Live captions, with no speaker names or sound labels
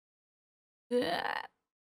I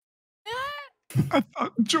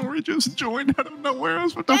thought Jory just joined out of nowhere. I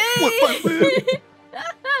was about to flip my lid.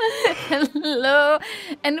 Hello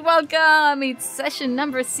and welcome. It's session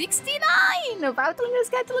number 69 of Outlander's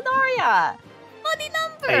Guide to Ledaria. Funny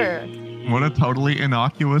number. Hey. What a totally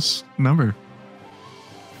innocuous number.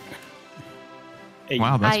 Hey.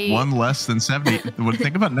 Wow, that's one less than 70.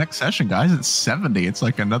 Think about next session, guys. It's 70. It's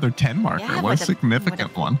like another 10 marker. Yeah, what a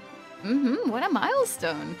significant one. What a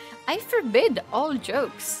milestone. I forbid all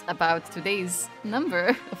jokes about today's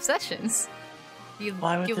number of sessions.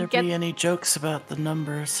 Why would there be any jokes about the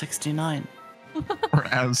number 69? Or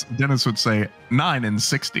as Dennis would say, 9 and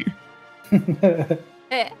 60.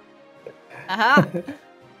 Aha.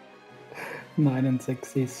 9 and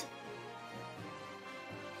 60s.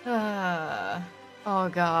 Oh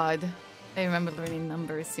god. I remember learning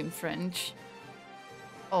numbers in French.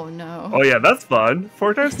 Oh no. Oh yeah, that's fun.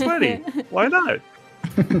 4 times 20. Why not?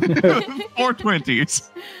 4 20s.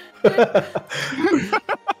 4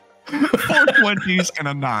 20s and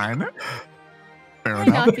a 9. Fair Why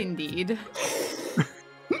enough. not indeed.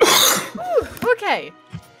 Okay.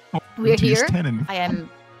 We're here. I am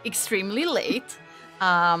extremely late.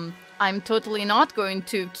 I'm totally not going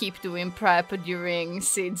to keep doing prep during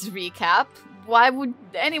Sid's recap. Why would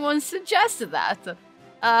anyone suggest that?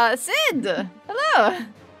 Sid! Hello!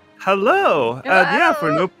 Hello! Yeah,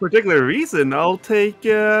 for no particular reason, I'll take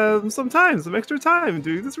some extra time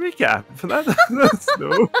doing this recap. That's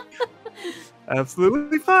no,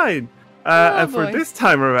 absolutely fine. And for this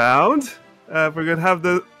time around, we're going to have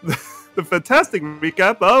the fantastic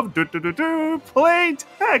recap of plain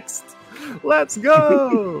text. Let's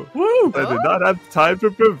go! Woo! I did not have time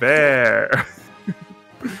to prepare.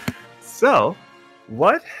 So,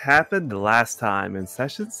 what happened last time in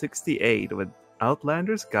session 68 with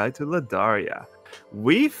Outlander's Guide to Ledaria?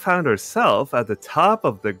 We found ourselves at the top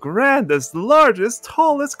of the grandest, largest,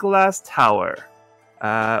 tallest glass tower,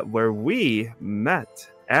 where we met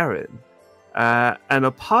Aaron. And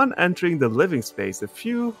upon entering the living space,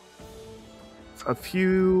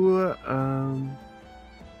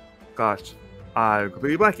 gosh, I'm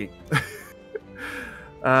completely blanking.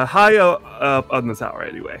 High up on the tower,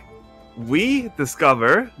 anyway. We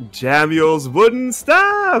discover Jamiel's wooden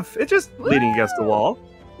staff. It's just leaning against the wall.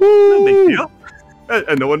 No big deal.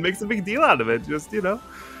 And no one makes a big deal out of it. Just,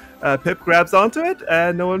 Pip grabs onto it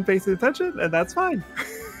and no one pays attention, and that's fine.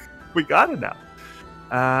 We got it now.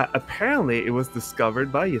 Apparently, it was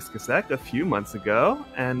discovered by Yiskasek a few months ago,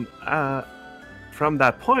 and from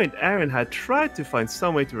that point, Aaron had tried to find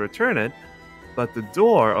some way to return it, but the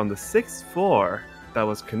door on the 6th floor that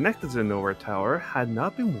was connected to the Nowhere Tower had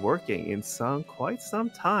not been working in quite some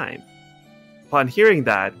time. Upon hearing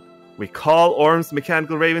that, we call Orm's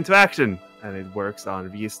mechanical raven to action, and it works on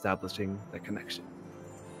re-establishing the connection.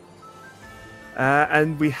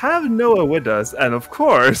 And we have Noah with us, and of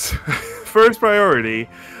course, first priority,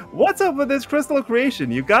 what's up with this crystal creation?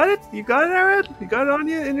 You got it? You got it, Aaron? You got it on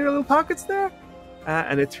you in your little pockets there?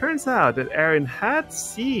 And it turns out that Aaron had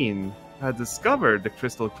discovered the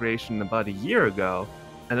crystal creation about a year ago,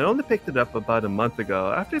 and it only picked it up about a month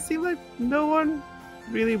ago, after it seemed like no one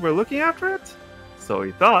really were looking after it. So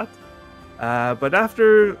he thought. But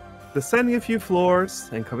after descending a few floors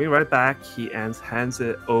and coming right back, he hands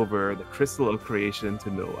it over the crystal of creation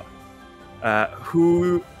to Noah,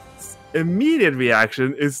 whose immediate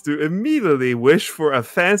reaction is to immediately wish for a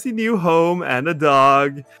fancy new home and a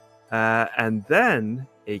dog, and then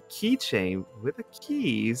a keychain with the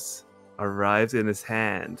keys arrives in his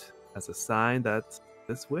hand as a sign that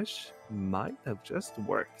this wish might have just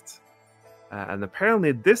worked. And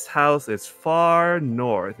apparently this house is far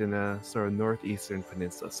north in a sort of northeastern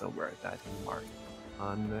peninsula somewhere that he marked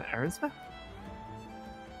on Aaron's map.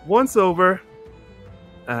 Once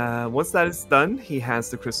that is done, he hands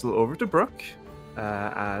the crystal over to Brooke,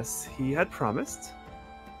 as he had promised.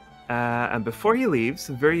 And before he leaves,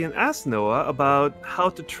 Virian asks Noah about how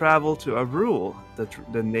to travel to Arul,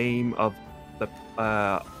 the name of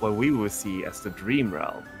what we will see as the Dream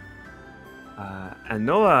Realm. And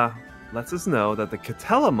Noah lets us know that the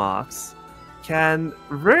Catalamox can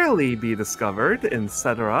rarely be discovered in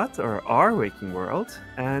Sadarat or our waking world,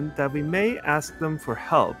 and that we may ask them for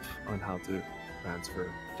help on how to transfer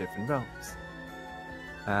different realms.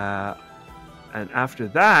 And after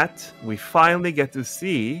that, we finally get to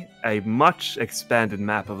see a much expanded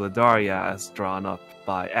map of Ledaria as drawn up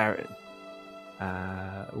by Aaron,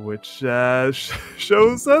 which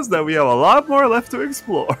shows us that we have a lot more left to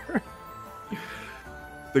explore.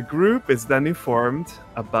 the group is then informed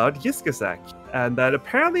about Yiskasak, and that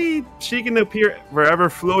apparently she can appear wherever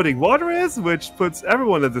floating water is, which puts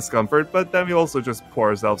everyone in discomfort, but then we also just pour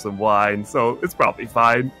ourselves some wine, so it's probably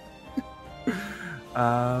fine.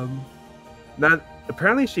 Now,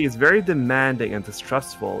 apparently she is very demanding and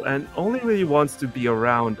distrustful, and only really wants to be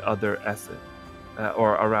around other Essen,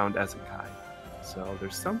 or around Essenkai. So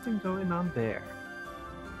there's something going on there.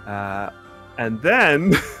 And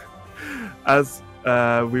then, as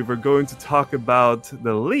we were going to talk about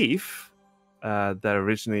the leaf that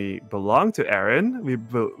originally belonged to Aaron,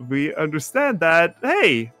 we understand that,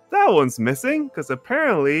 hey, that one's missing, because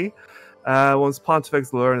apparently once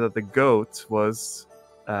Pontifex learned that the goat was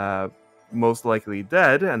most likely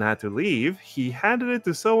dead and had to leave, he handed it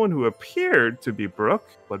to someone who appeared to be Brooke,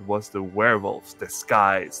 but was the werewolf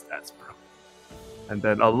disguised as Brooke. And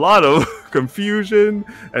then a lot of confusion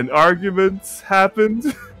and arguments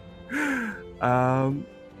happened.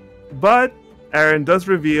 But Aaron does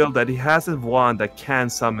reveal that he has a wand that can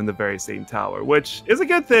summon the very same tower, which is a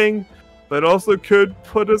good thing, but also could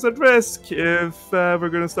put us at risk if we're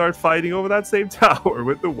going to start fighting over that same tower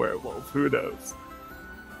with the werewolf. Who knows?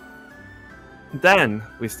 Then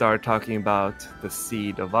we start talking about the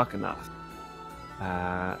seed of Akhenath.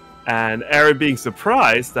 And Aaron being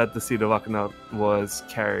surprised that the seed of Akhenath was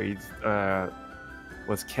carried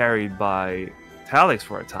by Talix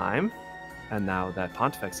for a time, and now that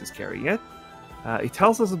Pontifex is carrying it. He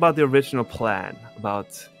tells us about the original plan,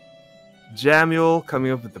 about Jamiel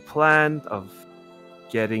coming up with the plan of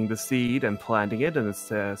getting the seed and planting it in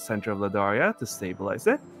the center of Ledaria to stabilize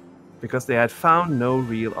it, because they had found no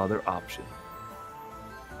real other option.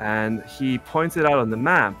 And he pointed out on the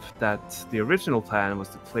map that the original plan was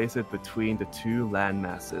to place it between the two land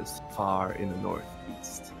masses far in the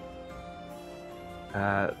northeast.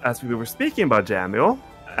 As we were speaking about Jamiel,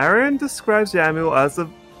 Aaron describes Jamiel as a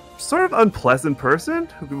sort of unpleasant person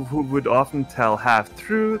who would often tell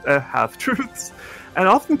half-truths and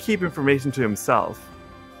often keep information to himself.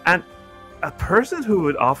 And a person who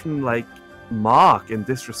would often mock and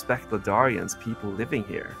disrespect Ledarians, people living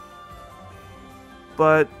here.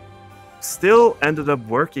 But still ended up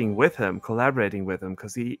working with him, collaborating with him,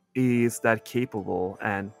 because he is that capable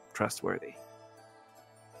and trustworthy.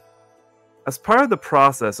 As part of the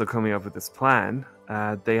process of coming up with this plan,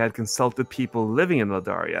 they had consulted people living in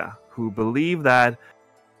Ledaria who believe that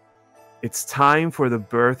it's time for the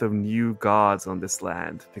birth of new gods on this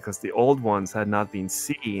land, because the old ones had not been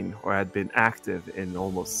seen or had been active in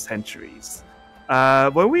almost centuries.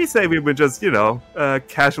 When we say we were just,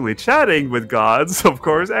 casually chatting with gods, of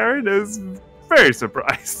course, Aaron is very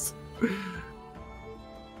surprised.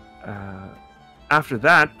 After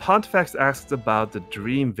that, Pontifex asked about the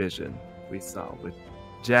dream vision we saw with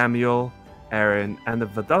Jamiel, Aaron, and the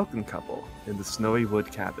Vidalcan couple in the Snowy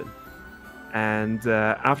Wood cabin. And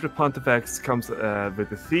after Pontifex comes with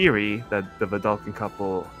the theory that the Vidalcan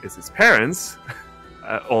couple is his parents,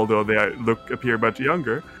 although they appear much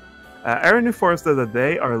younger, Aaron informs them that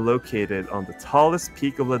they are located on the tallest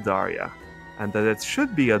peak of Ledaria, and that it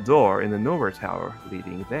should be a door in the Nowhere Tower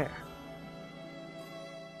leading there.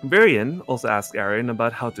 Virian also asks Aaron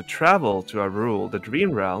about how to travel to Arul, the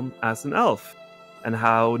Dream Realm, as an elf, and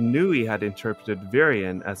how Nui had interpreted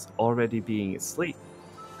Virian as already being asleep.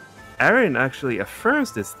 Aaron actually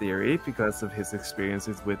affirms this theory because of his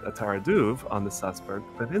experiences with Ataraduv on the Salzburg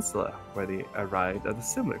Peninsula, where they arrived at a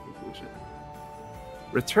similar conclusion.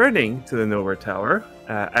 Returning to the Nowhere Tower,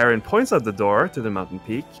 Aaron points out the door to the mountain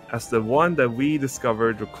peak as the one that we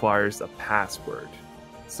discovered requires a password.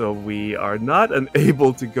 So we are not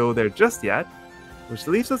able to go there just yet, which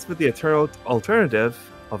leaves us with the eternal alternative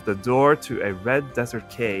of the door to a red desert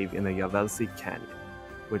cave in the Yavelsi Canyon,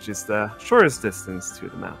 which is the shortest distance to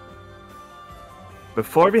the mountain.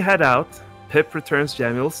 Before we head out, Pip returns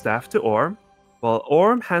Jamiel's staff to Orm, while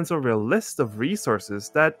Orm hands over a list of resources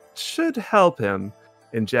that should help him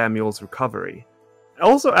in Jamiel's recovery.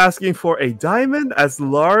 Also asking for a diamond as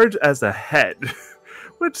large as a head,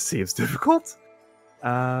 which seems difficult.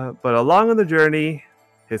 But along on the journey,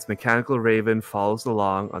 his mechanical raven follows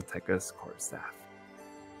along on Tekka's quarterstaff.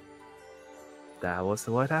 That was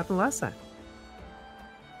what happened last time.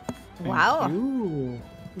 Wow.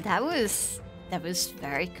 That was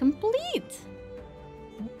very complete.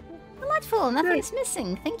 Delightful. Nothing's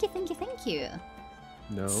missing. Thank you.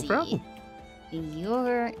 No problem.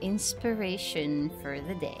 Your inspiration for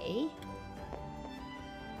the day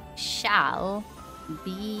shall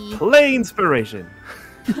be play inspiration.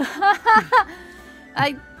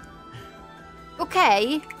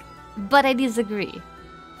 Okay, but I disagree.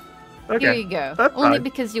 Okay. Here you go. That's Only fine.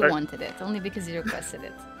 because you wanted it. Only because you requested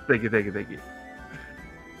it. Thank you.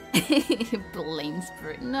 Blame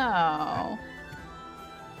spirit. No.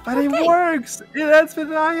 But it works! That's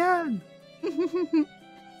what I am! It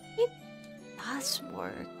does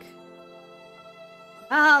work.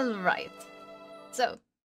 Alright. So,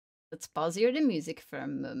 let's pause here the music for a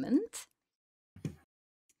moment.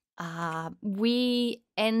 We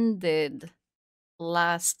ended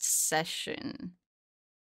last session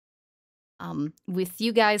with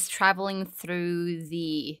you guys traveling through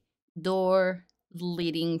the door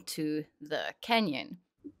leading to the canyon.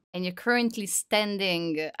 And you're currently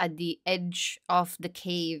standing at the edge of the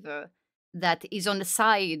cave that is on the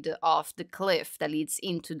side of the cliff that leads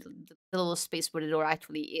into the little space where the door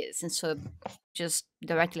actually is. And so just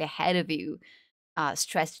directly ahead of you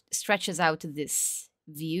stretches out this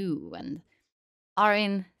view, and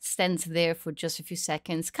Arin stands there for just a few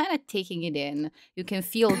seconds, kind of taking it in. You can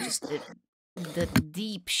feel just the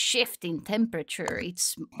deep shift in temperature.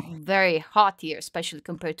 It's very hot here, especially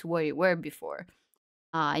compared to where you were before.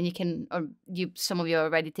 And you can, some of you are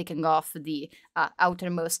already taking off the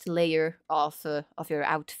outermost layer of your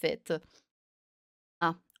outfit.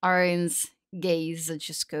 Arin's gaze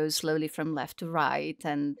just goes slowly from left to right,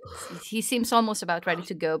 and he seems almost about ready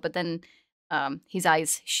to go, but then his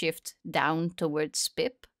eyes shift down towards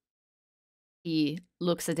Pip. He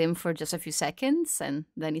looks at him for just a few seconds, and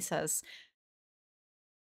then he says,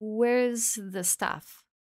 "Where's the staff?"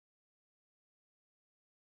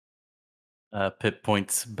 Pip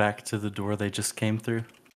points back to the door they just came through.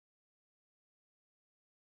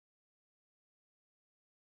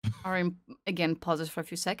 Arin again pauses for a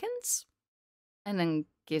few seconds, and then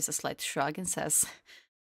gives a slight shrug and says,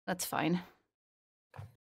 "That's fine."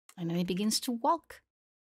 And then he begins to walk.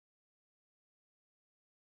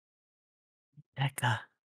 Tekka,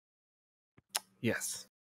 Yes.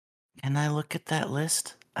 can I look at that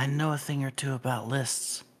list? I know a thing or two about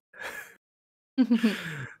lists.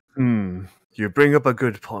 You bring up a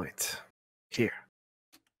good point. Here.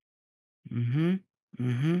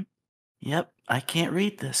 Yep, I can't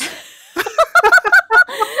read this.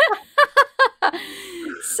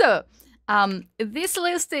 So, this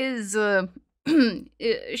list is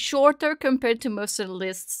shorter compared to most of the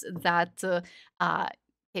lists that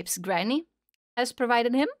Pip's granny has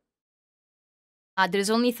provided him. There's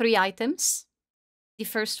only 3 items. The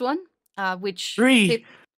first one, which 3.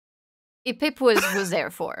 Pip was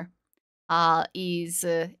there for, is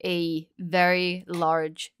a very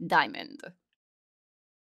large diamond.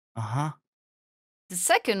 Uh-huh. The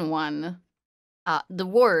second one, the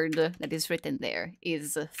word that is written there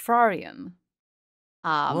is Frarian.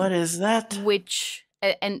 What is that? Which,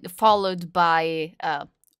 and followed by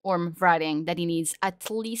Orm writing that he needs at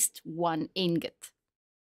least 1 ingot.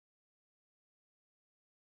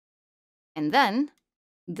 And then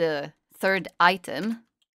the third item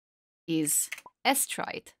is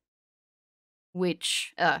estrite,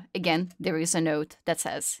 which, again, there is a note that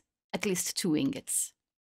says at least 2 ingots.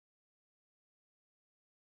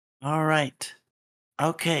 All right.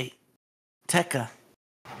 Okay. Tekka,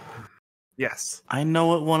 Yes. I know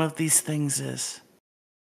what one of these things is.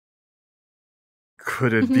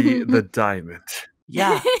 Could it be the diamond?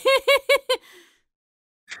 Yeah.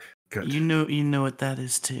 Good. You knew what that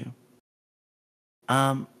is too.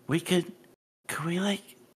 Could we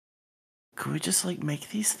just like make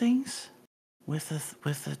these things with a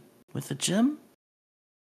gem?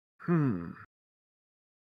 Hmm.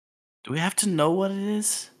 Do we have to know what it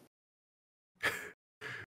is?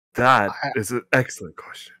 That is an excellent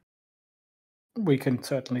question. We can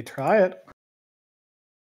certainly try it.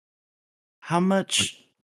 How much?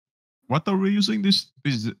 What are we using this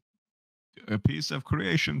a piece of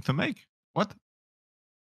creation to make? What?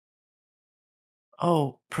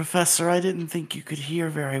 Oh, Professor, I didn't think you could hear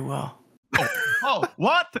very well. Oh,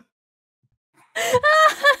 what?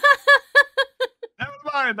 Never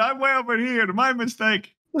mind, I'm way over here. My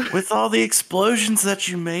mistake. With all the explosions that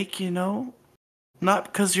you make, not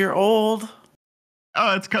because you're old.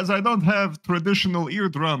 Oh, it's because I don't have traditional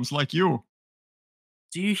eardrums like you.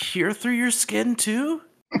 Do you hear through your skin too?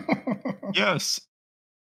 Yes.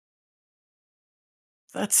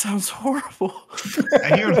 That sounds horrible.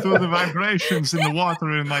 I hear through the vibrations in the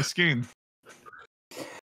water in my skin.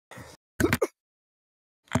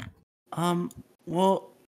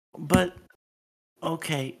 Well, but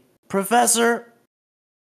okay, Professor.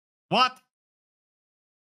 What?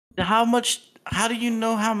 How do you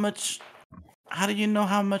know how much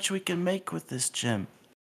we can make with this gem?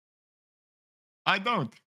 I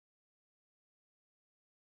don't.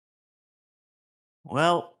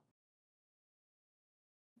 Well,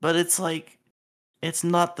 but it's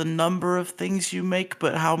not the number of things you make,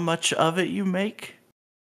 but how much of it you make.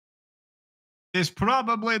 It's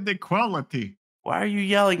probably the quality. Why are you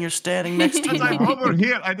yelling? You're standing next to As I'm me. over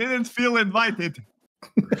here, I didn't feel invited.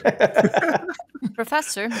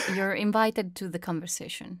 Professor, you're invited to the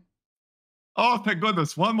conversation. Oh, thank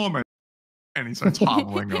goodness. One moment. And he starts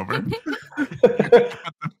hobbling over at the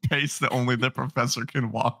pace that only the professor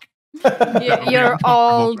can walk. You're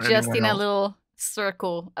all just in a little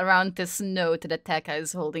circle around this note that Tekka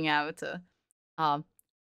is holding out. Yeah,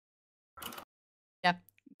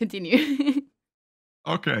 continue.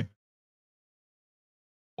 Okay.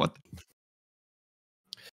 What?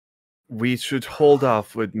 We should hold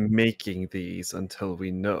off with making these until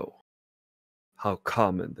we know how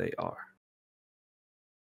common they are.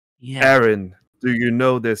 Yeah. Aaron, do you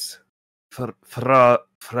know this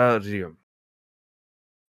frarium?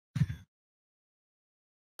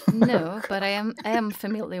 No, but I am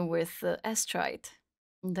familiar with astrite.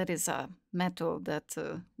 That is a metal that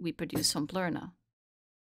we produce on Plurna.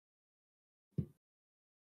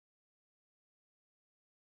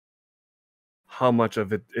 How much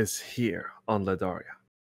of it is here on Ledaria?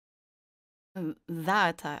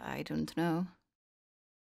 That I don't know.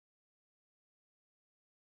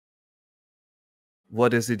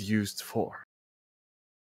 What is it used for?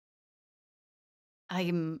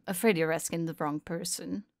 I'm afraid you're asking the wrong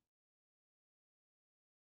person.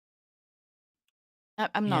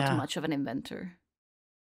 I'm not much of an inventor.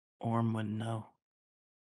 Orm wouldn't know.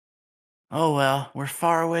 Oh well, we're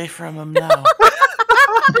far away from him now.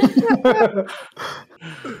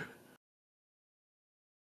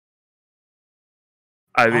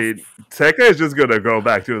 I mean, Tekka is just gonna go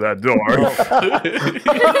back to that door.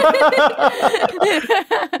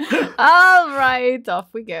 All right,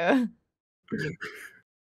 off we go.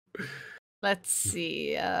 Let's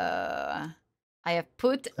see. I have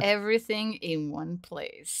put everything in one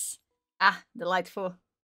place. Ah, delightful.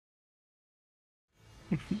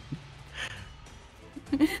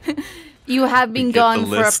 You have been gone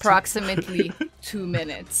for approximately 2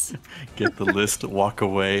 minutes. Get the list, walk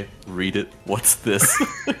away, read it. What's this?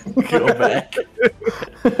 Go back.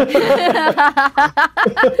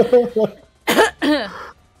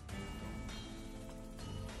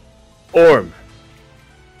 Orm,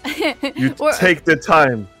 you take the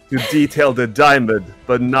time to detail the diamond,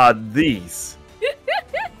 but not these.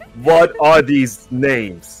 What are these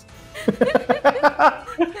names?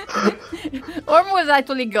 Orm was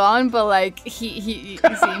actually gone, but like he see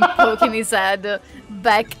him poking his head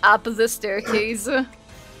back up the staircase. No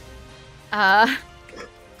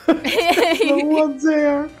one's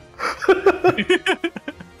there.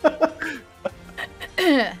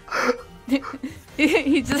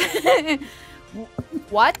 He just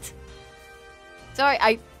what? Sorry,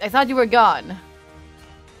 I thought you were gone.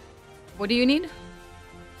 What do you need?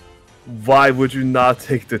 Why would you not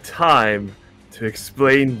take the time to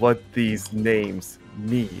explain what these names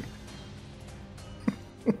mean?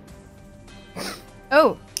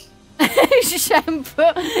 Oh, shampoo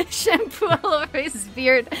all over his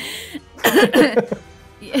beard.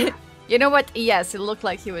 You know what? Yes, it looked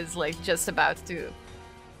like he was like just about to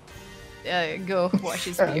go wash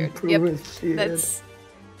his beard. Yep, that's.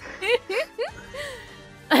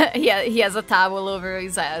 Yeah, he has a towel over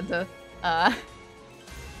his head.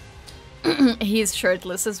 He's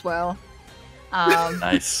shirtless as well.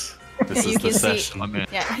 Nice. This is the session.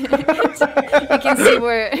 Yeah,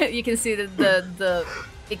 you can see the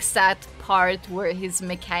exact part where his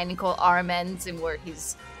mechanical arm ends and where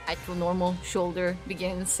his actual normal shoulder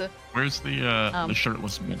begins. Where's the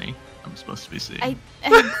shirtless mini I'm supposed to be seeing?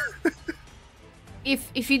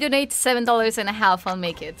 If you donate $7.50, I'll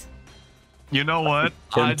make it. You know what?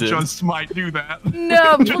 I just might do that.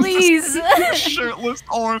 No, please. Shirtless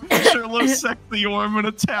sexy Orm in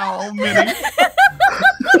a towel mini.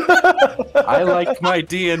 I like my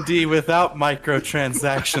D&D without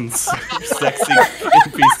microtransactions. Sexy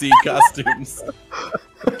NPC costumes.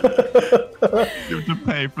 You have to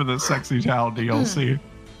pay for the sexy towel DLC.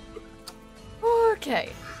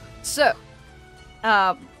 Okay, so,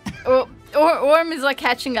 Orm is like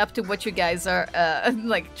catching up to what you guys are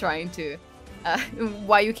like trying to,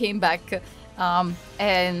 why you came back,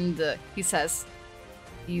 and he says,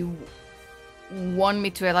 "You want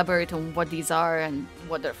me to elaborate on what these are and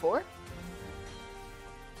what they're for?"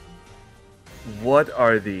 What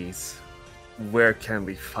are these? Where can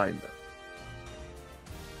we find them?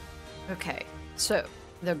 Okay, so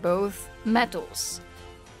they're both metals.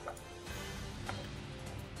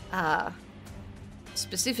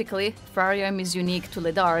 Specifically, Frarium is unique to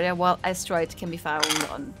Ledaria, while astrite can be found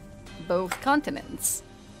on both continents.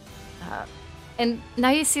 And now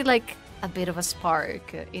you see, like, a bit of a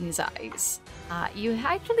spark in his eyes. You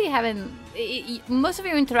actually haven't. Most of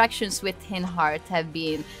your interactions with Hinhart have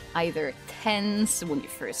been either tense when you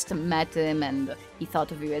first met him and he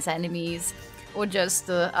thought of you as enemies, or just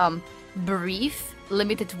brief,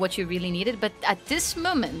 limited to what you really needed. But at this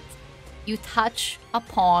moment, you touch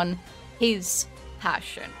upon his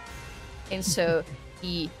passion. And so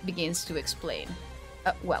he begins to explain.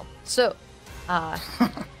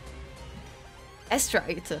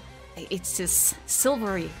 Estrite, it's this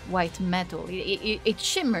silvery white metal. It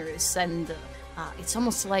shimmers and it's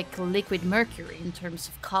almost like liquid mercury in terms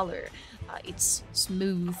of color. It's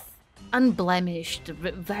smooth, unblemished,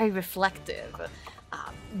 very reflective.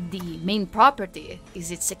 The main property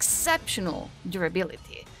is its exceptional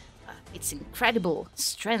durability. Its incredible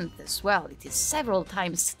strength as well. It is several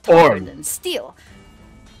times tougher than steel.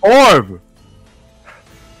 Orb!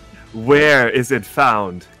 Where is it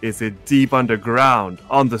found? Is it deep underground,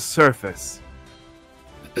 on the surface?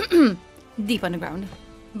 Deep underground.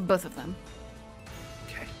 Both of them.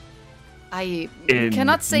 Okay. I In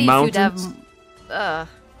cannot say mountains? if you'd have...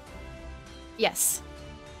 yes.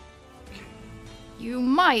 You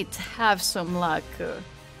might have some luck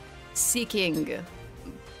seeking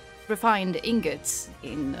refined ingots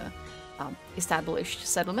in established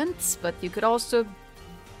settlements, but you could also,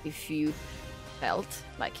 if you felt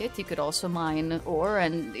like it, you could also mine ore,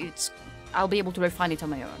 and I'll be able to refine it on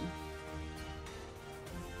my own.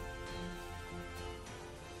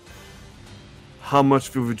 How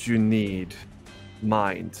much would you need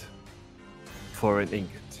mined for an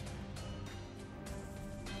ingot?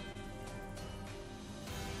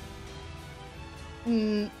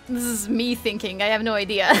 This is me thinking. I have no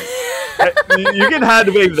idea. You can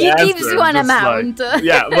hand wave the He answer. gives you an just amount. Like,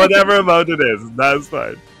 yeah, whatever amount it is, that's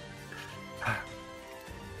fine.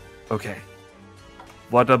 Okay.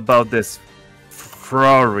 What about this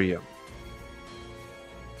Frorium?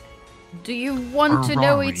 Do you want to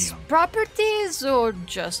know its Terrorize. properties or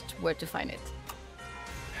just where to find it?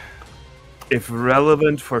 If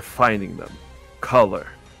relevant for finding them, color.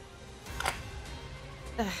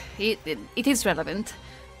 It is relevant.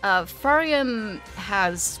 Frorium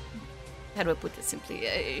has, how do I put it simply,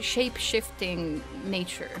 a shape-shifting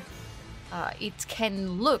nature. It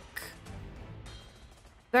can look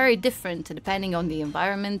very different depending on the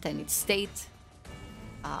environment and its state,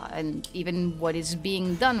 and even what is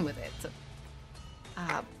being done with it.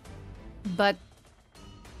 But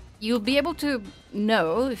you'll be able to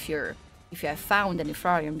know if you have found any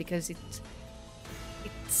Frorium because it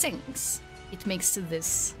sings. It makes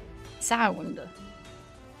this sound.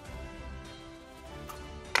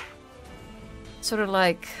 Sort of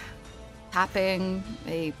like tapping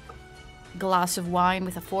a glass of wine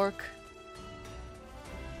with a fork.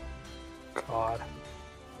 God.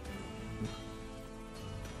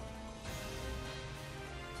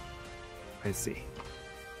 I see.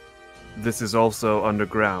 This is also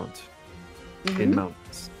underground in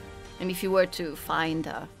mountains. And if you were to find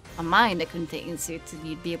a mine that contains it,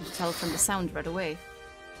 you'd be able to tell from the sound right away.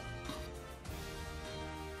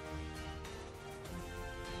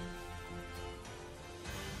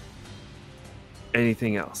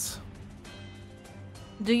 Anything else?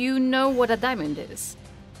 Do you know what a diamond is?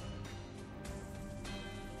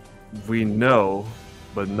 We know,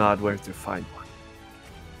 but not where to find one.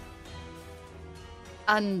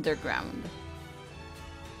 Underground.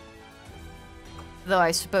 Though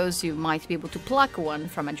I suppose you might be able to pluck one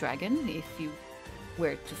from a dragon if you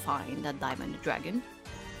were to find a diamond dragon.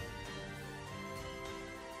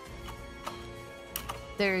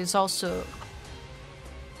 There is also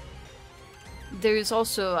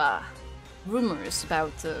rumors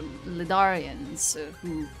about Ledarians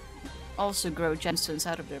who also grow gemstones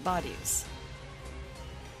out of their bodies.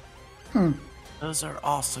 Those are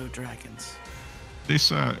also dragons.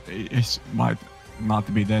 This might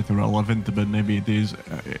not be that relevant, but maybe it is.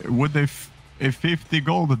 Would a 50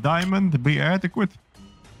 gold diamond be adequate?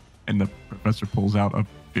 And the professor pulls out a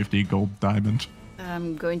 50 gold diamond.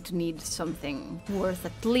 I'm going to need something worth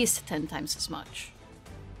at least 10 times as much.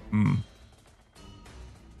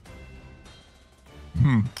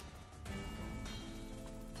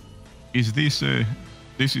 Is this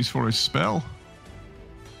is for a spell?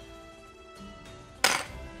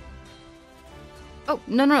 Oh,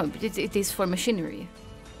 no, it is for machinery.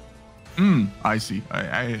 I see.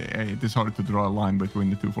 It is hard to draw a line between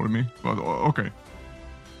the two for me, but okay.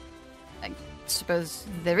 I suppose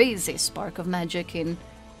there is a spark of magic in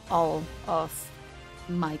all of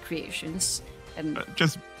my creations. And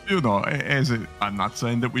Just, I'm not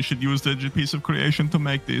saying that we should use the piece of creation to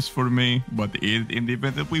make this for me, but in the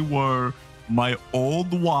event that we were, my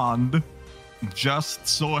old wand just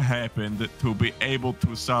so happened to be able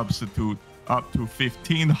to substitute up to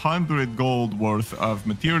 1,500 gold worth of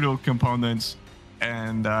material components,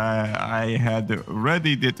 and I had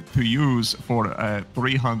readied it to use for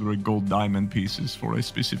 300 gold diamond pieces for a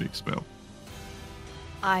specific spell.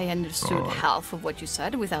 I understood half of what you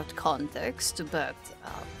said without context, but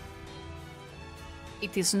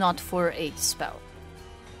it is not for a spell.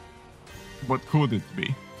 What could it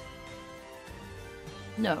be?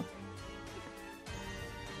 No.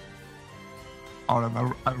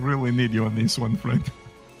 Aaron, I really need you on this one, friend.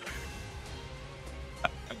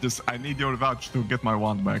 I need your vouch to get my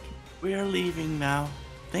wand back. We are leaving now.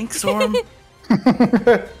 Thanks, Storm.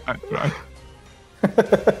 Right.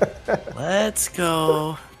 Let's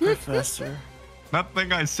go, Professor.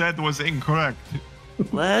 Nothing I said was incorrect.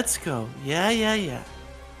 Let's go. Yeah.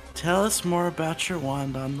 Tell us more about your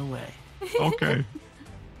wand on the way. Okay.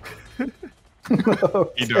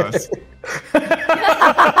 He does.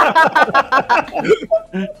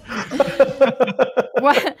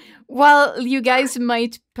 While you guys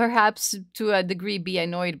might perhaps to a degree be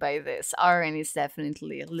annoyed by this, Aaron is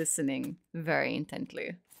definitely listening very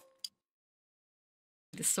intently.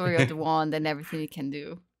 The story of the wand and everything you can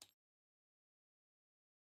do.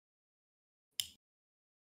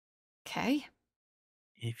 Okay.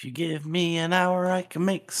 If you give me an hour, I can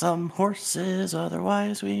make some horses.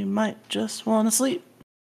 Otherwise, we might just want to sleep.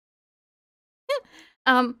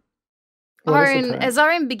 Aaron, as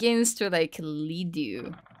Aaron begins to lead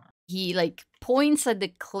you, he points at the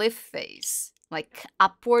cliff face,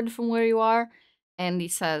 upward from where you are, and he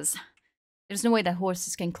says, "There's no way that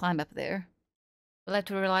horses can climb up there. We'll have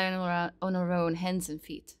to rely on our own hands and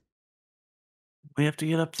feet." We have to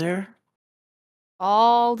get up there?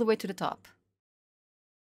 All the way to the top.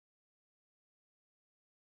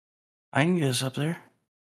 I can get us up there.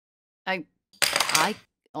 I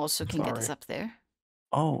also can get us up there.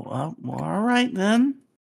 Oh, well, all right then.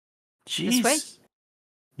 Jeez. This way?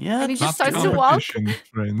 Yeah. And he just starts to walk.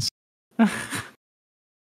 Friends.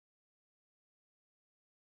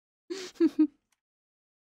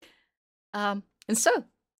 And so,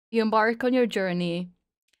 you embark on your journey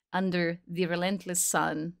under the relentless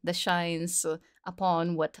sun that shines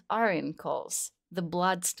upon what Aaron calls the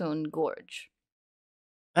Bloodstone Gorge.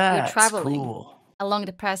 That's You're traveling cool. along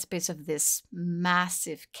the precipice of this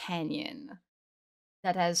massive canyon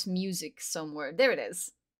that has music somewhere. There it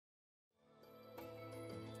is.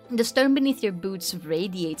 The stone beneath your boots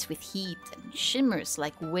radiates with heat and shimmers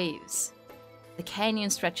like waves. The canyon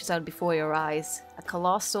stretches out before your eyes, a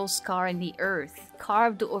colossal scar in the earth,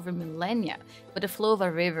 carved over millennia by the flow of a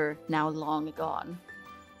river now long gone.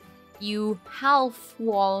 You half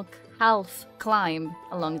walk, half climb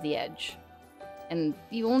along the edge, and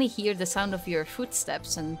you only hear the sound of your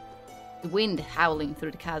footsteps and the wind howling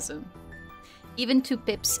through the chasm. Even to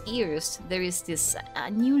Pip's ears, there is this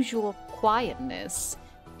unusual quietness.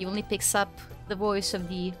 He only picks up the voice of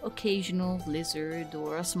the occasional lizard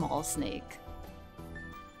or a small snake.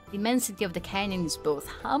 The immensity of the canyon is both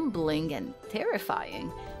humbling and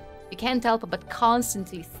terrifying. You can't help but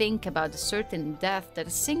constantly think about the certain death that a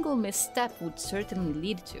single misstep would certainly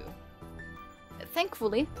lead to.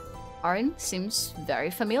 Thankfully, Aaron seems very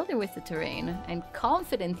familiar with the terrain and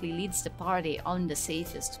confidently leads the party on the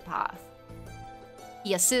safest path.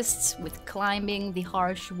 He assists with climbing the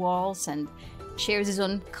harsh walls and shares his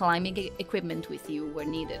own climbing equipment with you where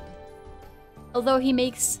needed. Although he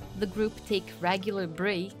makes the group take regular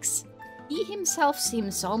breaks, he himself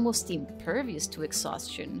seems almost impervious to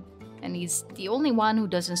exhaustion, and he's the only one who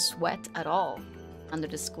doesn't sweat at all under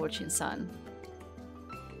the scorching sun.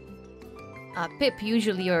 Pip,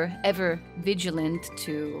 usually you're ever vigilant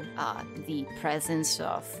to the presence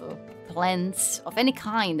of plants of any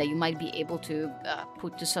kind that you might be able to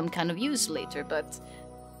put to some kind of use later, but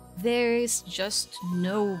there is just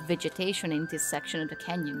no vegetation in this section of the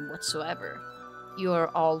canyon whatsoever. You're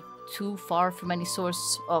all too far from any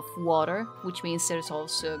source of water, which means there's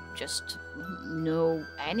also just no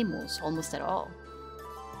animals almost at all.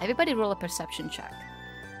 Everybody roll a perception check.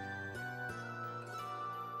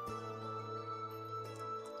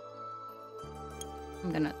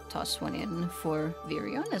 I'm gonna toss one in for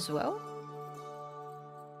Virion as well.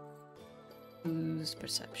 Whose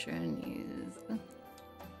perception is...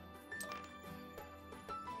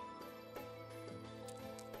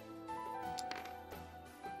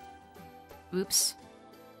 Oops.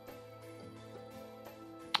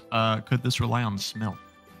 Could this rely on smell?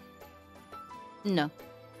 No.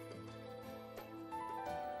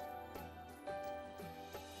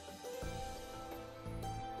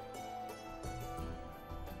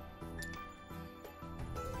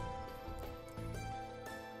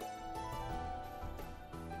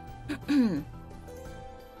 Did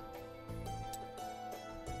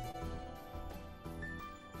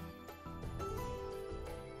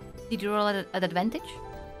you roll at advantage?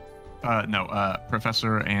 No,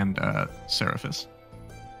 Professor and Seraphis.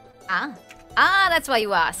 Ah, that's why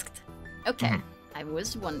you asked. Okay, I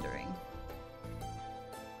was wondering.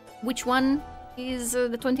 Which one is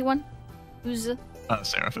the 21? Who's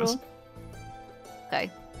Seraphis. roll? Okay.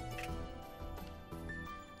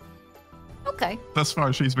 Okay. Thus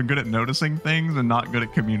far, she's been good at noticing things and not good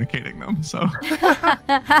at communicating them. So.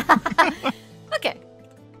 Okay,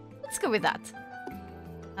 let's go with that.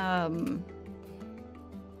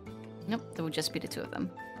 Nope, there would just be the two of them.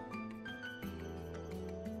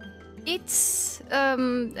 It's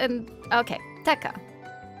okay, Tekka.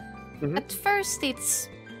 At first, it's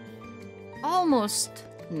almost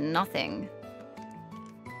nothing.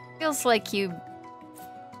 Feels like you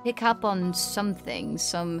pick up on something,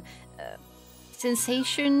 some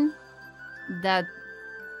sensation that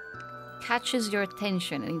catches your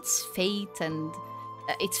attention, and it's faint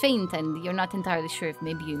and you're not entirely sure if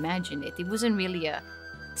maybe you imagined it. It wasn't really a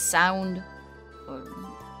sound, or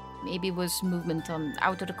maybe it was movement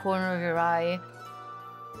out of the corner of your eye.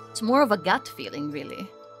 It's more of a gut feeling, really.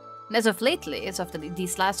 And as of lately,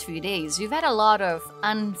 these last few days, you've had a lot of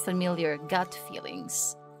unfamiliar gut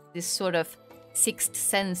feelings. This sort of sixth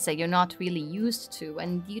sense that you're not really used to,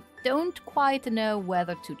 and you don't quite know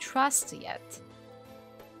whether to trust yet.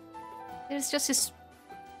 There's just this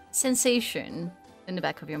sensation in the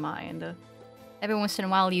back of your mind. Every once in a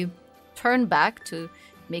while you turn back to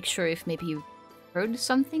make sure if maybe you heard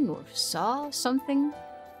something or saw something.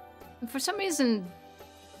 And for some reason,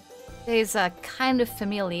 there's a kind of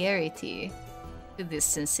familiarity to this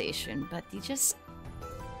sensation, but you just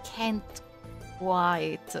can't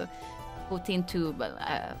quite put into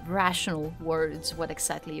rational words what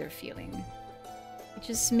exactly you're feeling. It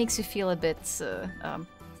just makes you feel a bit,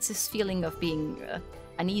 it's this feeling of being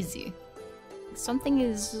uneasy. Something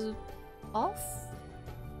is off?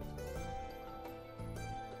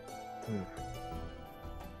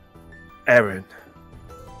 Aaron,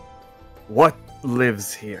 what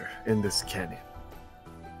lives here in this canyon?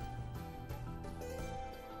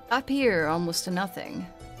 Up here, almost to nothing.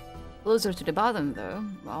 Closer to the bottom, though,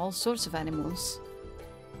 all sorts of animals.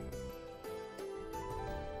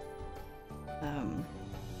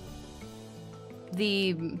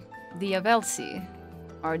 The Avelsi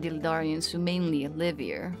are the Ledarians who mainly live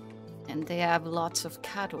here, and they have lots of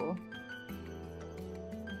cattle.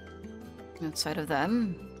 Outside of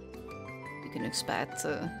them, you can expect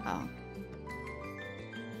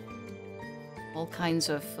all kinds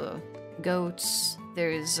of goats.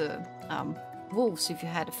 There's wolves if you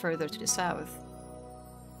head further to the south.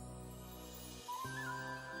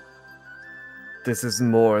 This is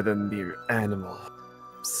more than mere animal.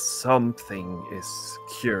 Something is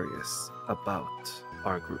curious about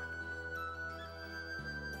our group.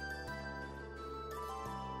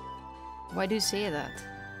 Why do you say that?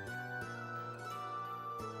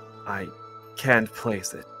 I can't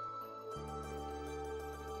place it.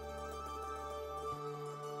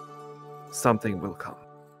 Something will come.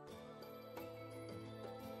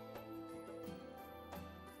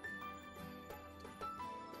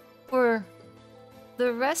 For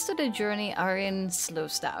the rest of the journey, Aryan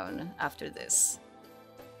slows down after this.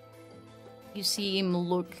 You see him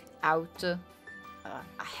look out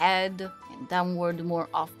ahead and downward more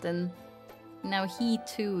often. Now he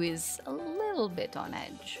too is a little bit on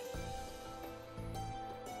edge.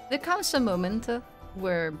 There comes a moment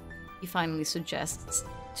where he finally suggests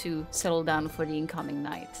to settle down for the incoming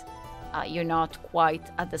night. You're not quite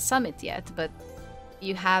at the summit yet, but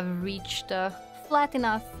you have reached a flat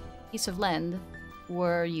enough piece of land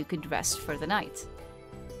where you could rest for the night.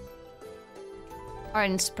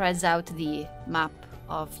 Arn spreads out the map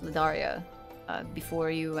of Ledaria before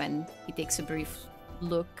you, and he takes a brief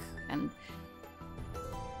look, and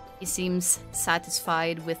he seems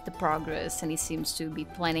satisfied with the progress, and he seems to be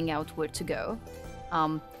planning out where to go.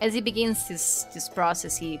 As he begins this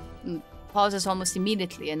process, he pauses almost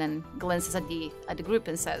immediately and then glances at the group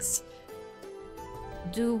and says,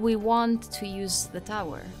 "Do we want to use the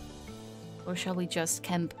tower? Or shall we just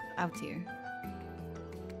camp out here?"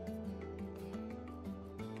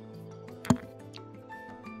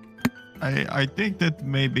 I think that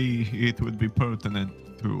maybe it would be pertinent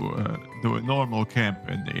to do a normal camp,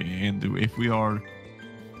 and if we are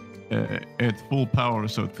at full power,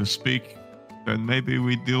 so to speak, then maybe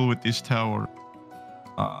we deal with this tower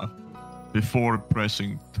before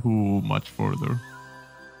pressing too much further.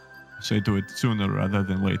 Say do it sooner rather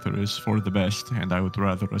than later is for the best, and I would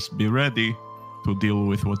rather us be ready to deal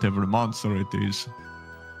with whatever monster it is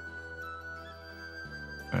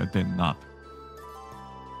then not.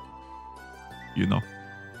 You know.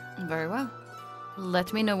 Very well.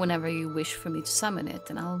 Let me know whenever you wish for me to summon it,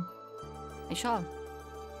 and I shall.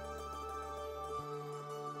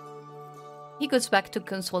 He goes back to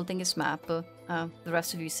consulting his map. The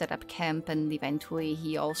rest of you set up camp, and eventually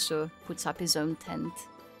he also puts up his own tent.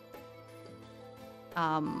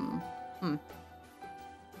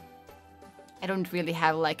 I don't really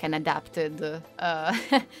have like an adapted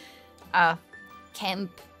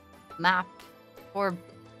camp map for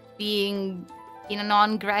being in a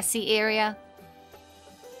non-grassy area.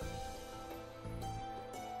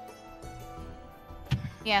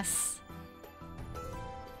 Yes.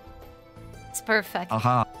 It's perfect.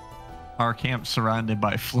 Aha. Our camp's surrounded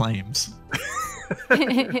by flames.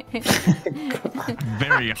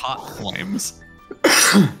 Very hot flames.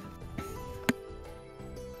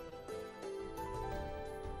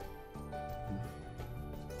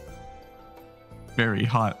 Very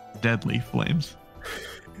hot, deadly flames.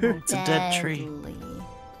 It's a dead tree.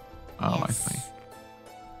 Oh, Yes. I see.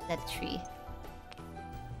 Dead tree.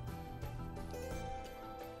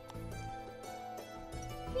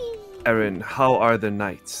 Erin, how are the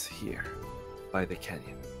nights here by the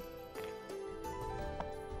canyon?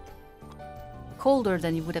 Colder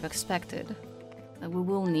than you would have expected. We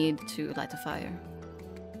will need to light a fire.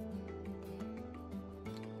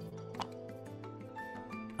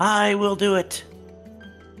 I will do it.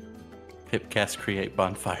 Pip cast create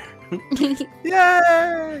bonfire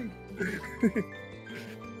Yay!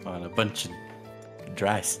 on a bunch of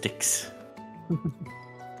dry sticks.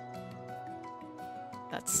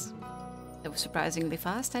 That was surprisingly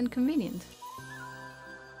fast and convenient.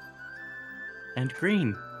 And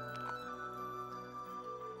green.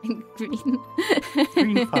 Green.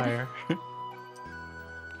 Green fire.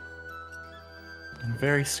 And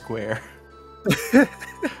very square.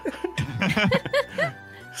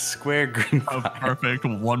 Square green A fire. perfect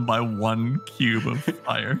 1x1 cube of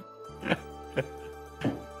fire.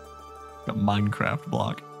 A Minecraft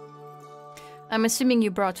block. I'm assuming you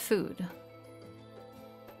brought food.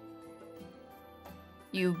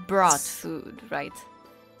 You brought food, right?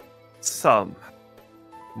 Some.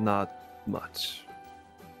 Not much.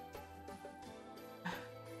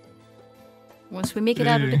 Once we make it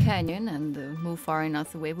out of the canyon and move far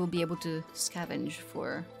enough away, we'll be able to scavenge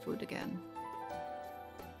for food again.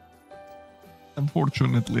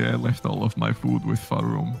 Unfortunately, I left all of my food with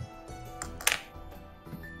Farum.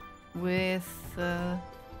 With,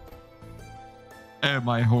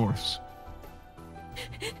 My horse.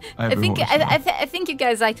 I think you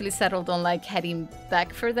guys actually settled on like heading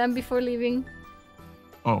back for them before leaving.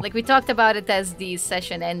 Oh, Like we talked about it as the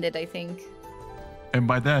session ended, I think. and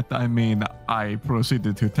by that I mean I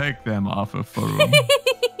proceeded to take them off of Farum.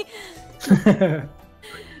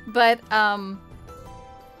 But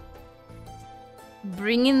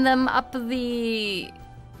bringing them up the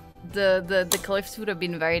cliffs would have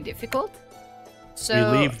been very difficult. So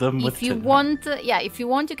We leave them with if you Tin want, if you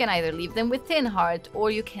want, you can either leave them with Tin Heart,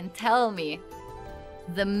 or you can tell me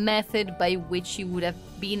the method by which you would have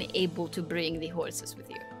been able to bring the horses with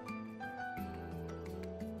you.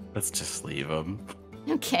 Let's just leave them.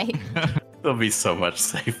 Okay. They'll be so much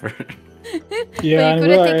safer. Yeah, But you and could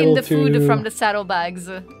we have are taken able the food to- from the saddlebags,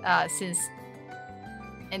 and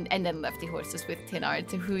then left the horses with Tin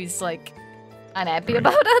Heart, who is like unhappy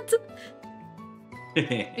about it.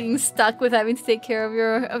 Being stuck with having to take care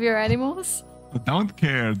of your animals. Don't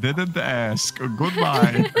care, didn't ask.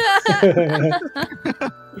 Goodbye.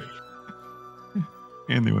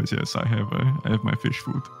 Anyways, yes, I have my fish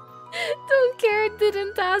food. Don't care,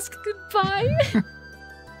 didn't ask, goodbye.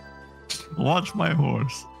 Watch my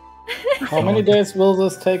horse. How many days will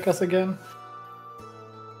this take us again?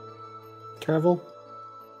 Travel?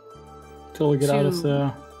 Till we get out of To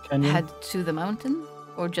the canyon? Head to the mountain,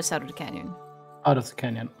 or just out of the canyon? Out of the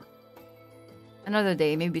canyon. Another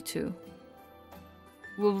day, maybe two.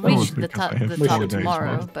 We'll That was reach the, because I the have 4 top days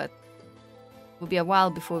tomorrow, more. but will be a while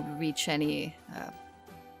before we reach any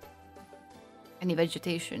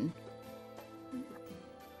vegetation.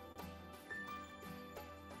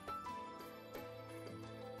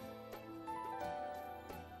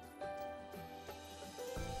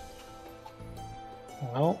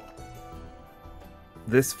 Well,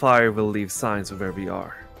 This fire will leave signs of where we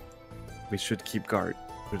are. We should keep guard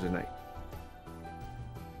through the night.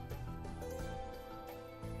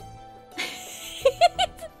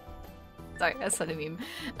 Sorry, that's not a meme.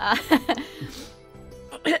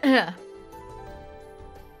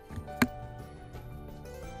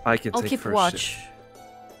 I can I'll take keep first watch. shift.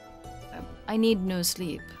 I need no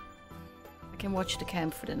sleep. I can watch the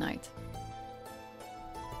camp for the night.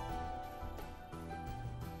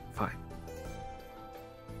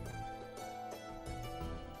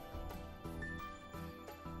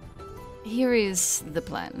 Here is the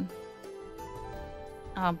plan.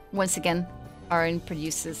 Once again, Aaron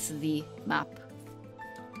produces the map.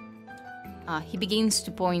 He begins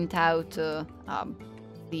to point out the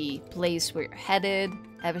place where you're headed,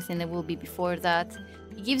 everything that will be before that.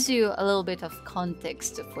 He gives you a little bit of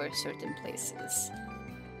context for certain places.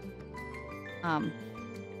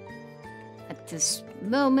 At this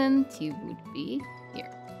moment, you would be here.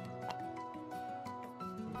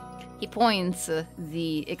 He points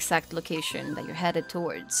the exact location that you're headed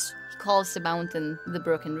towards. He calls the mountain the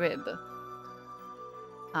Broken Rib.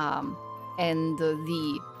 And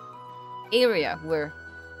the area where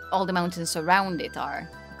all the mountains around it are,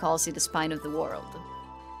 he calls it the Spine of the World.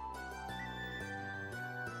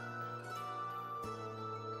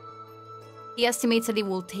 He estimates that it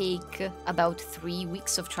will take about 3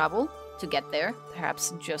 weeks of travel to get there,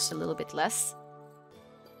 perhaps just a little bit less.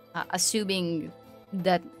 Assuming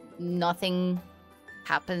that nothing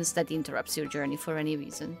happens that interrupts your journey for any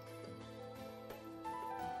reason.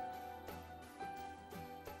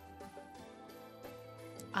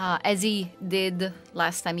 As he did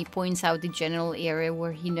last time, he points out the general area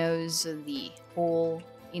where he knows the hole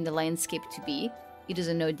in the landscape to be. He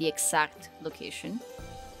doesn't know the exact location.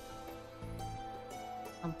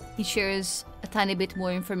 He shares a tiny bit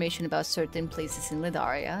more information about certain places in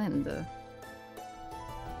Ledaria, and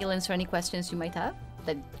he'll answer any questions you might have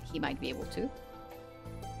that he might be able to.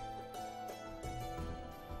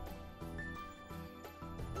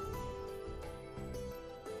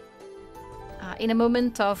 In a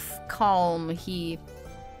moment of calm, he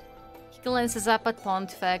glances up at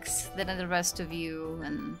Pontifex, then at the rest of you,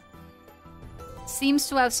 and seems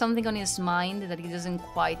to have something on his mind that he doesn't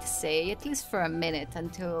quite say, at least for a minute,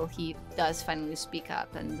 until he does finally speak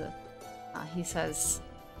up, and he says,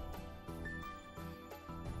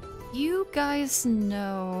 "You guys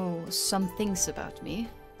know some things about me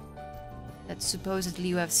that supposedly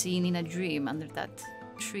you have seen in a dream under that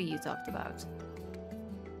tree you talked about.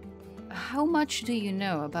 How much do you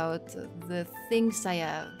know about the things I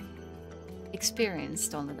have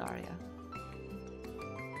experienced on Ledaria?"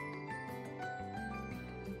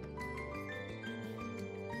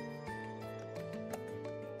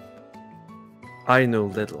 I know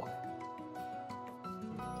little,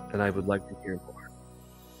 and I would like to hear more.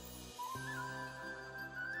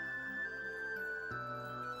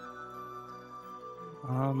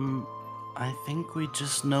 I think we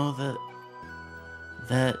just know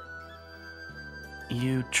that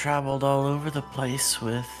you traveled all over the place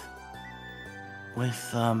with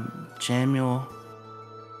Jamuel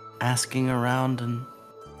asking around and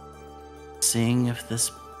seeing if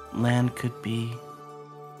this land could be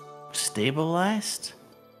stabilized.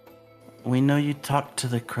 We know you talked to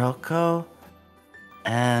the Krelko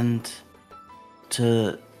and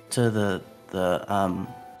to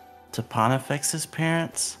Pontifex's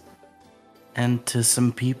parents and to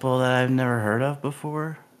some people that I've never heard of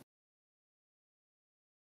before.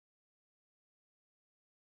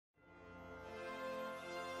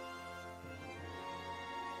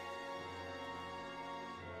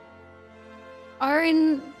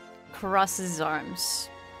 Arin crosses his arms.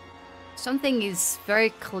 Something is very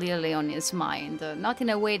clearly on his mind, not in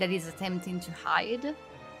a way that he's attempting to hide.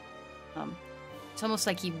 It's almost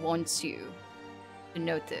like he wants you to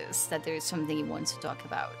notice that there is something he wants to talk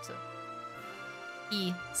about.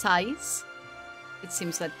 He sighs. It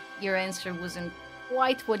seems that your answer wasn't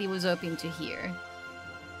quite what he was hoping to hear,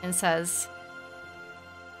 and says,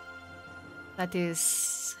 "That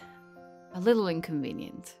is a little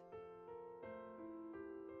inconvenient.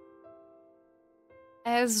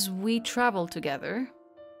 As we travel together,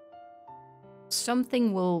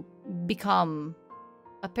 something will become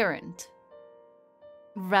apparent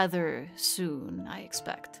rather soon, I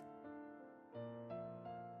expect.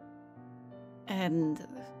 And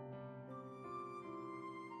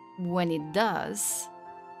when it does,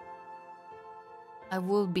 I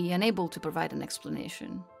will be unable to provide an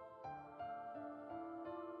explanation."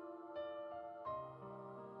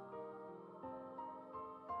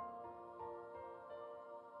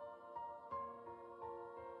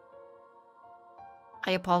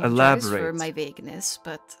 I apologize for my vagueness,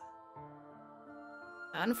 but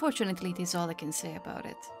unfortunately, it is all I can say about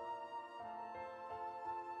it.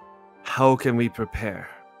 How can we prepare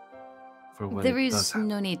for when There it does is happen?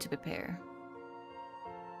 no need to prepare.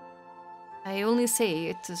 I only say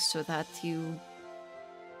it so that you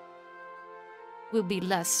will be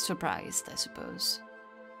less surprised, I suppose.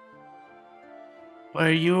 Are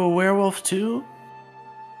you a werewolf too?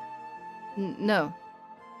 No.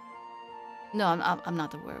 No, I'm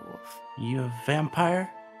not a werewolf. You a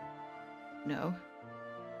vampire? No.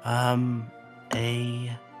 A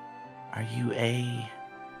Are you a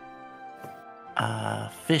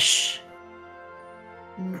fish?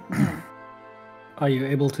 No. Are you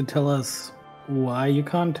able to tell us why you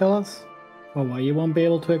can't tell us? Or why you won't be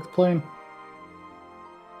able to explain?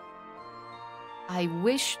 I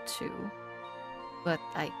wish to, but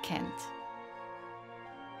I can't.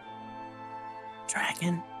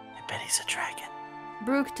 Dragon? I bet he's a dragon.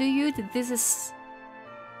 Brooke, to you, this is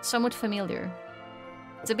somewhat familiar.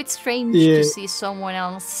 It's a bit strange Yeah. to see someone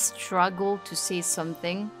else struggle to say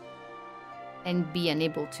something and be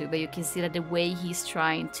unable to, but you can see that the way he's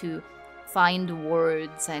trying to find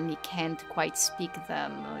words and he can't quite speak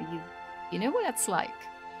them. You know what that's like.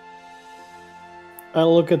 I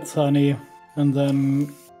look at Sunny and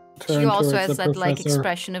then turn She also towards has the that like professor.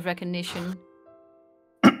 expression of recognition.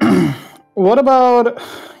 What about,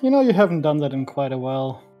 you haven't done that in quite a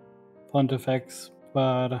while, Pontifex,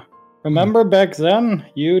 but remember back then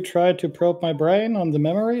you tried to probe my brain on the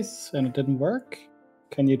memories and it didn't work?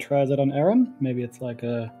 Can you try that on Aaron? Maybe it's like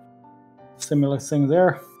a similar thing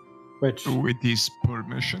there, which... With his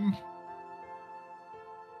permission.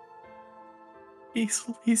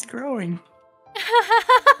 He's growing.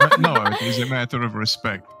 No, it is a matter of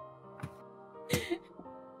respect.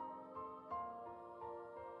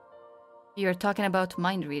 You're talking about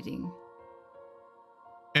mind reading.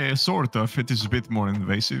 Sort of. It is a bit more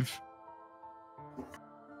invasive.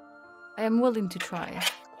 I am willing to try.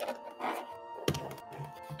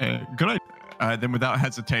 Great. Then without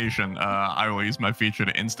hesitation, I will use my feature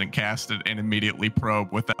to instant cast it and immediately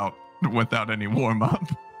probe without any warm up.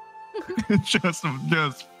 just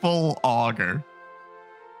full auger.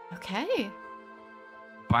 Okay.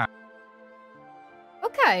 Wow.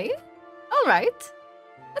 Okay. All right.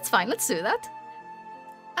 That's fine. Let's do that.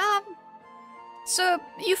 So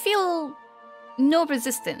you feel no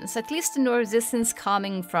resistance, at least no resistance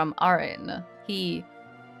coming from Aaron. He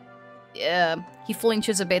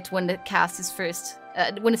flinches a bit when the cast is first,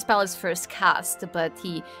 when the spell is first cast, but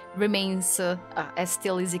he remains as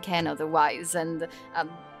still as he can otherwise. And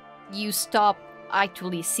you stop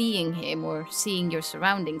actually seeing him or seeing your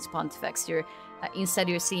surroundings, Pontifex. Instead,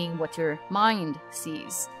 you're seeing what your mind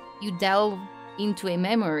sees. You delve into a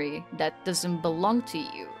memory that doesn't belong to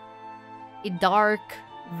you. A dark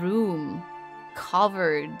room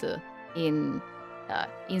covered in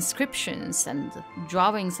inscriptions and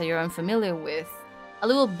drawings that you're unfamiliar with. A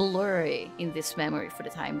little blurry in this memory for the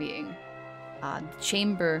time being. The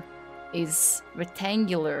chamber is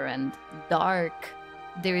rectangular and dark.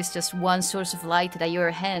 There is just one source of light that your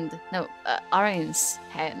hand, Aaron's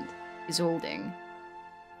hand, is holding.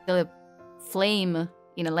 The flame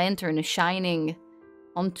in a lantern is shining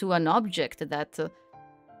onto an object that,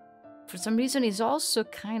 for some reason, is also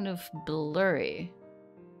kind of blurry.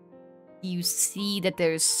 You see that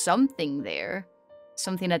there's something there,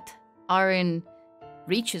 something that Aaron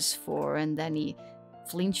reaches for, and then he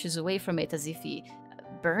flinches away from it as if he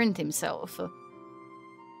burned himself.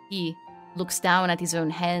 He looks down at his own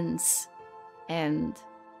hands, and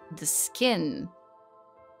the skin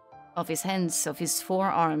of his hands, of his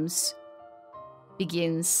forearms,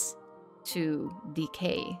 begins to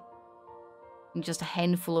decay. In just a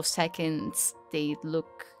handful of seconds, they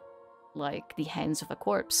look like the hands of a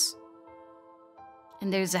corpse.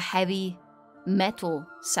 And there's a heavy metal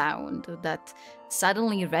sound that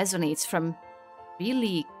suddenly resonates from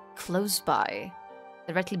really close by,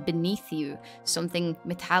 directly beneath you. Something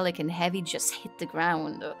metallic and heavy just hit the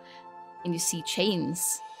ground, and you see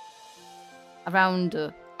chains around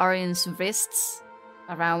Aaron's wrists,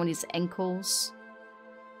 around his ankles,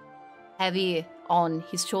 heavy on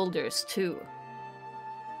his shoulders too.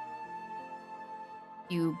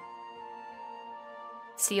 You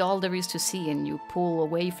see all there is to see, and you pull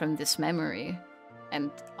away from this memory,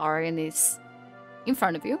 and Aaron is in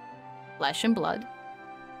front of you, flesh and blood,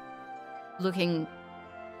 looking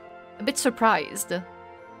a bit surprised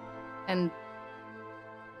and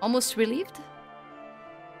almost relieved.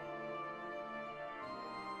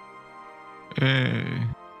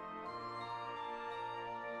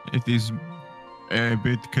 It is a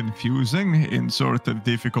bit confusing and sort of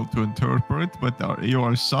difficult to interpret, but you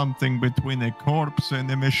are something between a corpse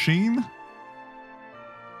and a machine?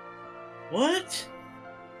 What?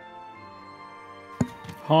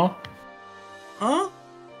 Huh? Huh?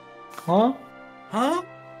 Huh? Huh?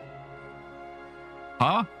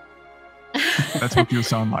 Huh? That's what you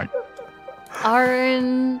sound like.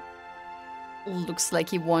 Aaron looks like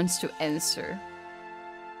he wants to answer,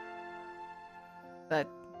 but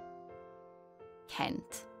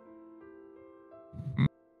can't.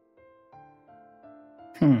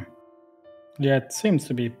 Yeah, it seems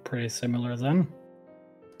to be pretty similar then.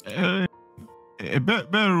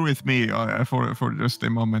 bear with me for just a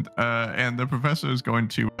moment. And the professor is going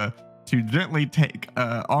to gently take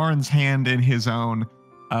Arin's hand in his own,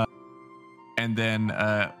 and then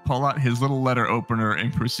pull out his little letter opener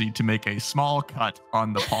and proceed to make a small cut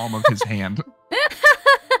on the palm of his hand.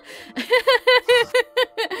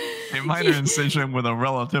 A minor incision with a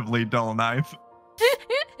relatively dull knife.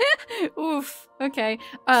 Oof. Okay.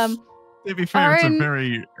 To be fair, it's a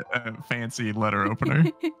very fancy letter opener.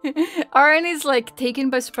 Arin is like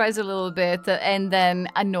taken by surprise a little bit and then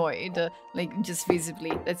annoyed, like just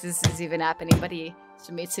visibly that this is even happening. But he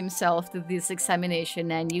submits himself to this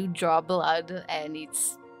examination, and you draw blood, and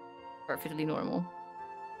it's perfectly normal.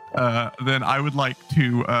 Then I would like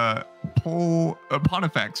to pull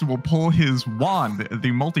Pontifex will pull his wand,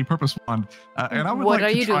 the multi-purpose wand, and I would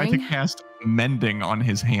like to try to cast mending on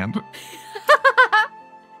his hand.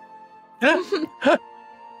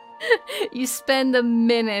 You spend a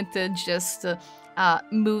minute just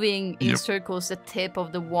moving in circles the tip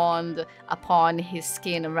of the wand upon his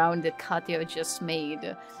skin around the cut you have just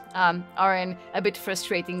made. Arin, a bit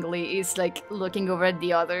frustratingly, is like looking over at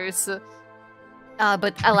the others,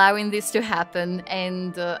 but allowing this to happen,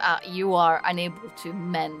 and you are unable to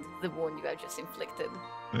mend the wound you have just inflicted.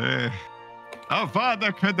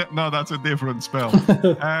 Father could... No, that's a different spell.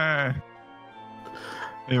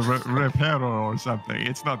 A repairer or something.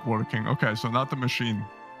 It's not working. Okay, so not the machine.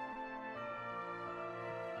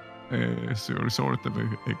 So sort of a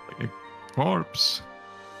corpse.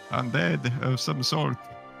 Undead of some sort.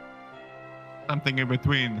 Something in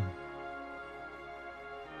between.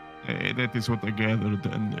 That is what I gathered,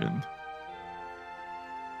 and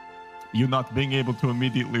you not being able to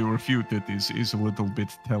immediately refute it is a little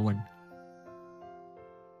bit telling.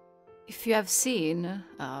 If you have seen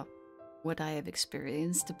what I have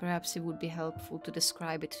experienced, perhaps it would be helpful to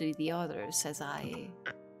describe it to the others, as I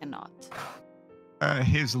cannot.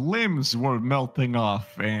 His limbs were melting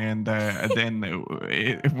off, and then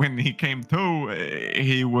when he came to,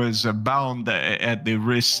 he was bound at the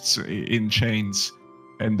wrists in chains,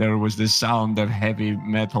 and there was this sound of heavy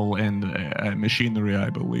metal and machinery,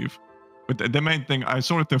 I believe. But the main thing, I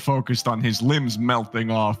sort of focused on his limbs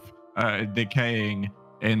melting off, decaying,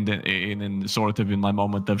 and then sort of in my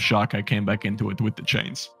moment of shock, I came back into it with the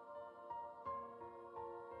chains.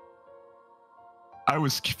 I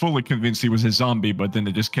was fully convinced he was a zombie, but then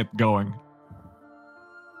it just kept going.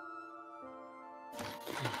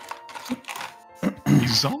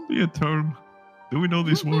 Is zombie a term? Do we know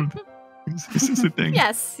this word? Is this a thing?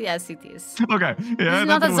 Yes, it is. Okay. Yeah, it's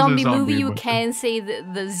not a zombie movie, you can say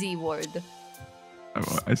the Z word.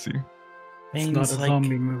 Oh, I see. It's not a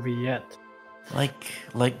zombie movie yet. Like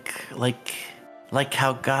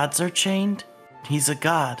how gods are chained? He's a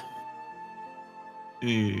god.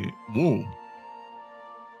 Whoa.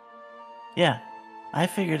 Yeah, I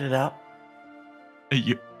figured it out.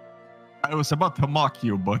 I was about to mock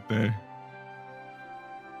you, but the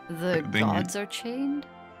gods are chained?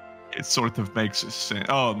 It sort of makes sense.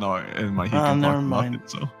 Oh no, and he can talk about mind. It,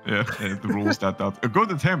 so yeah, it rules that out. A good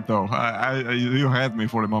attempt though. You had me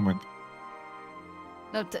for a moment.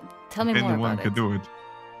 No, tell me more about Anyone could do it.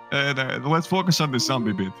 And let's focus on the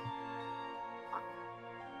zombie bit.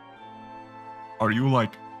 Are you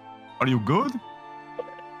good?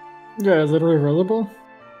 Yeah, is it rerollable?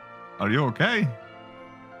 Are you okay?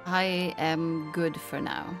 I am good for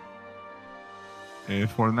now.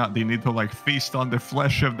 For now, do you need to like feast on the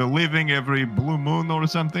flesh of the living every blue moon or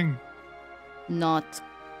something? Not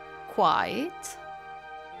quite.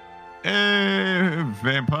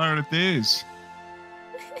 Vampire it is.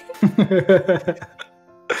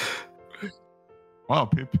 Wow,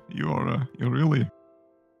 Pip, you're really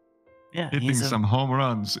hitting some home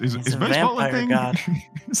runs. Is baseball a thing? God.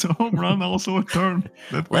 Is a home run also a term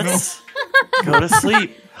that we Let's go to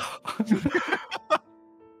sleep.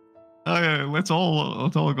 Let's all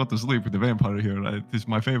go to sleep with the vampire here. It is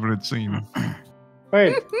my favorite scene.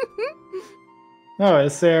 Wait. No,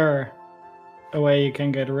 is there a way you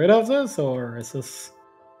can get rid of this, or is this...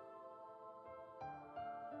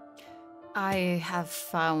 I have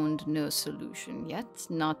found no solution yet,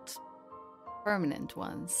 not permanent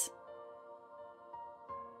ones.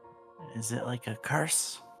 Is it like a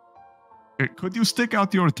curse? Could you stick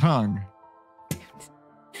out your tongue?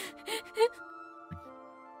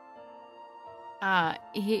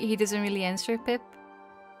 He doesn't really answer, Pip.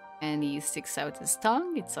 And he sticks out his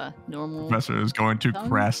tongue. It's a normal... Professor is going to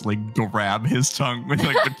crassly grab his tongue, with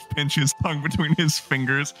like pinch his tongue between his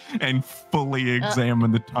fingers and fully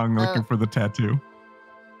examine the tongue looking for the tattoo.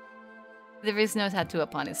 There is no tattoo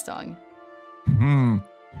upon his tongue.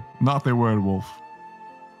 Not a werewolf.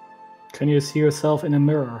 Can you see yourself in a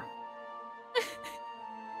mirror?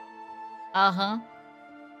 Uh-huh.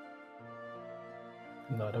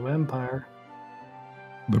 Not a vampire.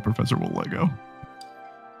 The professor will let go.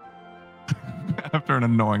 After an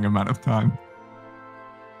annoying amount of time.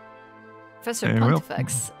 Professor Hey, well-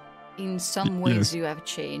 Pontifex, in some ways yes. you have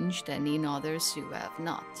changed, and in others you have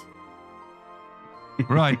not.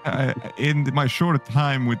 Right. In my short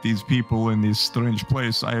time with these people in this strange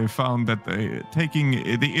place, I have found that taking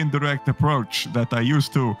the indirect approach that I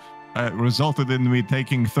used to resulted in me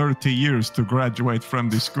taking 30 years to graduate from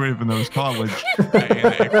the Scrivener's College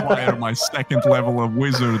and acquire my second level of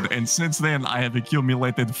wizard. And since then, I have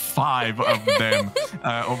accumulated 5 of them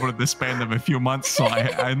over the span of a few months. So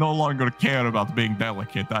I no longer care about being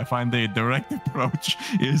delicate. I find the direct approach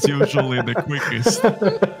is usually the quickest.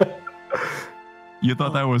 You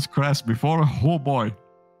thought I was crass before? Oh boy.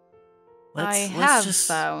 I have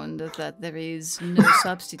found that there is no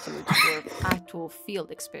substitute for actual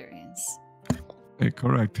field experience.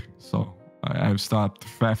 Correct. So I have stopped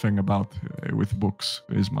faffing about with books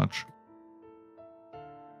as much.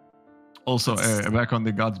 Also, back on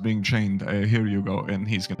the gods being chained, here you go, and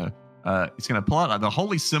he's gonna pull out the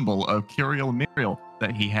holy symbol of Curiel Miriel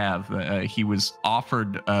that he was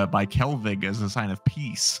offered by Kelvig as a sign of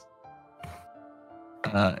peace.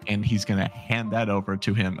 And he's gonna hand that over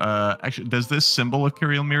to him. Actually, does this symbol of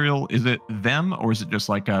Curiel Miriel, is it them, or is it just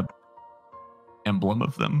like a emblem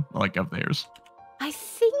of them, like of theirs? I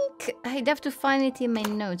think I'd have to find it in my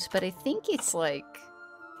notes, but I think it's like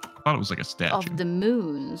I thought it was like a statue. of the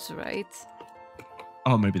moons, right?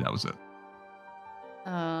 Oh, maybe that was it.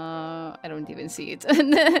 I don't even see it.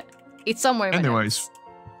 It's somewhere in my Anyways, notes.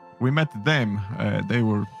 we met them. They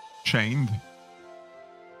were chained.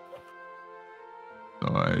 So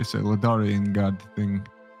it's a Ledarian god thing.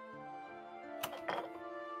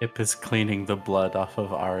 Ip is cleaning the blood off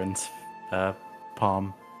of Arin's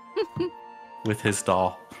palm with his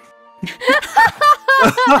doll.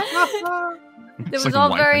 It was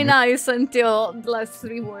all very nice until the last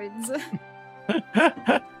 3 words.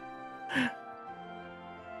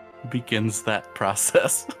 Begins that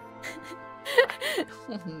process.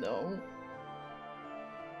 Oh no.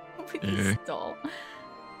 With Yeah. this doll.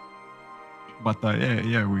 But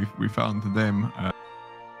yeah, we found them.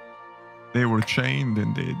 They were chained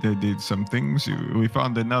and they did some things. We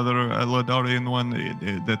found another Ledarian one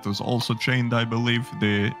that was also chained, I believe.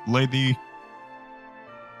 The lady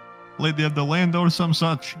of the land or some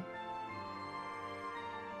such.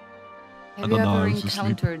 Have you ever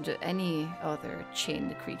encountered any other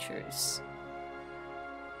chained creatures?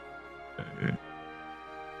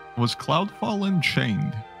 Was Cloudfallen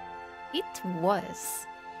chained? It was.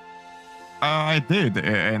 I did,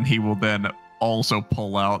 and he will then also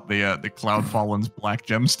pull out the Cloudfallen's black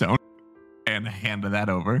gemstone and hand that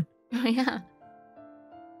over. Oh yeah.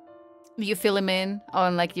 You fill him in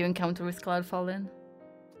on like your encounter with Cloudfallen?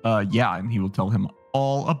 Yeah, and he will tell him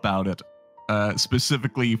all about it.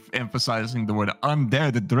 Specifically emphasizing the word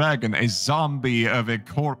undead dragon, a zombie of a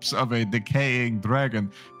corpse of a decaying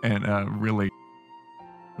dragon, and really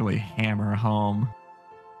hammer home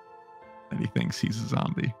that he thinks he's a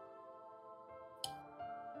zombie.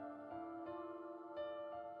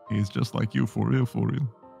 He's just like you, for real, for real.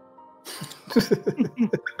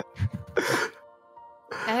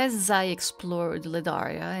 As I explored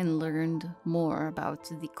Ledaria and learned more about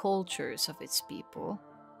the cultures of its people,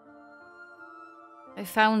 I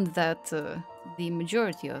found that the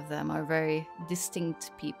majority of them are very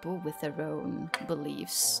distinct people with their own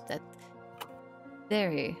beliefs that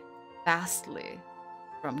vary vastly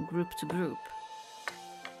from group to group.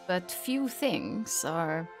 But few things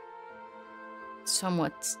are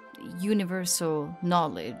somewhat universal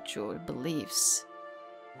knowledge or beliefs,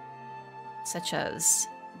 such as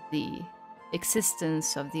the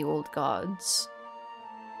existence of the old gods,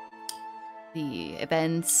 the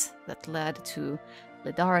events that led to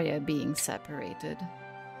Ledaria being separated,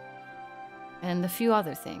 and a few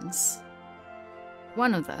other things.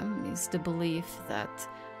 One of them is the belief that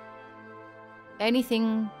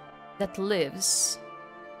anything that lives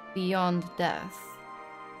beyond death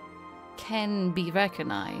can be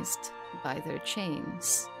recognized by their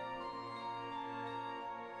chains.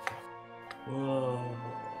 Whoa.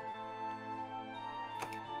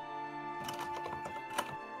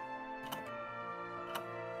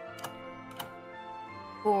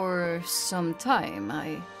 For some time,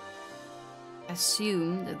 I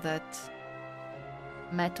assumed that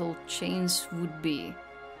metal chains would be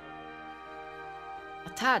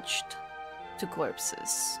attached to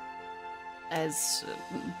corpses as,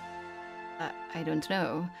 I don't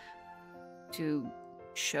know, to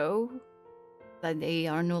show that they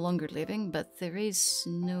are no longer living, but there is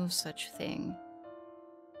no such thing.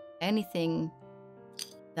 anything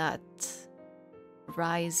that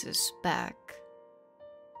rises back,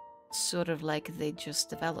 sort of like they just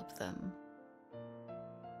developed them.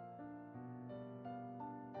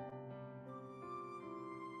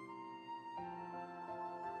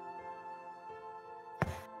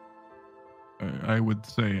 I would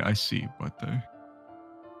say I see, but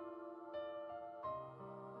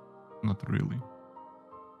not really.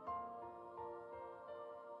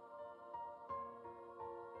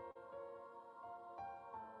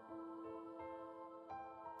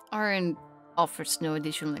 Aaron offers no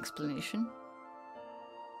additional explanation.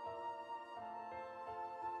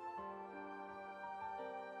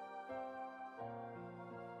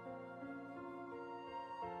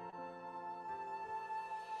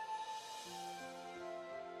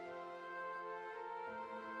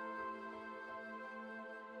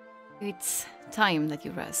 It's time that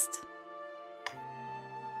you rest.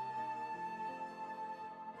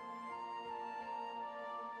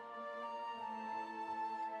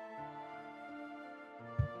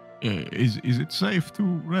 Is it safe to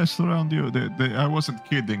rest around you? I wasn't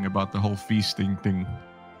kidding about the whole feasting thing.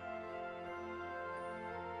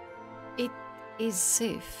 It is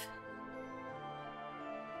safe.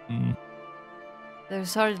 Mm.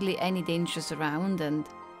 There's hardly any dangers around, and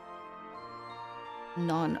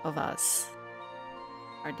none of us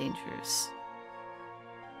are dangerous.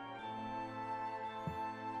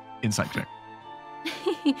 Insight check.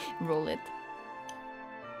 Roll it.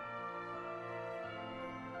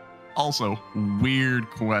 Also, weird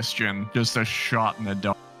question. Just a shot in the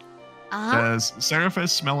dark. Does Seraphis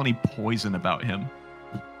smell any poison about him?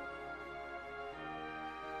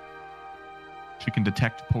 She can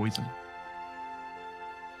detect poison.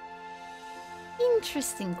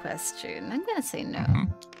 Interesting question. I'm gonna say no. Mm-hmm.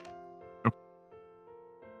 Okay.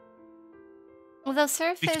 Although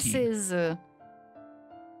Seraphis 15. is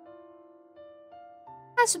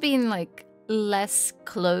has been like less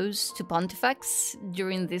close to Pontifex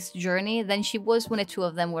during this journey than she was when the two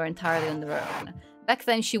of them were entirely on their own. Back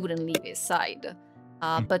then, she wouldn't leave his side.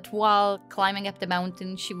 But while climbing up the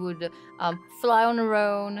mountain, she would fly on her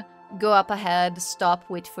own, go up ahead, stop,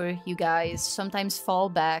 wait for you guys, sometimes fall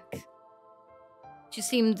back. She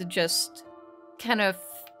seemed just kind of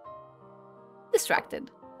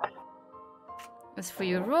distracted. As for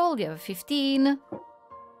your roll, you have a 15.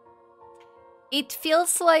 It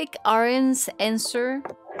feels like Aaron's answer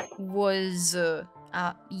was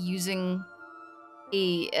using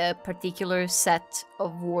a particular set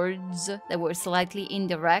of words that were slightly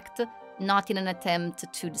indirect, not in an attempt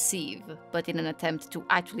to deceive, but in an attempt to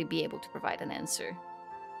actually be able to provide an answer.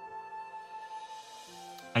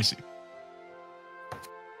 I see.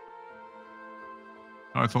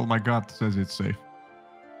 I told my god says it's safe.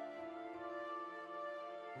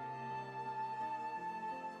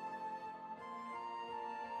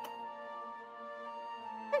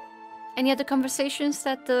 Any other conversations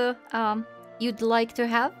that you'd like to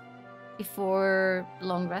have before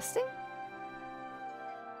long resting?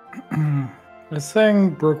 I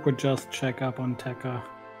think Brooke would just check up on Tekka.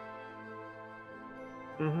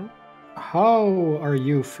 Mm-hmm. How are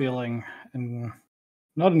you feeling? And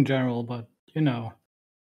not in general, but you know,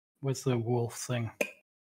 with the wolf thing.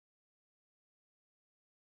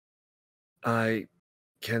 I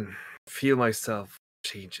can feel myself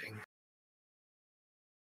changing.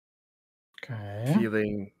 Okay.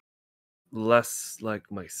 Feeling less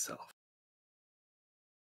like myself.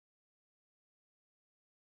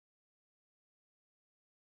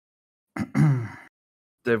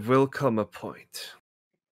 There will come a point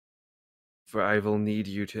where I will need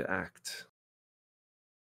you to act.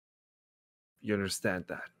 You understand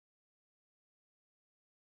that?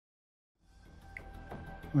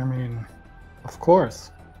 I mean, of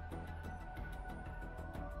course.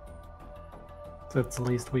 That's the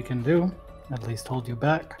least we can do. At least hold you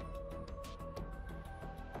back.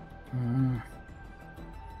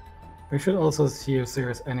 We should also see if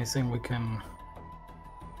there's anything we can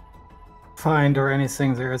find or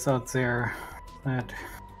anything there is out there that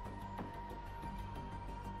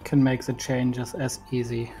can make the changes as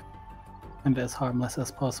easy and as harmless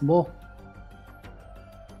as possible.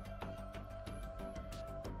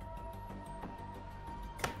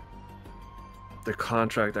 The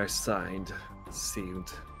contract I signed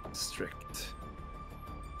seemed strict.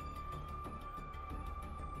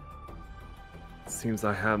 Seems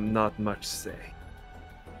I have not much say.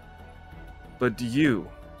 But you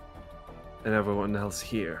and everyone else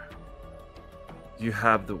here, you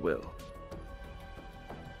have the will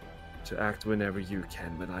to act whenever you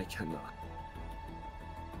can, but I cannot.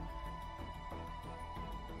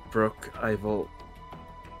 Brooke, I will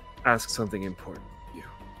ask something important of you.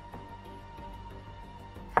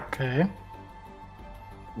 Okay.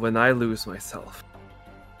 When I lose myself,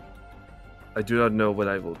 I do not know what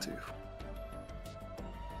I will do.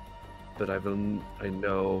 But I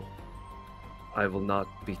know I will not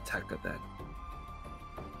be Tekka then.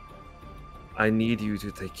 I need you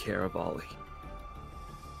to take care of Ollie.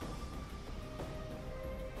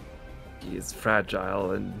 He is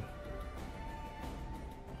fragile and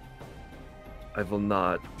I will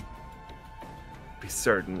not be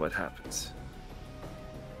certain what happens.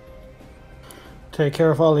 Take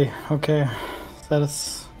care of Ollie. Okay. That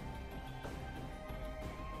is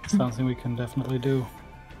something we can definitely do.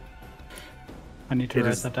 I need to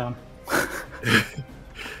write that down.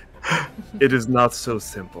 It is not so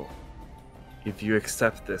simple. If you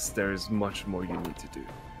accept this, there is much more you need to do.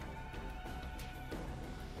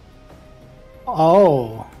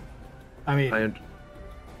 Oh. I mean,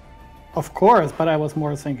 of course, but I was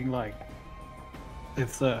more thinking like,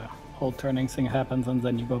 if the whole turning thing happens and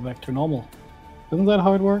then you go back to normal. Isn't that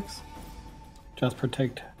how it works? Just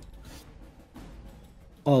protect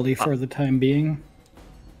Ollie for the time being.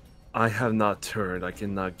 I have not turned. I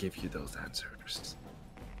cannot give you those answers.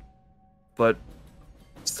 But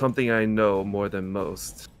something I know more than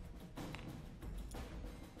most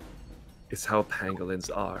is how pangolins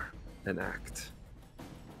are and act.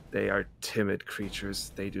 They are timid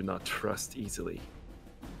creatures. They do not trust easily.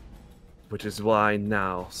 Which is why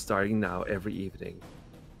now, starting now, every evening,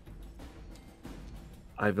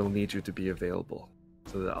 I will need you to be available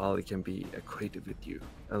so that Ollie can be acquainted with you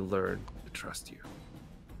and learn to trust you.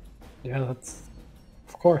 Yeah, that's...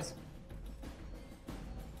 Of course.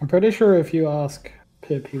 I'm pretty sure if you ask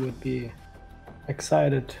Pip, he would be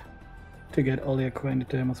excited to get Ollie acquainted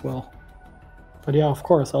to him as well. But yeah, of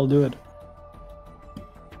course, I'll do it.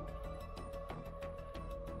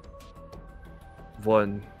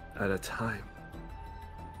 One at a time.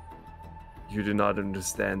 You do not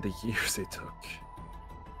understand the years it took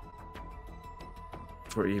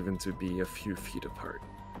for even to be a few feet apart.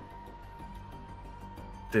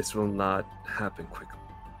 This will not happen quickly.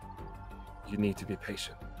 You need to be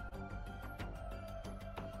patient.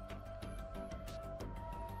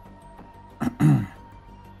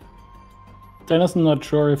 Dennis, I'm not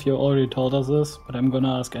sure if you already told us this, but I'm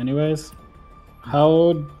gonna ask anyways.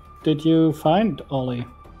 How did you find Ollie?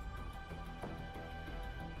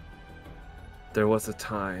 There was a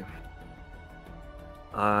time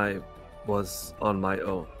I was on my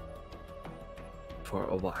own for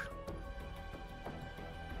a while.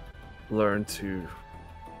 Learn to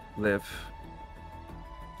live,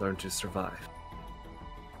 learn to survive.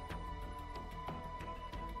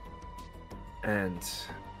 And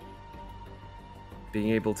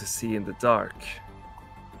being able to see in the dark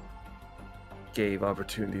gave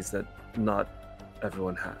opportunities that not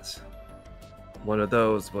everyone has. One of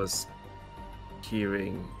those was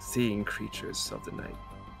seeing creatures of the night.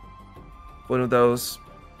 One of those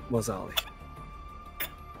was Ollie.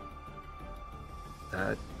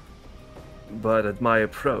 But at my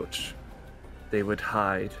approach, they would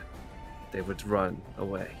hide, they would run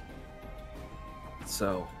away.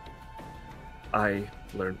 So, I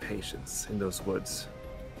learned patience in those woods.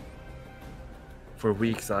 For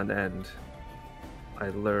weeks on end, I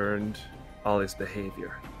learned Ollie's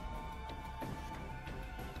behavior.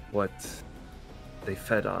 What they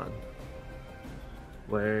fed on,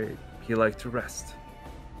 where he liked to rest.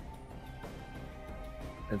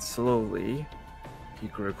 And slowly, he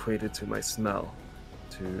grew acquainted to my smell,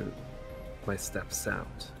 to my step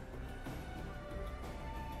sound.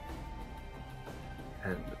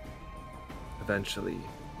 And eventually,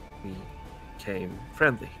 we became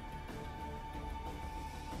friendly.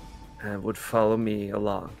 And would follow me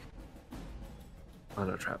along on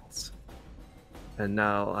our travels. And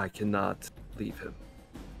now I cannot leave him.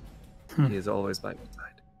 He is always by my side.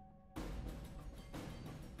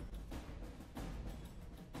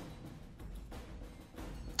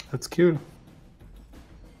 That's cute.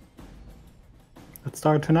 Let's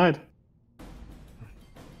start tonight.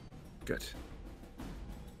 Good.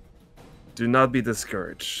 Do not be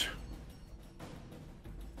discouraged.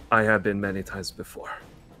 I have been many times before.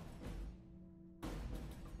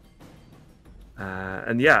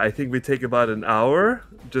 And yeah, I think we take about an hour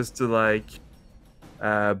just to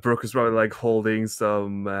Brooke is probably holding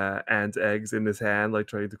some ant eggs in his hand,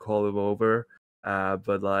 trying to call him over.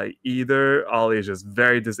 But either Ollie is just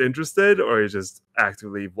very disinterested or he's just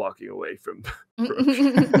actively walking away from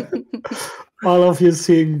Brooke. All of you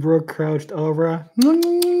seeing Brooke crouched over.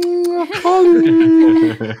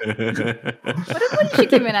 Ollie! What if you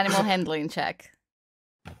give me an animal handling check?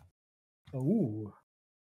 Ooh.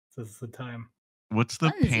 This is the time. What's the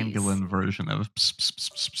Funsies. pangolin version of pss, pss, pss,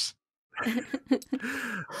 pss, pss?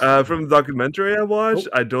 From the documentary I watched,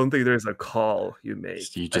 I don't think there's a call you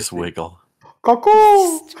make. You just wiggle. Cuckoo!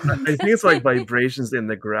 I think it's like vibrations in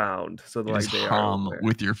the ground, so You like just they are hum aware.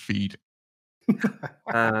 with your feet.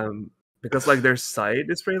 Because like their sight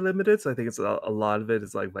is very limited, so I think it's a lot of it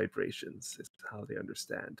is like vibrations. Is how they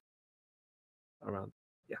understand around.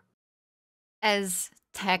 Yeah. As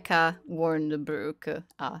Tekka warned Brooke,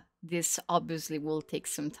 this obviously will take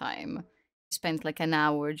some time. He spent like an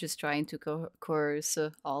hour just trying to coerce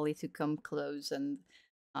Ollie to come close, and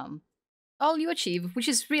all you achieve, which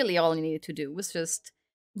is really all you needed to do, was just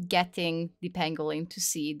getting the pangolin to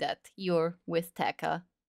see that you're with Tekka,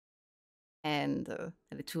 and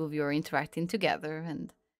the two of you are interacting together,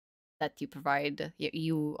 and that you provide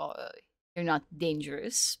you're not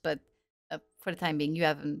dangerous, but for the time being, you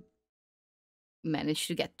haven't managed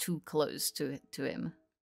to get too close to him.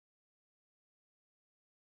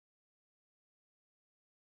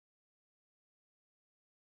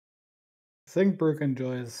 I think Brooke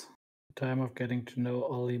enjoys the time of getting to know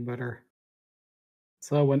Ollie better.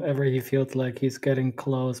 So whenever he feels like he's getting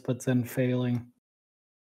close but then failing,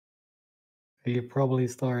 he probably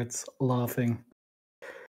starts laughing.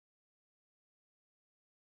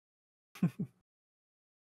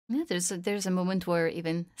 Yeah, there's a moment where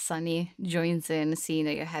even Sunny joins in, seeing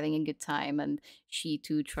that you're having a good time, and she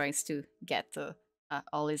too tries to get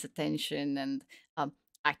all his attention, and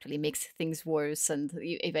actually makes things worse. And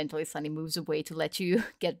eventually, Sunny moves away to let you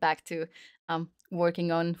get back to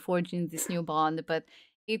working on forging this new bond. But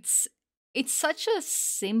it's it's such a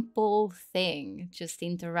simple thing, just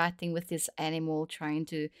interacting with this animal, trying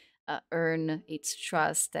to earn its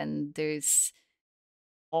trust, and there's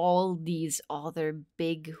all these other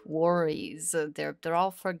big worries. They're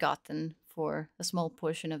all forgotten for a small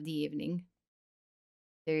portion of the evening.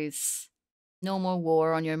 There's no more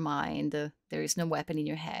war on your mind. There is no weapon in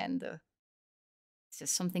your hand. It's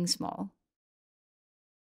just something small.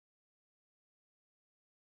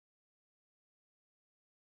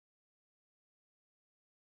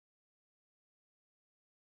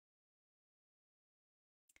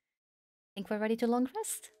 Think we're ready to long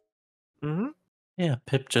rest? Mm-hmm. Yeah,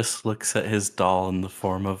 Pip just looks at his doll in the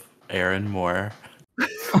form of Aaron Moore.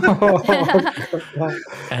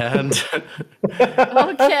 And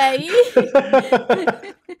Okay.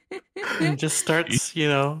 and just starts,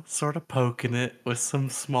 sort of poking it with some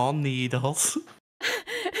small needles.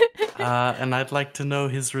 And I'd like to know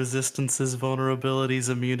his resistances, vulnerabilities,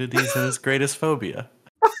 immunities, and his greatest phobia.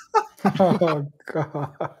 Oh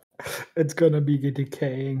god. It's gonna be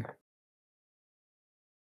decaying.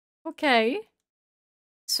 Okay.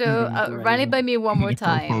 So run it by me one more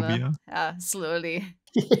time. Slowly.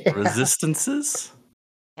 Yeah. Resistances?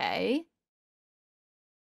 Okay.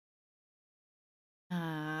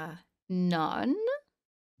 None.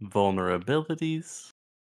 Vulnerabilities?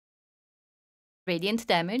 Radiant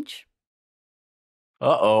damage.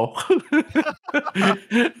 Uh-oh.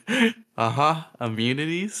 Uh-huh.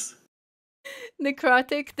 Immunities?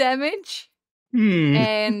 Necrotic damage.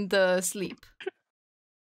 And sleep.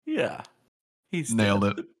 Yeah. He's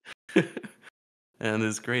Nailed dead. It. And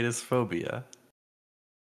his greatest phobia?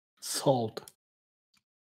 Salt.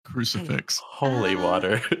 Crucifix. Holy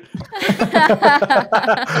water.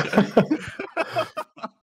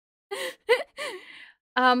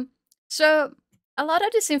 So a lot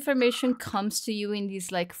of this information comes to you in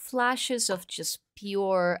these like flashes of just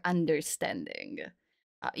pure understanding.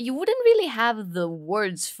 You wouldn't really have the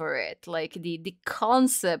words for it, like the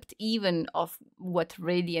concept even of what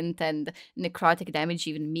radiant and necrotic damage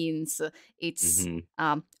even means. It's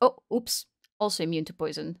oh, oops, also immune to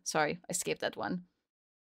poison. Sorry, I skipped that one.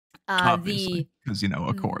 Obviously, because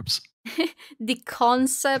a corpse. The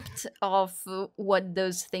concept of what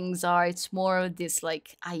those things are, it's more of this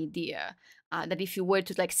like idea that if you were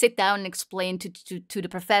to like sit down and explain to the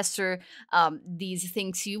professor these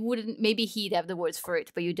things, you wouldn't, maybe he'd have the words for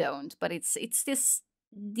it, but you don't. But it's this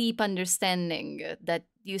deep understanding that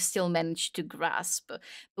you still manage to grasp.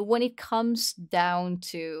 But when it comes down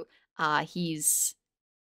to his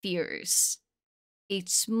fears,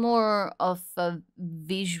 it's more of a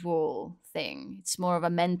visual thing. It's more of a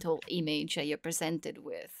mental image that you're presented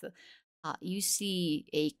with. You see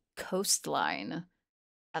a coastline,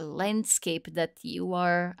 a landscape that you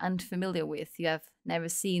are unfamiliar with. You have never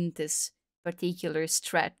seen this particular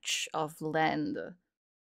stretch of land.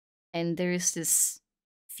 And there is this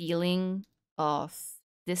feeling of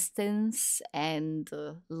distance and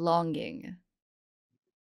longing.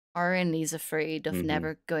 Aaron is afraid of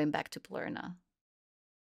never going back to Plurna.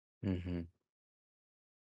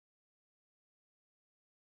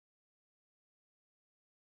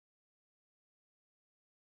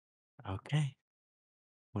 Okay.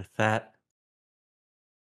 With that,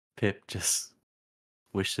 Pip just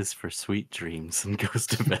wishes for sweet dreams and goes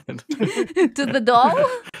to bed. To the doll?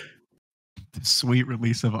 The sweet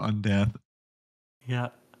release of undeath. Yeah.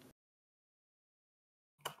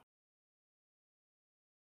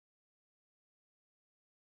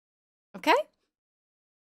 Okay.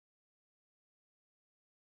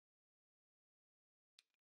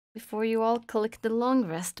 Before you all click the long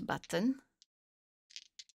rest button.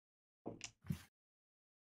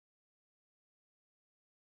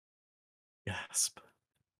 Gasp.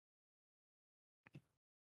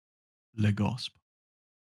 Legosp.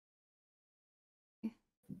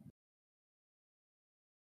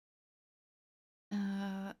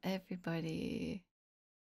 Everybody.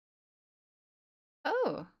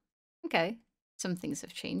 Oh, okay. Some things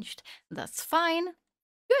have changed. That's fine.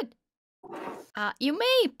 Good. You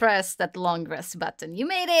may press that long rest button. You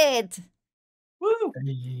made it. Woo!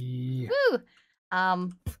 Hey. Woo.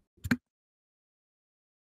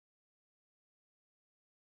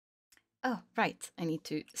 Oh, right. I need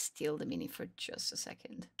to steal the mini for just a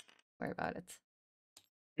second. Worry about it.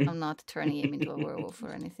 I'm not turning him into a werewolf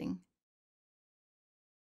or anything.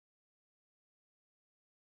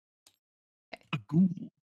 A ghoul.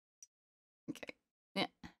 Okay. Yeah.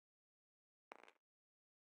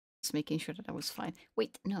 Just making sure that I was fine.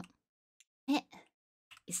 Wait, no.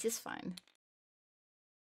 Is this fine?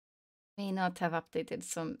 May not have updated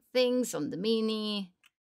some things on the mini.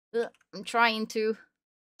 I'm trying to.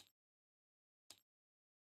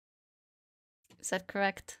 Is that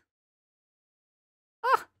correct?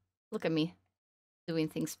 Oh, look at me. Doing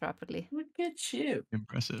things properly. Look at you.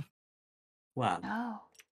 Impressive. Wow. Oh.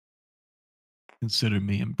 Consider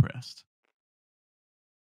me impressed.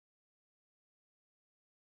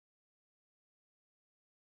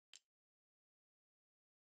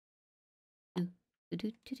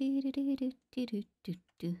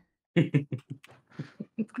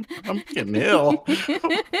 I'm getting ill.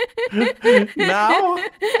 Now?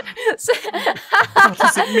 What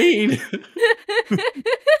does it mean?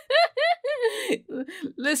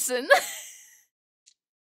 Listen.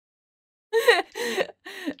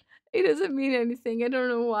 It doesn't mean anything. I don't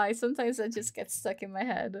know why. Sometimes that just gets stuck in my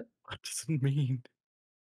head. What does it mean?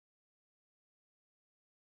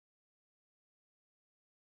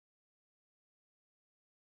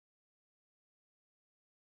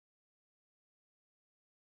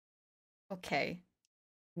 Okay.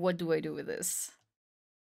 What do I do with this?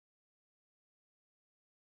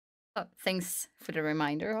 Oh, thanks for the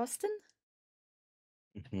reminder, Austin.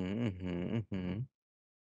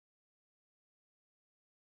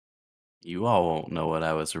 You all won't know what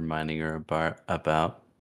I was reminding her about.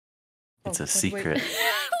 It's a secret.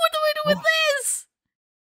 What do I do with this?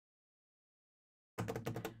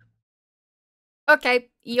 Okay,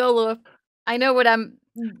 YOLO. I know what I'm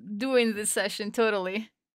doing this session, totally.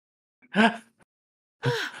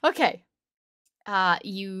 Okay.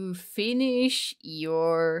 You finish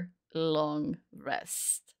your long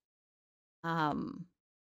rest.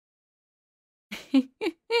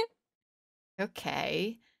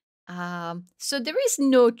 Okay. So there is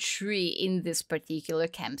no tree in this particular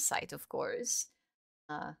campsite, of course.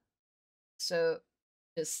 So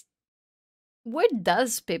just where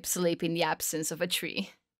does Pip sleep in the absence of a tree?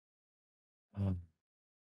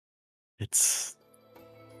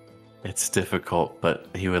 It's difficult, but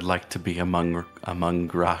he would like to be among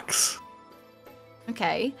rocks.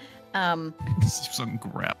 Okay. Some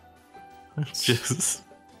crap. Just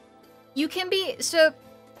You can be so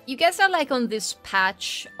you guys are like on this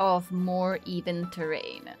patch of more even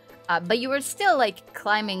terrain. But you are still like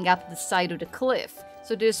climbing up the side of the cliff.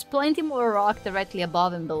 So there's plenty more rock directly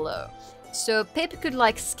above and below. So Pip could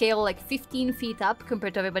like scale like 15 feet up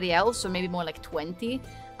compared to everybody else, or maybe more like 20.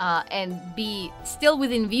 And be still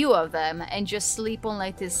within view of them and just sleep on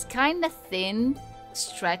like this kind of thin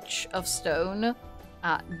stretch of stone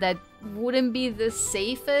that wouldn't be the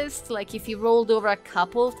safest. Like if he rolled over a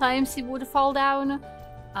couple of times he would fall down.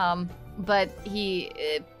 But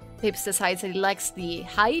Pips decides that he likes the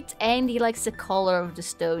height and he likes the color of the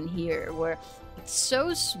stone here, where it's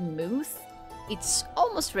so smooth, it's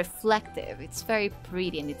almost reflective, it's very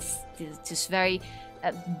pretty, and it's just very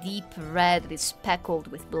deep red that is speckled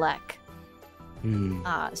with black.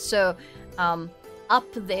 So up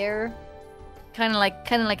there, kind of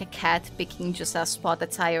like a cat picking just a spot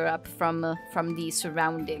that's higher up from the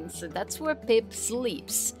surroundings. So that's where Pip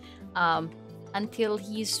sleeps until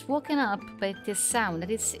he's woken up by this sound that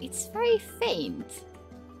it's very faint,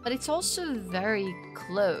 but it's also very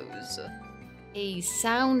close. A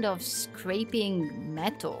sound of scraping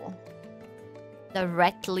metal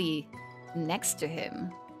directly next to him.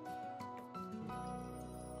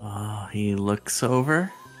 He looks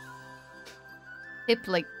over. Pip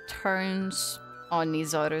like turns on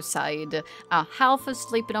his other side, half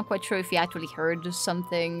asleep, not quite sure if he actually heard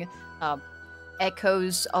something.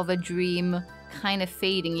 Echoes of a dream kind of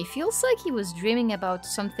fading. He feels like he was dreaming about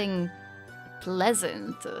something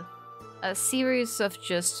pleasant. A series of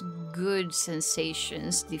just good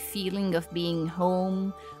sensations. The feeling of being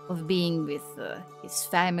home, of being with his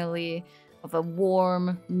family, of a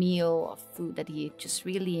warm meal of food that he just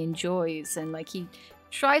really enjoys. And like he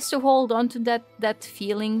tries to hold on to that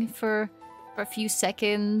feeling for a few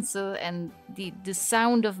seconds. And the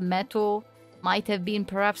sound of metal might have been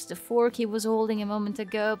perhaps the fork he was holding a moment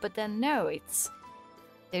ago, but then no,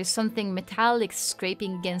 there's something metallic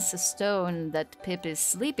scraping against the stone that Pip is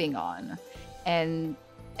sleeping on. And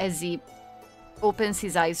as he opens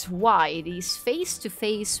his eyes wide, he's face to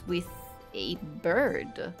face with a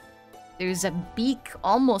bird. There's a beak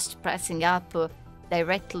almost pressing up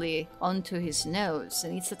directly onto his nose.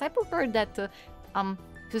 And it's the type of bird that,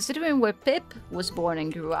 considering where Pip was born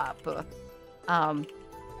and grew up,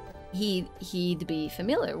 he'd be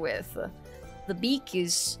familiar with. The beak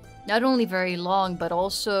is not only very long, but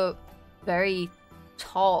also very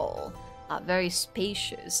tall, very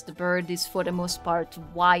spacious. The bird is for the most part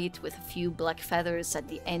white with a few black feathers at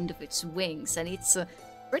the end of its wings, and it's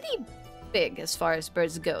pretty big as far as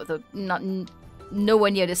birds go, though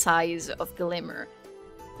nowhere near the size of Glimmer.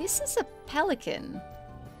 This is a pelican.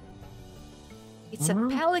 It's a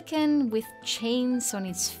pelican with chains on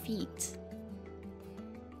its feet.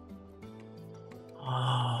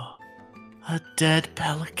 Oh, a dead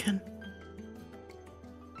pelican?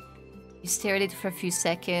 You stare at it for a few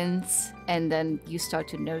seconds, and then you start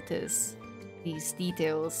to notice these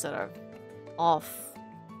details that are off.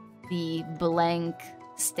 The blank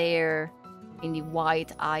stare in the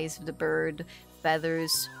white eyes of the bird,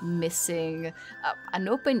 feathers missing, an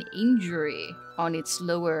open injury on its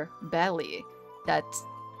lower belly that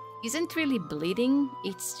isn't really bleeding,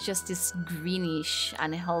 it's just this greenish,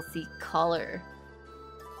 unhealthy color.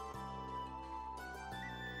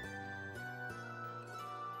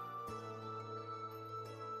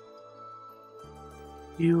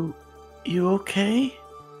 You okay?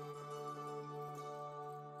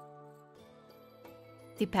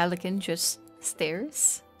 The pelican just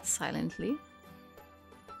stares silently.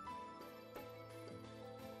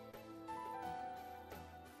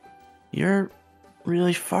 You're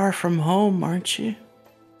really far from home, aren't you?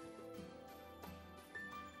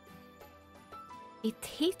 It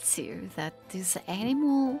hits you that this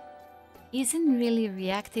animal isn't really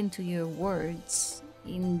reacting to your words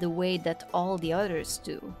in the way that all the others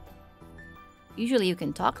do. Usually you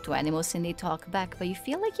can talk to animals and they talk back, but you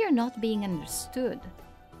feel like you're not being understood.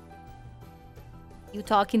 You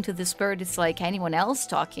talking to this bird, it's like anyone else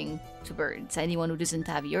talking to birds, anyone who doesn't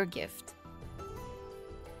have your gift.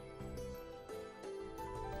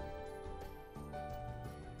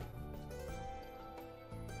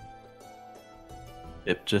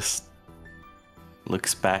 It just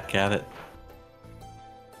looks back at it.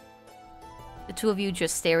 The two of you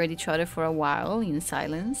just stare at each other for a while in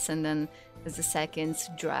silence, and then as the seconds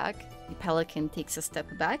drag, the pelican takes a step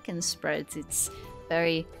back and spreads its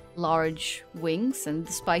very large wings, and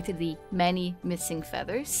despite the many missing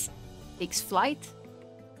feathers, takes flight.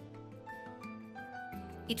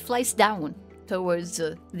 It flies down towards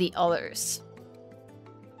the others.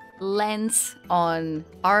 Lands on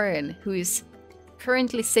Aaron, who is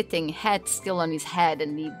currently sitting, hat still on his head,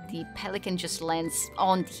 and the pelican just lands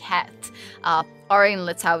on the hat. Aaron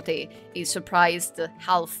lets out a surprised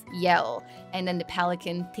half yell, and then the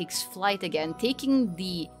pelican takes flight again, taking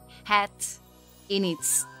the hat in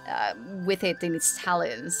its with it in its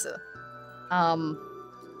talons.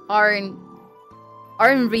 Aaron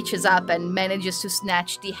reaches up and manages to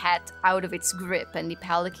snatch the hat out of its grip, and the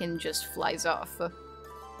pelican just flies off.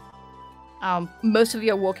 Most of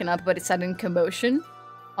you are woken up by the sudden commotion.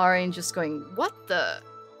 Aaron just going, "What the?"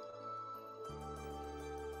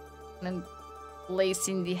 And then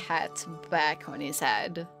placing the hat back on his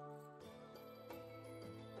head.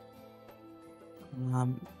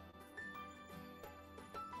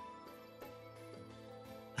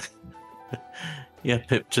 Yeah,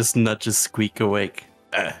 Pip just nudges Squeak awake.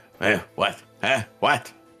 What?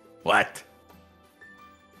 What?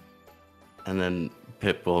 And then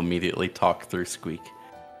Pip will immediately talk through Squeak.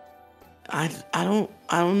 I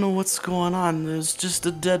don't know what's going on. There's just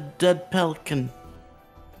a dead pelican.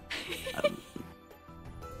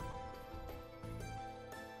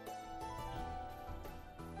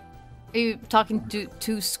 Are you talking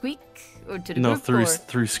to Squeak or to the no, group? No,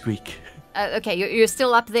 through Squeak. Okay, you're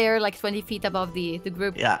still up there, like 20 feet above the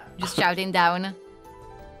group. Yeah. Just shouting down.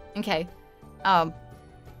 Okay.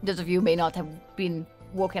 Those of you may not have been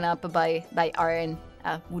woken up by Aaron,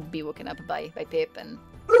 would be woken up by Pip, and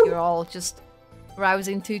you're all just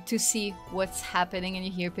rousing to see what's happening, and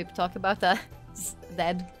you hear Pip talk about the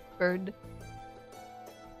dead bird.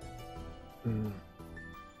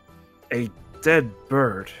 A dead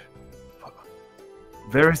bird.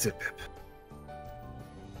 Where is it, Pip?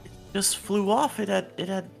 It just flew off. It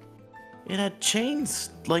had chains,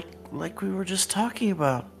 like we were just talking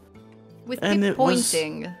about. With And Pip it was-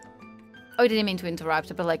 pointing. Oh, I didn't mean to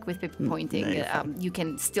interrupt, but like with Pip pointing, you're fine. you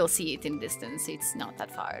can still see it in distance. It's not that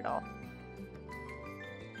far at all.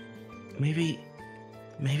 Maybe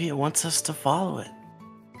it wants us to follow it.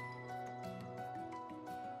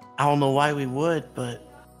 I don't know why we would, but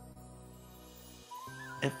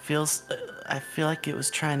it feels. I feel like it was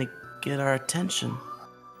trying to get our attention.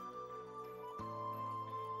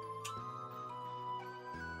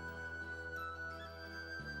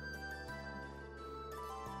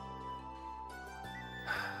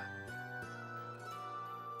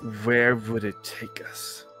 Where would it take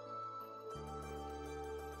us?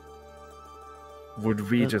 Would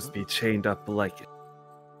we just be chained up like it?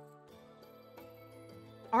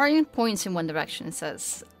 Aryan points in one direction and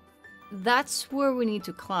says, "That's where we need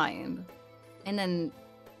to climb." And then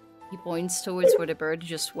he points towards where the bird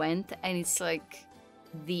just went, and it's like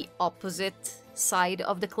the opposite side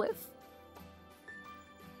of the cliff.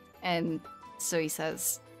 And so he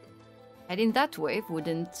says, heading that way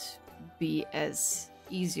wouldn't be as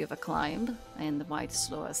easy of a climb and might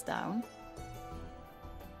slow us down.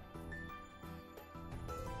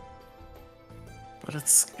 But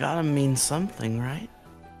it's gotta mean something, right?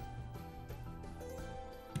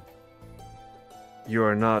 You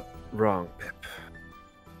are not wrong, Pip.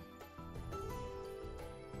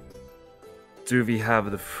 Do we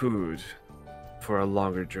have the food for a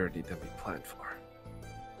longer journey than we planned for?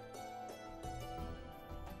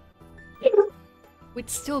 We'd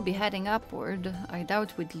still be heading upward. I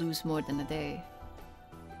doubt we'd lose more than a day.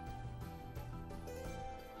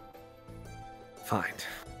 Fine.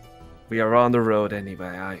 We are on the road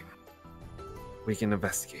anyway. We can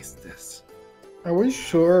investigate this. Are we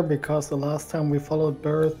sure? Because the last time we followed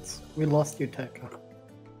birds, we lost you, Tekka.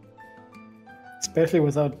 Especially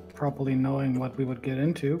without properly knowing what we would get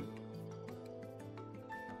into.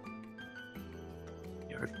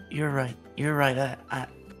 You're right. You're right.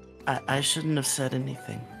 I shouldn't have said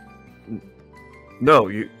anything. No,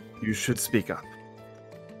 you should speak up.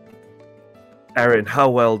 Aaron, how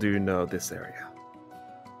well do you know this area?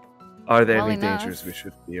 Are there Well any enough. dangers we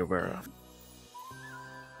should be aware of?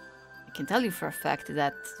 I can tell you for a fact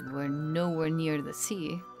that we're nowhere near the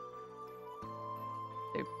sea.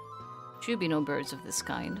 There should be no birds of this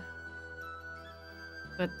kind.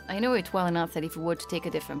 But I know it well enough that if we were to take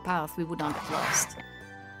a different path, we would not get lost.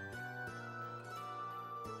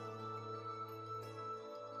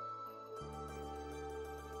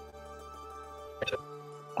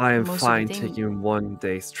 I am Most of fine the thing- taking 1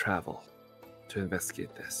 day's travel to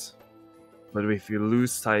investigate this. But if you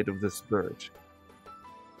lose sight of this bird,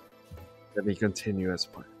 let me continue as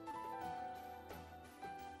planned.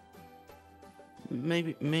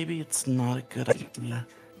 Maybe it's not a good idea.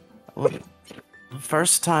 Well, the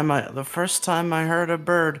first time I heard a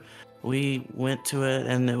bird, we went to it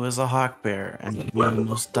and it was a hawk bear and we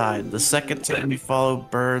almost died. The second time we followed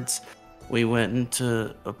birds, we went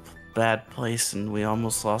into a bad place and we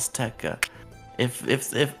almost lost Tekka. If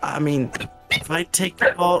I take you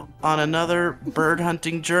all on another bird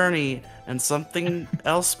hunting journey and something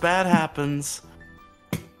else bad happens,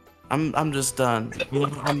 I'm just done.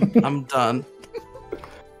 I'm done.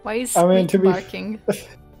 Why is I mean, Squeak to be- barking?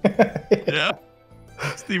 Yeah.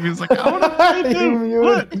 Stevie's like, I want to play too.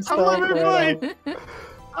 What? I want to play.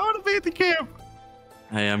 I want to be at the camp.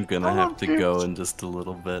 I am gonna I have love to kids. go in just a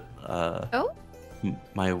little bit. Oh?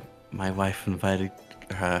 My wife invited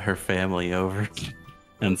her family over,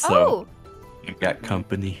 and so Oh! I've got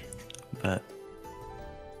company. But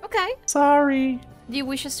Okay. sorry. Do you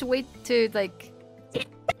wish us to wait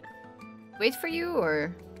for you,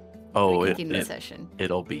 or Oh, we continue the it session?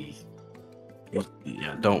 it'll be.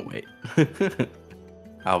 Yeah, don't wait.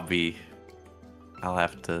 I'll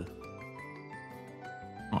have to.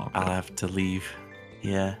 Oh, I'll have to leave.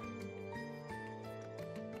 Yeah.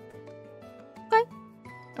 All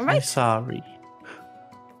I'm right. sorry.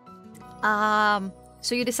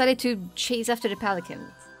 So you decided to chase after the pelican.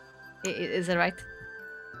 Is that right?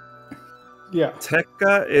 Yeah.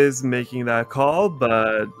 Tekka is making that call,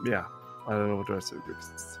 but yeah, I don't know what the rest of the group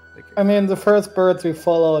is thinking. I mean, the first birds we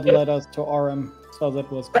followed led us to Aram, so that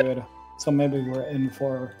was good. So maybe we're in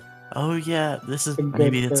for... Oh yeah, this is A good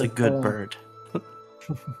maybe it's a bird good call. bird.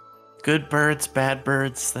 Good birds, bad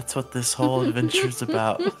birds. That's what this whole adventure's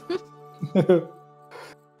about.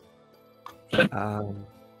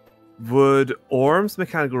 Would Orm's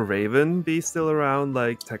mechanical raven be still around,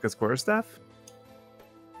 like Tekka's quarterstaff?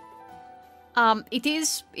 It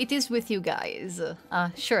is with you guys.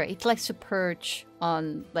 Sure, it likes to perch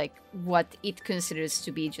on like what it considers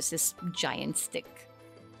to be just this giant stick,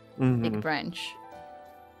 big branch.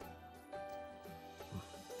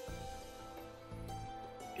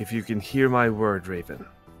 If you can hear my word, Raven,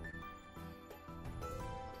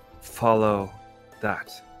 follow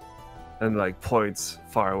that. And like points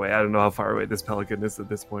far away. I don't know how far away this pelican is at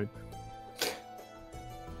this point.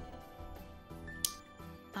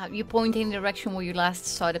 You point in the direction where you last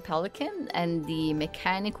saw the pelican, and the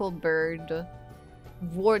mechanical bird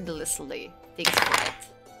wordlessly takes flight.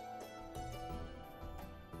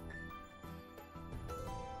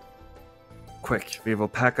 Quick, we will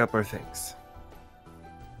pack up our things.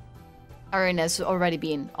 Aaron has already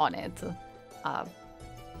been on it.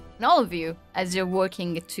 And all of you, as you're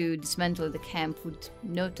working to dismantle the camp, would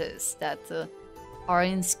notice that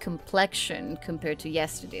Aaron's complexion compared to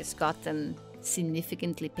yesterday's gotten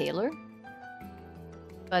significantly paler.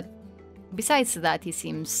 But besides that, he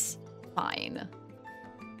seems fine.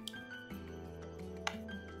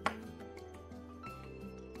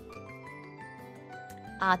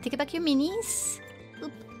 Take back your minis.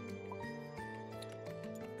 Oop.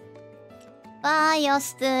 Bye,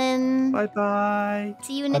 Austin. Bye-bye.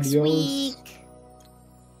 See you next Adios. week.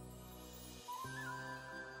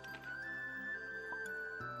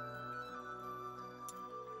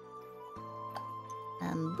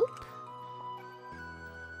 Boop.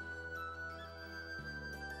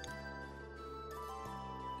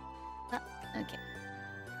 Okay.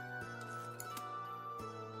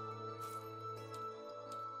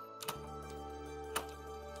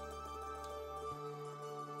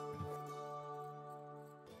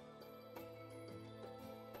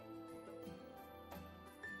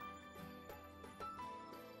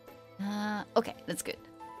 Okay, that's good.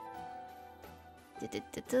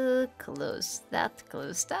 Close that,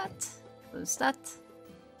 close that, close that.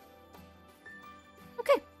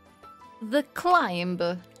 Okay. The climb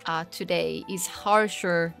today is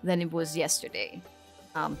harsher than it was yesterday.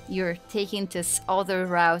 You're taking this other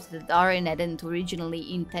route that Aaron hadn't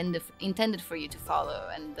originally intended for you to follow,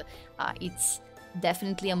 and it's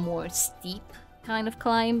definitely a more steep kind of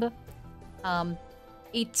climb.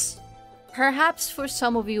 It's perhaps for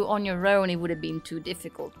some of you on your own it would have been too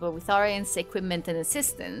difficult, but with Arian's equipment and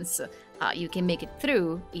assistance, you can make it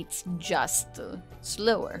through. It's just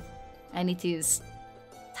slower, and it is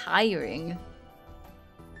tiring.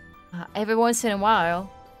 Every once in a while,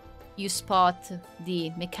 you spot the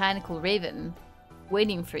mechanical raven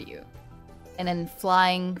waiting for you, and then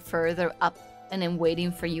flying further up, and then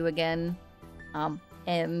waiting for you again.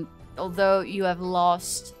 And although you have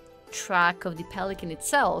lost track of the pelican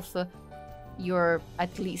itself, you're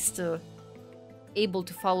at least able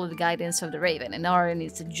to follow the guidance of the raven, and Aaron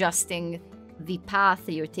is adjusting the path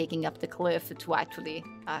that you're taking up the cliff to actually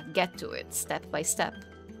get to it step by step.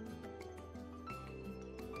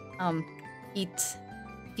 It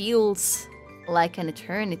feels like an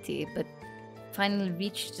eternity, but finally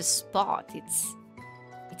reached the spot.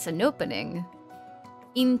 It's an opening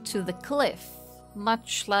into the cliff,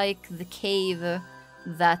 much like the cave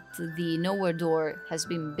that the nowhere door has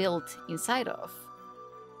been built inside of.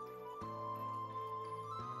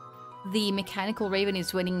 The mechanical raven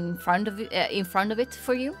is waiting in front of it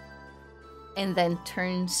for you, and then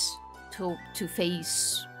turns to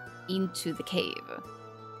face into the cave.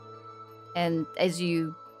 And as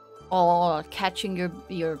you all are catching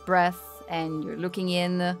your breath and you're looking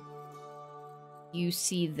in, you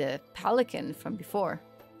see the pelican from before,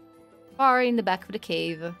 far in the back of the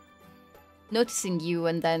cave, noticing you,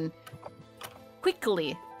 and then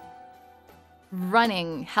quickly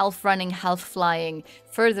running, half flying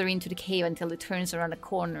further into the cave until it turns around a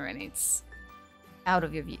corner and it's out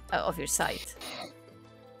of your sight.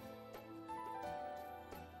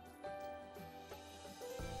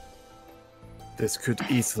 This could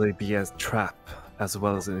easily be a trap as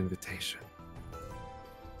well as an invitation.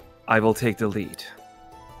 I will take the lead.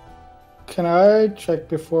 Can I check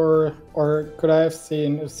before, or could I have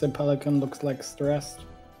seen if the pelican looks like stressed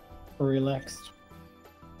or relaxed?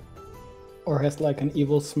 Or has like an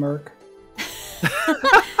evil smirk? Tell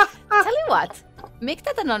you what, make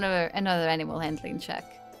that another animal handling check.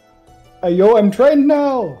 Yo, I'm trained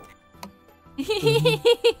now!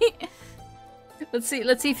 Let's see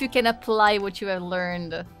if you can apply what you have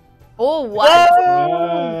learned. Oh, wow!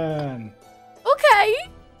 Man. Okay.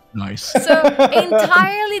 Nice. So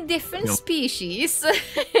entirely different species.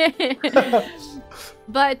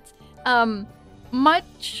 But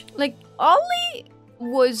much like Ollie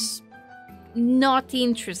was not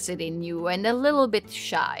interested in you and a little bit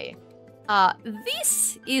shy.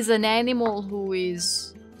 This is an animal who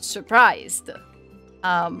is surprised.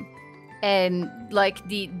 And like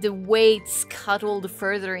the way it scuttled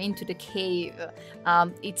further into the cave,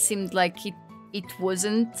 it seemed like it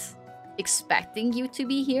wasn't expecting you to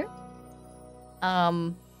be here.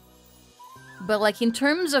 But like in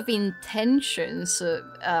terms of intentions,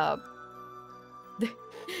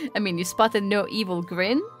 I mean, you spotted no evil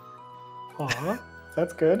grin. Aw,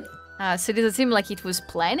 that's good. So it doesn't seem like it was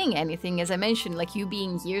planning anything. As I mentioned, like you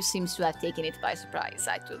being here seems to have taken it by surprise,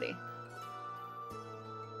 actually.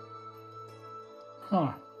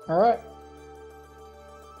 Huh. Alright.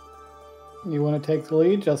 You want to take the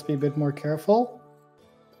lead? Just be a bit more careful.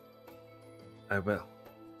 I will.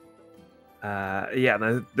 Yeah,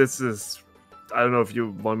 now this is... I don't know if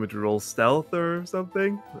you want me to roll stealth or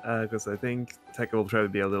something, because I think Tekka will try to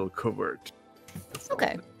be a little covert.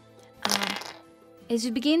 Okay. As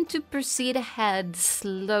you begin to proceed ahead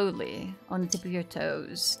slowly on the tip of your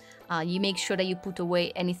toes, you make sure that you put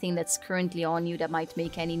away anything that's currently on you that might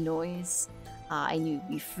make any noise, and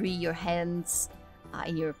you free your hands,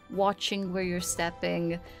 and you're watching where you're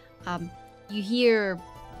stepping. You hear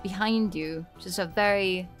behind you just a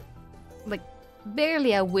very, like,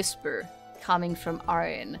 barely a whisper coming from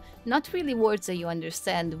Aryan. Not really words that you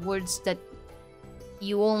understand, words that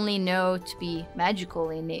you only know to be magical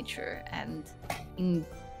in nature and in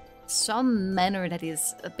some manner that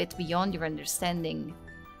is a bit beyond your understanding.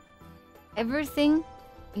 Everything,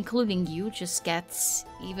 including you, just gets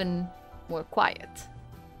even more quiet.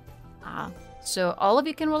 So all of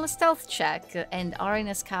you can roll a stealth check, and Aryan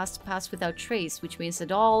has cast Pass Without Trace, which means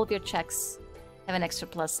that all of your checks have an extra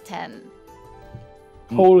 +10.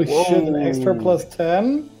 Holy shit, an extra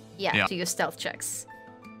 +10? Yeah, to your stealth checks.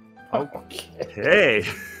 Okay.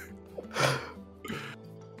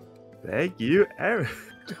 Thank you, Aaron.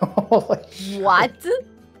 What?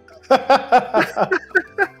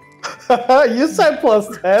 You said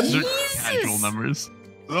 +10? Casual numbers.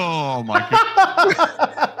 Oh my god.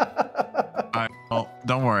 Alright, well,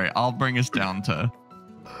 don't worry. I'll bring us down to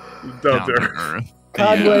earth.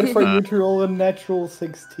 Can't wait for you to roll a natural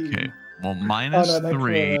 16. Okay. Well, minus natural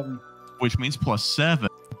 3, 11. which means +7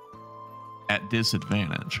 at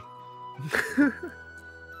disadvantage.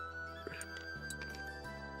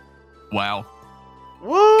 Wow.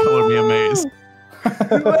 Whoa! Color me amazed.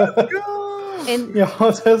 Let's go! And,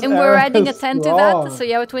 and we're adding a 10 to that, so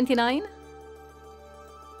you have a 29?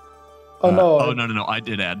 Oh no! Oh no! I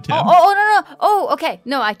did add 10. Oh no! Oh, okay.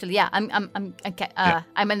 No, actually, yeah. I'm okay.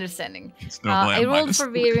 I'm understanding. I rolled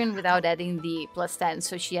for Varian without adding the +10,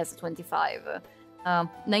 so she has a 25.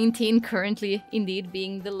 19 currently, indeed,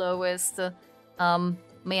 being the lowest.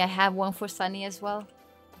 May I have one for Sunny as well?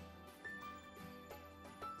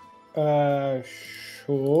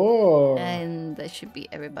 Sure. And that should be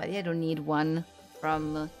everybody. I don't need one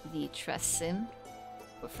from the Tressin.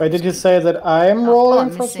 Wait, did you say that I'm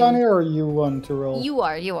rolling for Sunny, or you want to roll? You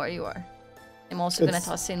are. I'm also gonna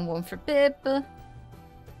toss in one for Pip.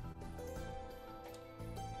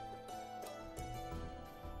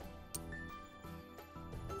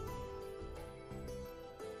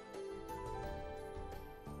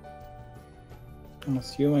 I'm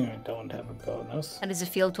assuming I don't have a bonus. How does it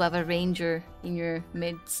feel to have a ranger in your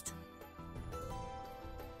midst?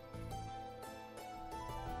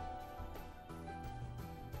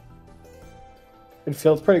 It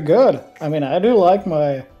feels pretty good. I mean, I do like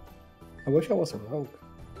my... I wish I was a rogue.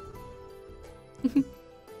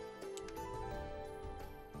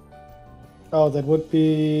 Oh, that would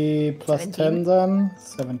be +10 then?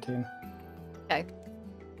 17. Okay.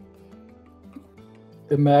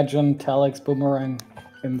 Imagine Talek's boomerang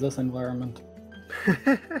in this environment.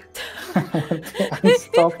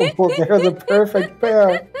 Unstoppable, they're the perfect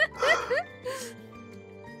pair.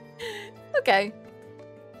 Okay.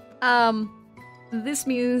 This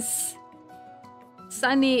means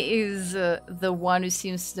Sunny is the one who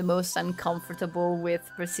seems the most uncomfortable with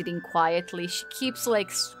proceeding quietly. She keeps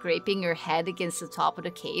like scraping her head against the top of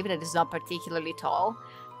the cave that is not particularly tall,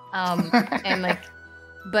 and like,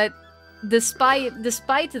 but despite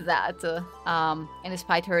that, and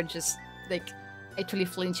despite her just like actually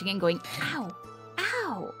flinching and going ow,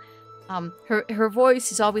 ow. Her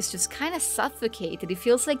voice is always just kind of suffocated. It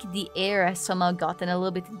feels like the air has somehow gotten a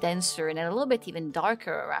little bit denser and a little bit even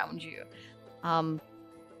darker around you.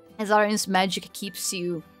 As Aryan's magic keeps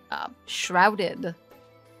you shrouded,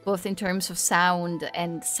 both in terms of sound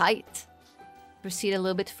and sight. proceed a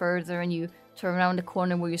little bit further and you turn around the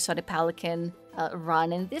corner where you saw the pelican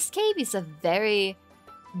run. And this cave is a very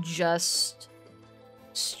just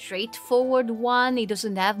straightforward one. It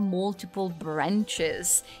doesn't have multiple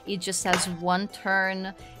branches. It just has one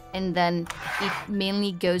turn, and then it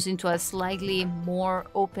mainly goes into a slightly more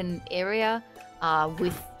open area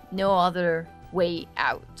with no other way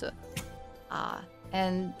out.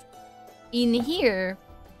 And in here,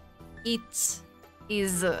 it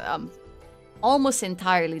is almost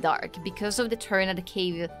entirely dark because of the turn that the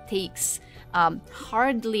cave takes.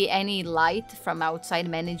 Hardly any light from outside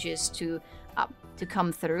manages to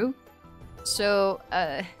come through. So,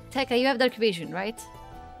 Tekka, you have dark vision, right?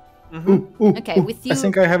 Mm-hmm. Okay, with you. I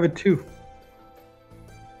think I have it too.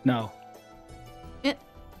 No.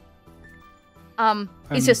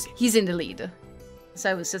 It's just he's in the lead,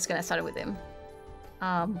 so I was just gonna start with him.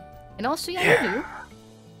 And also, yeah, you do.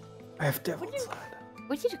 I have devil's side.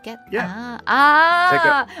 What did you get? Yeah.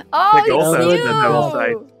 Oh, take also it's the devil's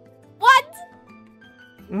side. you! What?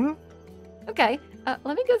 Mm-hmm. Okay,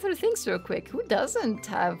 let me go through things real quick. Who doesn't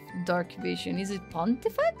have dark vision? Is it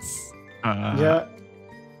Pontifex? Yeah.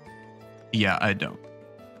 Yeah, I don't.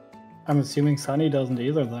 I'm assuming Sunny doesn't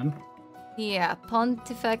either then. Yeah,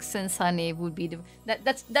 Pontifex and Sunny would be the...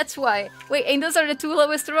 That's why... Wait, and those are the two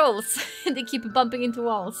lowest rolls. They keep bumping into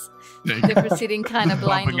walls. They're proceeding kind of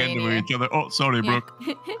blindly. Bumping into each other. Oh, sorry, Yeah. Brooke.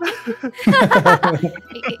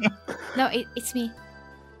 No, it's me.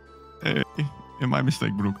 My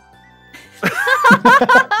mistake, Brooke.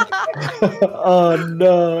 Oh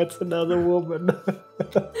no, it's another woman.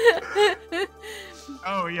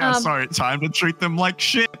 Oh yeah, sorry. Time to treat them like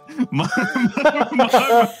shit. My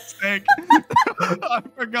mistake. I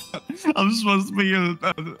forgot. I'm supposed to be a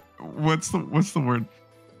what's the word?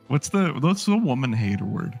 What's the woman hater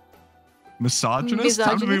word? Misogynist?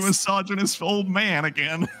 Time to be a misogynist old man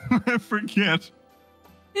again. I forget.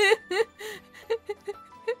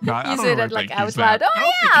 No, I You don't said really it like think he's out loud. that.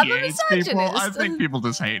 Oh yeah, I'm a misogynist. I think people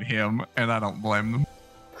just hate him, and I don't blame them.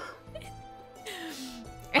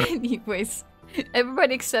 Anyways,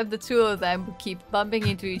 everybody except the two of them who keep bumping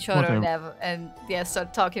into each other and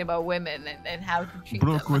start talking about women and how to treat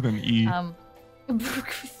Brooke them. with an E.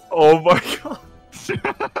 Brooke with... Oh my god.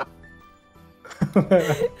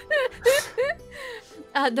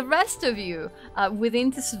 The rest of you, within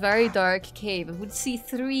this very dark cave, would see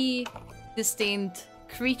three distinct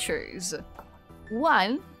creatures.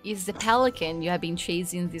 One is the pelican you have been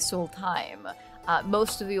chasing this whole time.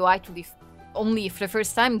 Most of you actually only for the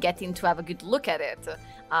first time getting to have a good look at it,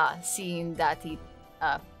 seeing that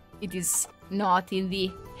it is not in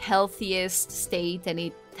the healthiest state and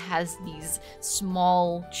it has these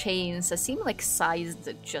small chains that seem like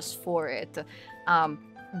sized just for it,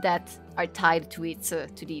 that are tied to its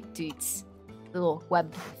little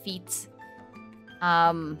webbed feet.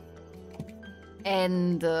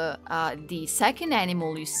 And the second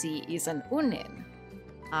animal you see is an unin,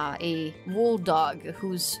 a wool dog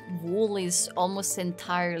whose wool is almost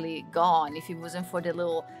entirely gone. If it wasn't for the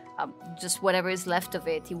little, just whatever is left of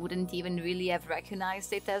it, he wouldn't even really have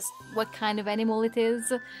recognized it as what kind of animal it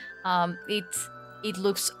is. It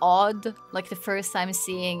looks odd, like the first time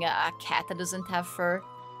seeing a cat that doesn't have fur,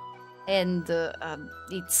 and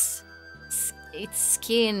its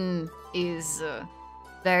skin is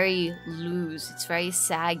very loose. It's very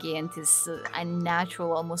saggy and is a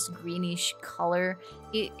natural, almost greenish color.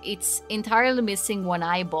 It's entirely missing one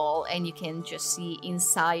eyeball, and you can just see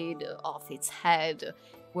inside of its head,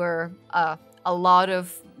 where a lot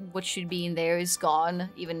of what should be in there is gone.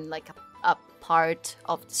 Even like a part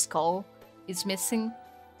of the skull is missing.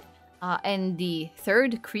 And the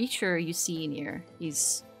third creature you see in here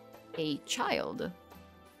is a child,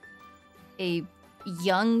 a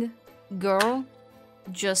young girl,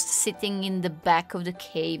 just sitting in the back of the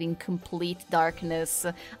cave in complete darkness,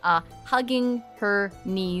 hugging her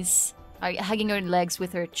knees, hugging her legs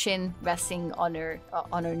with her chin resting on her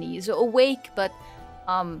knees, awake but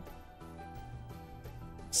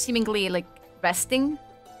seemingly like resting.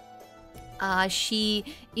 She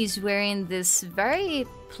is wearing this very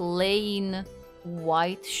plain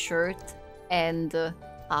white shirt and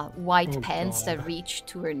white pants that reach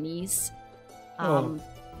to her knees.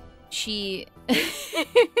 She I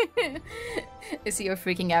see you're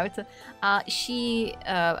freaking out. She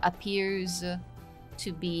appears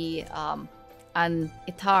to be an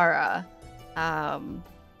Itara.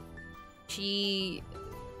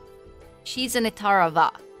 She's an Itara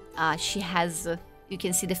Va. She has, you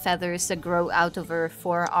can see the feathers that grow out of her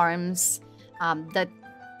forearms. That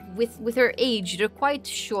with her age, they're quite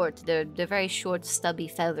short. They're very short, stubby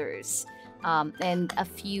feathers. and a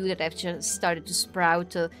few that have just started to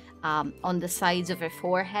sprout on the sides of her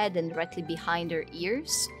forehead and directly behind her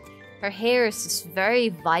ears. Her hair is this very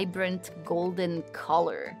vibrant golden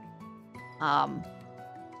color.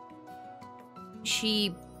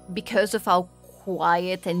 She, because of how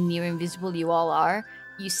quiet and near invisible you all are,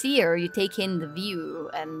 you see her, you take in the view,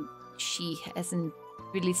 and she hasn't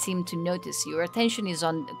really seemed to notice you. Her attention is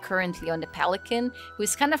currently on the pelican, who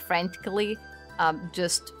is kind of frantically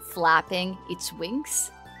just flapping its wings.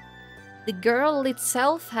 The girl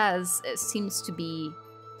itself seems to be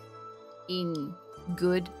in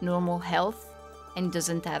good, normal health and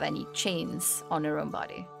doesn't have any chains on her own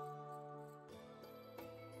body.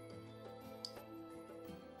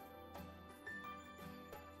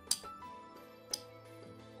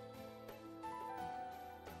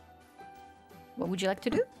 What would you like to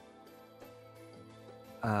do?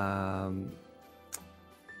 I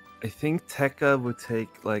think Tekka would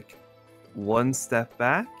take like one step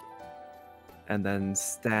back and then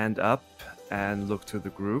stand up and look to the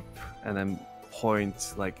group and then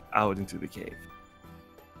point like out into the cave.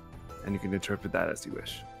 And you can interpret that as you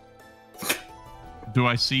wish. Do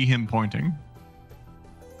I see him pointing?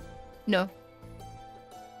 No.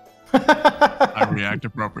 I react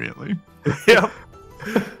appropriately. Yep.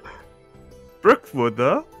 Brookwood,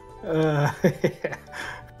 though.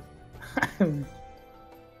 I'm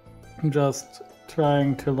just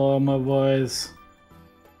trying to lower my voice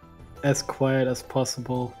as quiet as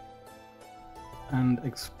possible and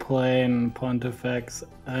explain Pontifex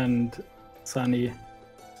and Sunny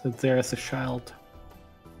that there is a child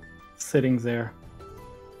sitting there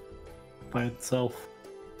by itself.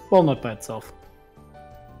 Well, not by itself.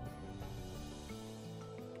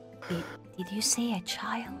 Did you say a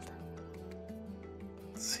child?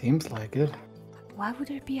 Seems like it. Why would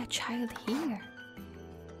there be a child here?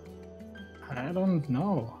 I don't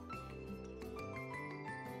know.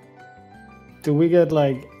 Do we get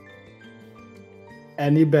like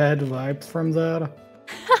any bad vibes from that?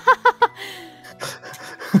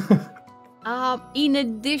 In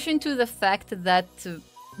addition to the fact that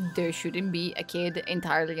there shouldn't be a kid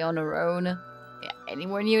entirely on her own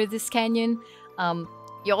anywhere near this canyon,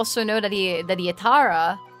 you also know that the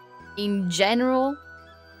Atara, in general,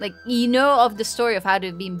 like, you know of the story of how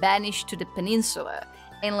they've been banished to the peninsula,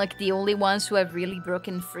 and like the only ones who have really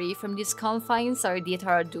broken free from these confines are the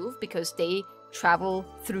Atara Dulf, because they travel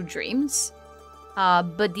through dreams.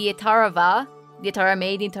 But the Atara Va, the Atara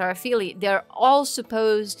Maid, the Atara Fili, they're all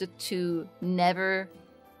supposed to never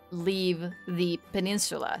leave the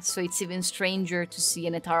peninsula, so it's even stranger to see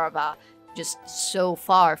an Atara Va just so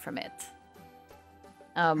far from it.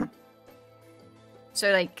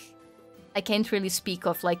 So like, I can't really speak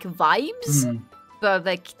of like vibes, but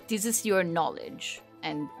like this is your knowledge,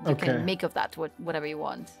 and you can make of that whatever you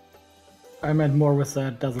want. I meant more with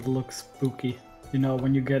that, does it look spooky? You know,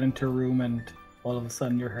 when you get into a room and all of a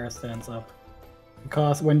sudden your hair stands up.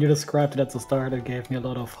 Because when you described it at the start, it gave me a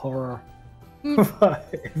lot of horror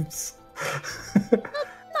vibes.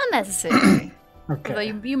 Not necessarily. Okay.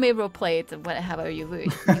 Although you may roleplay it however you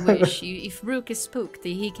wish. If Rook is spooked,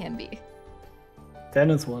 he can be.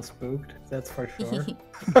 Dennis was spooked, that's for sure.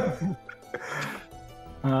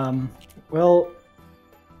 Well,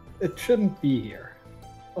 it shouldn't be here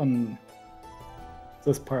on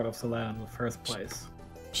this part of the land in the first place.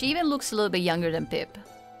 She even looks a little bit younger than Pip.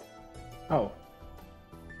 Oh.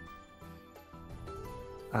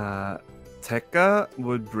 Tekka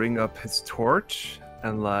would bring up his torch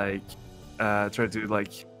and like try to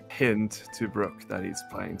like hint to Brook that he's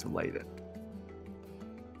planning to light it.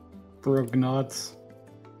 Brook nods.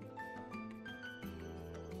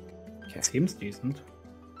 Okay. Seems decent.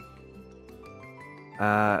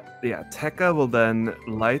 Yeah, Tekka will then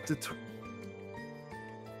light the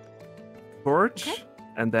torch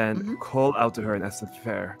and then call out to her and ask a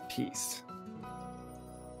fair peace.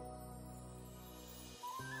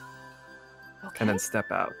 Okay. And then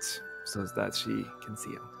step out so that she can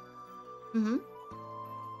see him.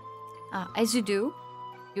 As you do,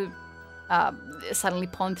 you suddenly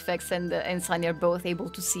Pontifex and Sunny are both able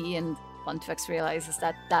to see, and Pontifex realizes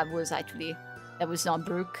that that was not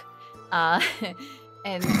Brook,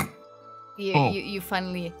 and you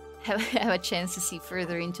finally have a chance to see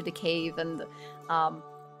further into the cave, and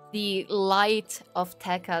the light of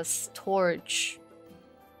Tekka's torch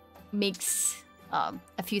makes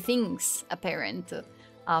a few things apparent.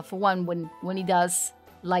 For one, when he does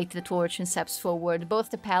light the torch and steps forward,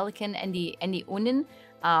 both the pelican and the Unin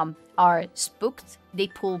are spooked. They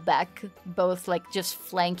pull back, both like just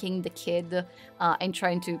flanking the kid and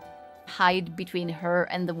trying to hide between her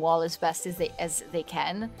and the wall as best as they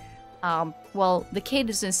can. Well, the kid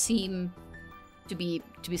doesn't seem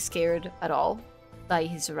to be scared at all by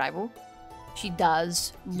his arrival. She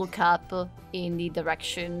does look up in the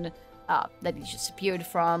direction that he just appeared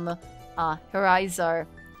from. Her eyes are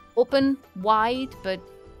open wide, but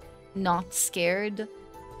not scared.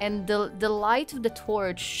 And the light of the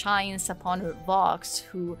torch shines upon her Vox,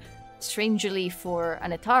 who, strangely for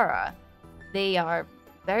an Etara, they are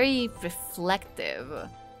very reflective.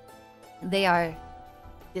 They are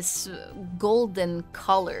this golden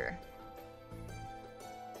color,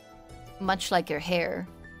 much like her hair.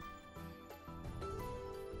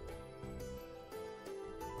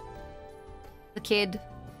 The kid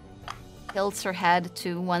tilts her head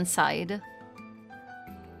to one side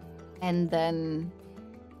and then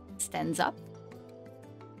stands up.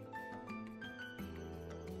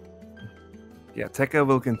 Yeah, Tekka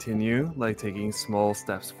will continue, like taking small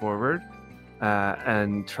steps forward,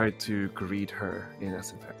 and try to greet her in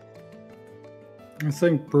Esoteric. I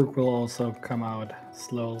think Brooke will also come out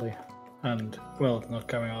slowly, and well, not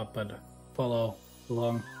coming out, but follow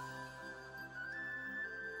along.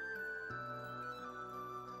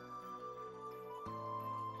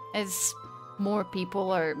 As more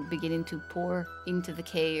people are beginning to pour into the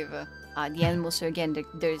cave, the animals are again,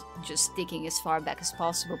 they're just sticking as far back as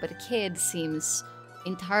possible, but the kid seems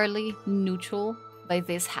entirely neutral by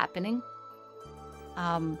this happening.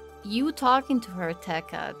 You talking to her,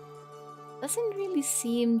 Tekka, doesn't really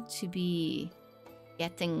seem to be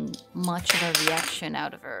getting much of a reaction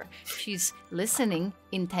out of her. She's listening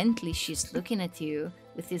intently, she's looking at you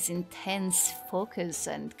with this intense focus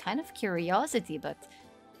and kind of curiosity, but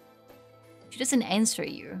she doesn't answer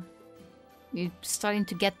you. You're starting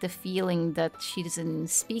to get the feeling that she doesn't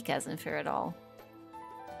speak as unfair at all.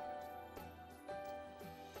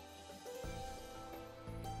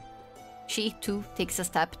 She, too, takes a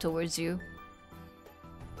step towards you.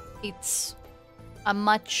 It's a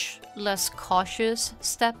much less cautious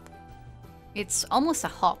step. It's almost a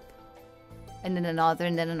hop. And then another,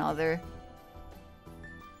 and then another.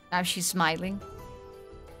 Now she's smiling.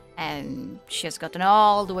 And she has gotten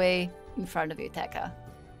all the way in front of you, Tekka,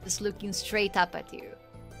 just looking straight up at you.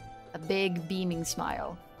 A big beaming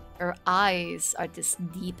smile. Her eyes are this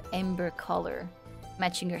deep amber color,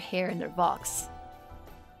 matching her hair and her Vox.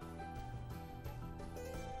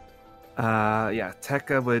 Yeah,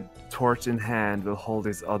 Tekka with torch in hand will hold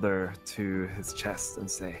his other to his chest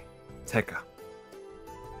and say, Tekka.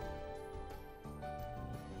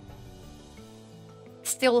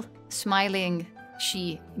 Still smiling,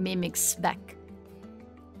 she mimics back.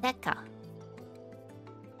 Tekka.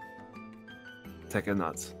 Tekka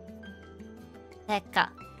nods. Tekka.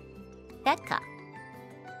 Tekka.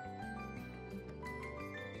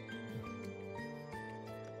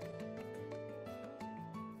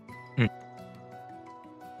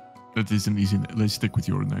 That isn't easy. Let's stick with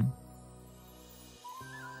your name.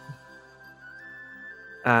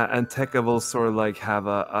 And Tekka will sort of like have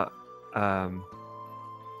a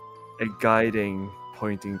guiding,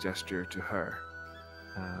 pointing gesture to her.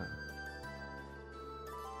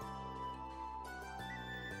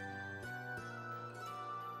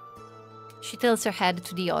 She tilts her head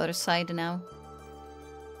to the other side now.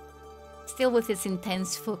 Still with this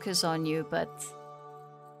intense focus on you, but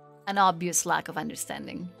an obvious lack of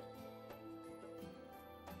understanding.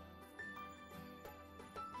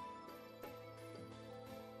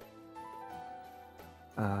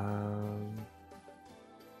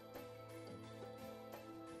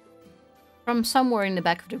 From somewhere in the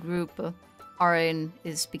back of the group, Arin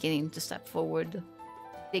is beginning to step forward,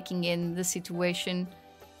 taking in the situation.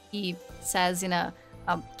 He says in a,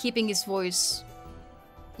 keeping his voice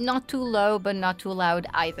not too low, but not too loud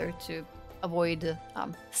either to avoid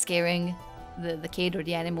scaring the kid or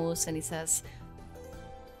the animals, and he says,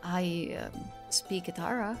 I speak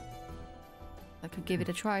Etara. I could give it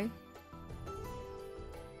a try.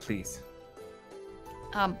 Please.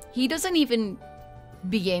 He doesn't even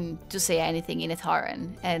begin to say anything in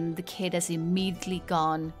Etaran, and the kid has immediately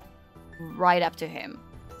gone right up to him.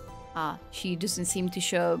 She doesn't seem to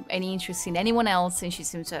show any interest in anyone else, and she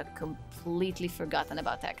seems to have completely forgotten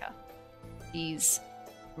about Tekka. She's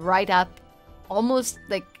right up, almost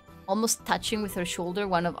touching with her shoulder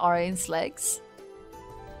one of Arian's legs,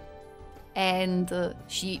 and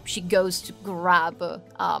she goes to grab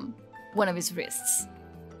one of his wrists.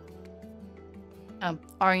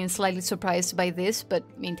 Arian slightly surprised by this, but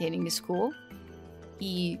maintaining his cool.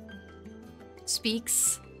 He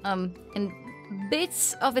speaks, and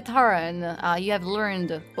bits of Etaran you have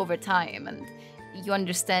learned over time, and you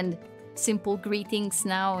understand simple greetings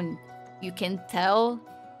now, and you can tell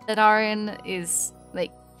that Arian is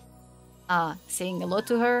like saying hello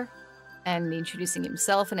to her, and introducing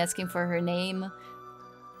himself and asking for her name.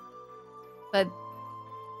 But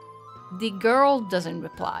the girl doesn't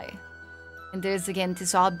reply. And there's again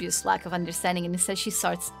this obvious lack of understanding, and instead she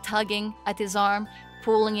starts tugging at his arm,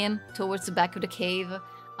 pulling him towards the back of the cave.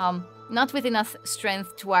 Not with enough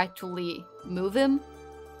strength to actually move him,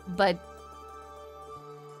 but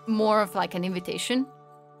more of like an invitation.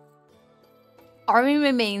 Armin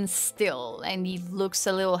remains still, and he looks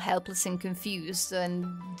a little helpless and confused, and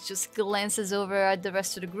just glances over at the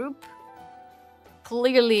rest of the group,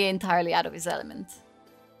 clearly entirely out of his element.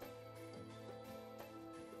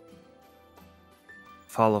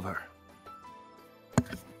 Follow her.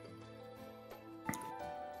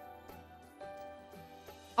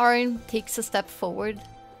 Armin takes a step forward,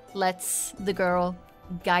 lets the girl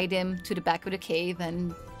guide him to the back of the cave,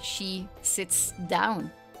 and she sits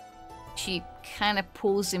down. She kind of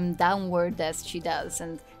pulls him downward as she does,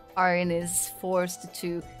 and Armin is forced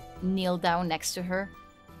to kneel down next to her.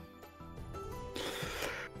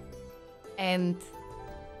 And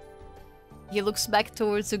he looks back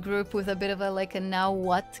towards the group with a bit of a now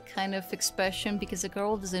what kind of expression, because the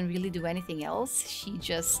girl doesn't really do anything else. She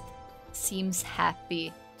just seems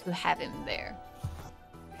happy to have him there.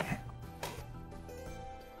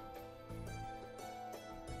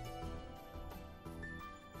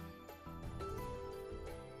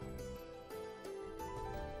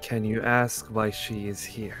 Can you ask why she is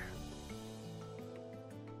here?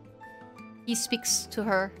 He speaks to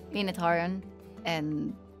her in Italian,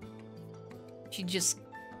 and she just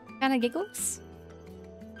kind of giggles.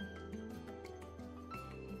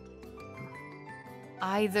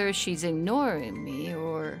 Either she's ignoring me,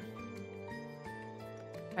 or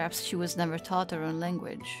perhaps she was never taught her own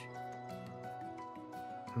language.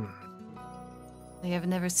 I have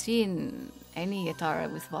never seen any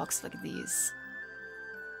Atara with walks like these.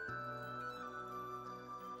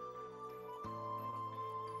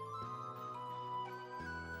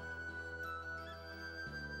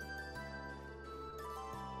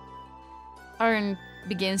 Arn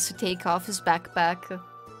begins to take off his backpack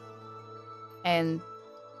and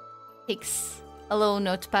takes a little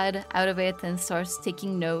notepad out of it and starts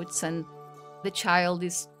taking notes, and the child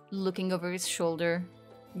is looking over his shoulder,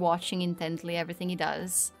 watching intently everything he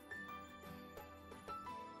does.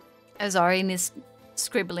 As Arn is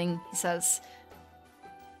scribbling, he says,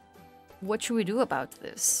 "What should we do about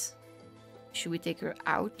this? Should we take her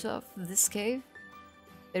out of this cave?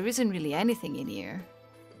 There isn't really anything in here.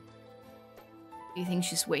 Do you think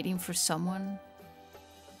she's waiting for someone?"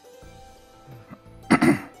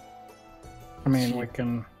 I mean, we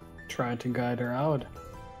can try to guide her out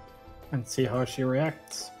and see how she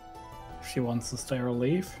reacts. If she wants to stay or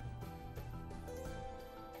leave.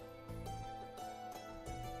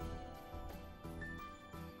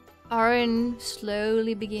 Arn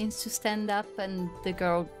slowly begins to stand up, and the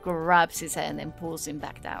girl grabs his hand and pulls him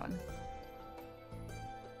back down.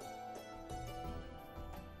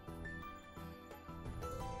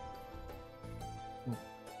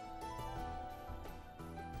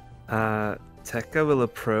 Tekka will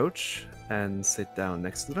approach and sit down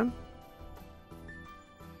next to them.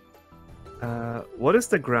 What is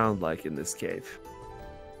the ground like in this cave?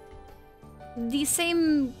 The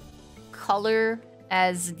same color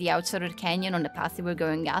as the outside of the canyon on the path that we're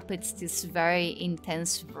going up. It's this very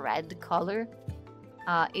intense red color.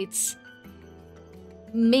 It's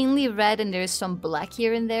mainly red, and there's some black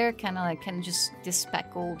here and there, kind of just this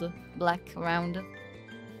speckled black around.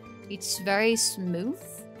 It's very smooth.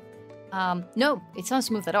 No, it's not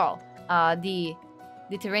smooth at all. The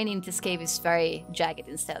terrain in this cave is very jagged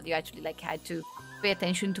instead. You actually had to pay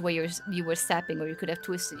attention to where you were stepping, or you could have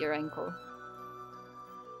twisted your ankle.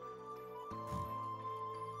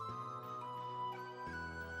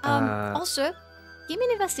 Also, give me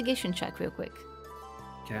an investigation check real quick.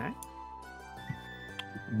 Okay.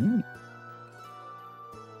 Ooh.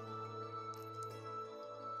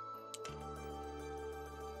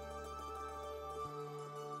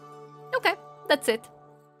 Okay, that's it.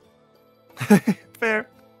 Fair.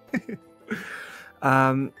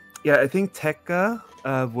 Yeah, I think Tekka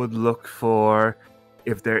would look for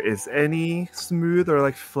if there is any smooth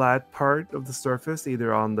or flat part of the surface,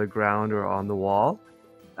 either on the ground or on the wall,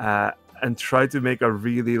 and try to make a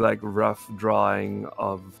really rough drawing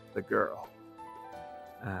of the girl,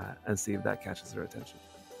 and see if that catches her attention.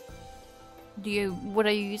 What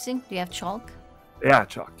are you using? Do you have chalk? Yeah,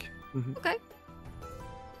 chalk. Mm-hmm. Okay.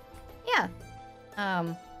 Yeah.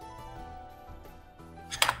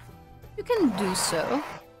 You can do so.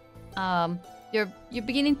 You're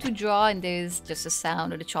beginning to draw, and there's just a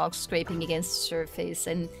sound of the chalk scraping against the surface,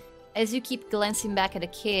 and as you keep glancing back at the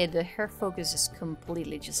kid, her focus is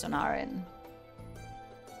completely just on Aaron.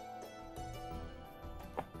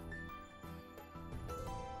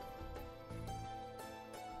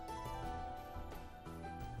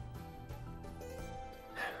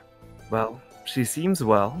 Well, she seems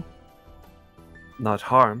well. Not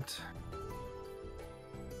harmed.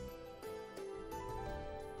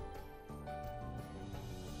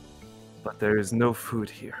 But there is no food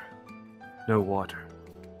here. No water.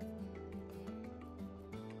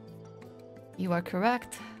 You are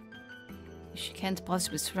correct. She can't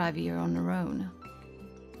possibly survive here on her own.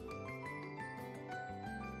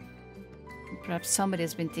 Perhaps somebody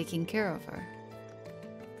has been taking care of her.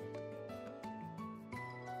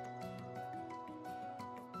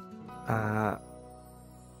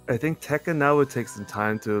 I think Tekka now would take some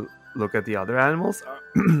time to look at the other animals.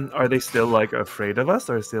 Are they still like afraid of us,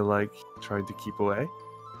 or still like trying to keep away?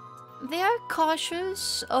 They are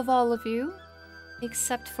cautious of all of you,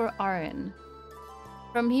 except for Aaron.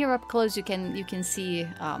 From here up close, you can see.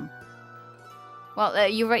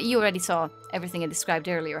 You already saw everything I described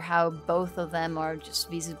earlier. How both of them are just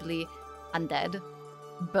visibly undead.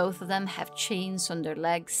 Both of them have chains on their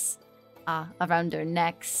legs, around their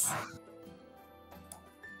necks.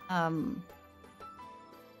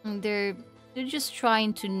 They're just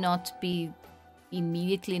trying to not be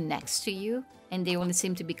immediately next to you, and they only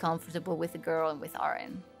seem to be comfortable with the girl and with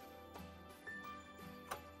Aaron.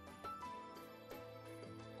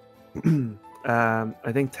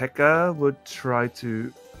 I think Tekka would try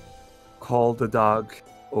to call the dog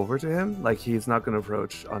over to him. Like, he's not going to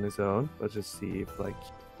approach on his own, but just see if like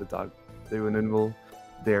the Runamela will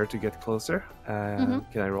dare to get closer. Can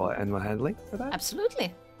I roll animal handling for that?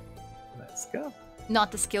 Absolutely. Let's go.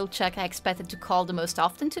 Not the skill check I expected to call the most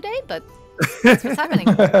often today, but that's what's happening.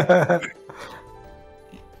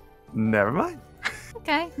 Never mind.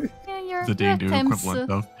 Okay. Yeah, the D&D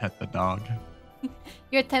equivalent of pet the dog.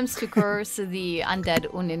 Your attempts to curse the undead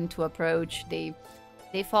Unin to approach, they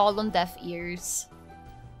fall on deaf ears.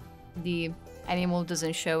 The animal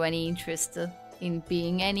doesn't show any interest in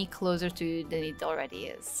being any closer to you than it already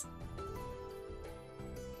is.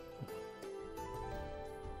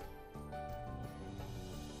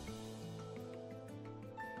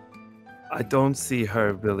 I don't see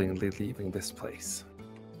her willingly leaving this place.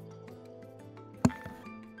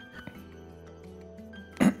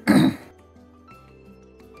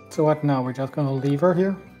 So what now? We're just gonna leave her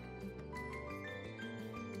here?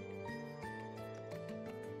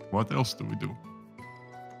 What else do we do?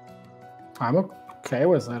 I'm okay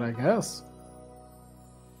with that, I guess.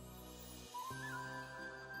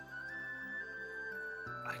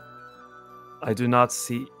 I do not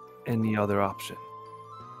see any other option.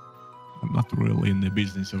 I'm not really in the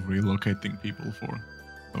business of relocating people for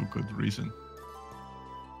no good reason.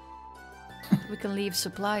 We can leave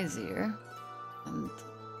supplies here, and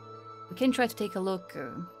we can try to take a look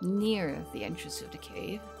near the entrance of the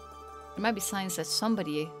cave. There might be signs that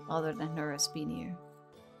somebody other than her has been here.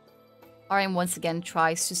 Arian once again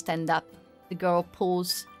tries to stand up. The girl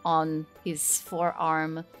pulls on his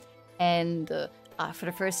forearm, and for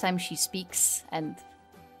the first time she speaks, and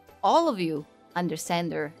all of you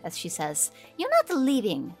understand her as she says, "You're not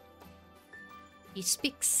leaving." He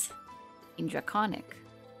speaks in Draconic.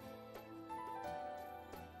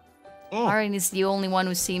 Oh. Arian is the only one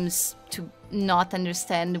who seems to not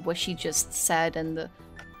understand what she just said, and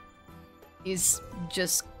is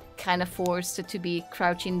just kind of forced to be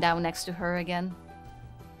crouching down next to her again.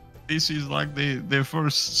 This is like the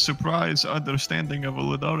first surprise understanding of a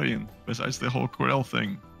Ledarian, besides the whole Quirrell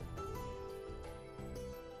thing.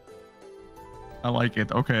 I like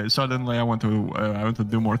it. Okay, suddenly I want to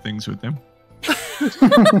do more things with him.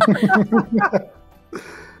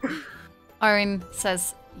 Arian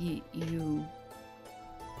says, "You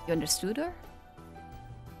understood her?"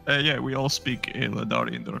 Yeah, we all speak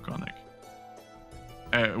Ledarian Draconic.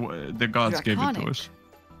 The gods gave it to us.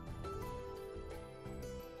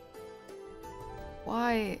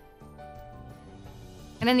 Why?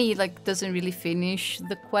 And then he doesn't really finish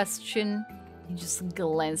the question. He just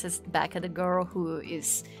glances back at the girl who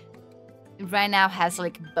is right now has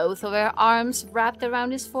both of her arms wrapped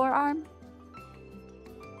around his forearm.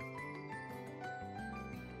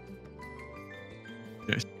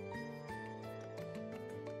 Yes.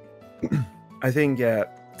 I think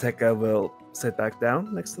Tekka will sit back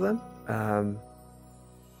down next to them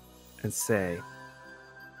and say,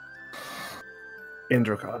 in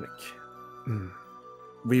Draconic,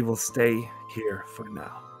 we will stay here for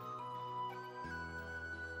now.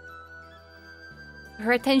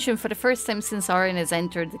 Her attention, for the first time since Arian has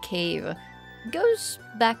entered the cave, goes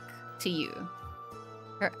back to you.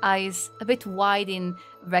 Her eyes a bit wide in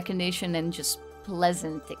recognition and just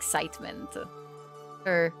pleasant excitement.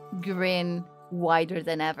 Her grin wider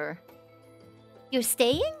than ever. You're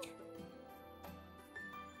staying?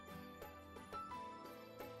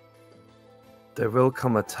 There will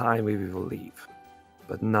come a time we will leave,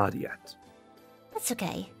 but not yet. That's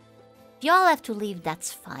okay. If y'all have to leave,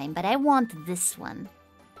 that's fine, but I want this one.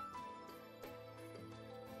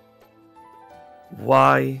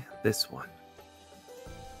 Why this one?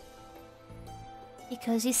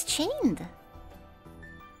 Because he's chained.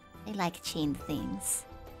 I like chained things.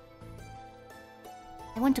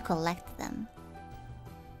 I want to collect them.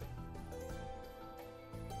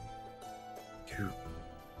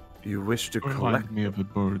 You wish to collect? Remind me of a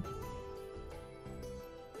bird.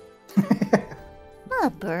 Not a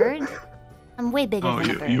bird. I'm way bigger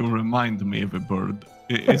than a bird. You remind me of a bird.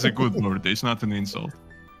 It's a good bird. It's not an insult.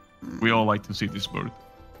 We all like to see this bird.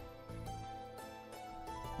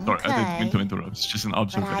 Sorry, I didn't mean to interrupt. It's just an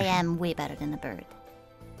observation. But I am way better than a bird.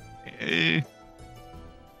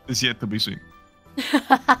 It's yet to be seen.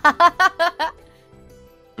 A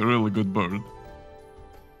really good bird.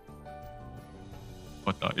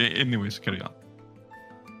 But anyways, carry on.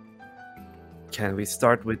 Can we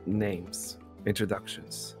start with names,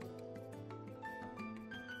 introductions?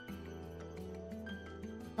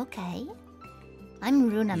 Okay. I'm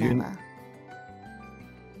Runamela.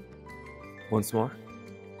 Once more?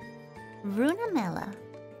 Runamela.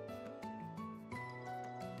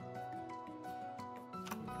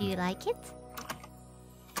 Do you like it?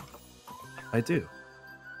 I do.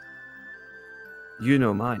 You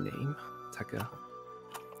know my name, Taka.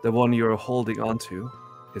 The one you're holding onto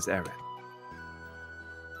is Aaron.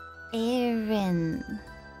 Aaron.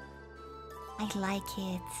 I like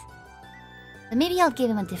it. But maybe I'll give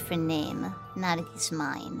him a different name, now that he's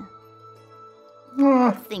mine.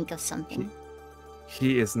 I'll think of something.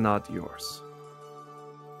 He is not yours.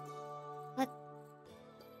 But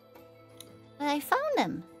I found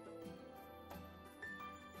him.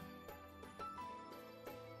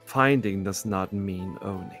 Finding does not mean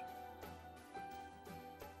owning.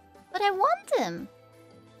 But I want him.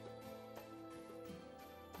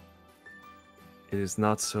 It is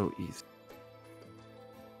not so easy.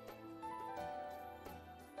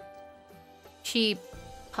 She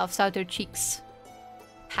puffs out her cheeks,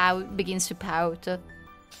 begins to pout.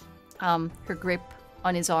 Her grip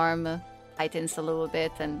on his arm tightens a little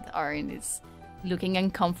bit, and Aaron is looking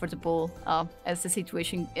uncomfortable as the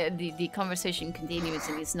situation, the conversation continues,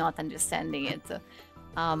 and he's not understanding it.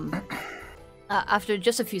 After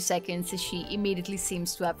just a few seconds, she immediately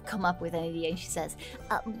seems to have come up with an idea, and she says,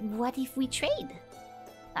 what if we trade?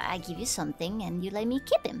 I give you something, and you let me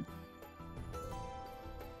keep him.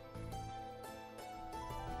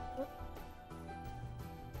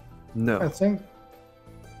 No. I think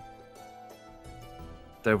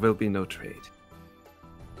There will be no trade.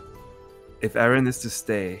 If Aaron is to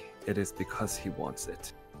stay, it is because he wants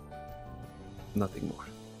it. Nothing more.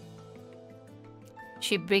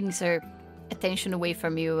 She brings her attention away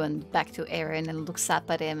from you and back to Aaron and looks up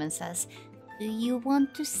at him and says, Do you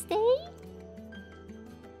want to stay?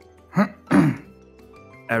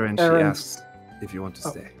 Aaron, she asks if you want to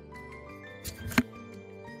stay.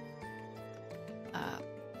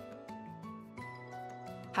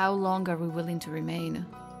 How long are we willing to remain?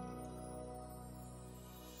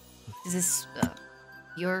 This is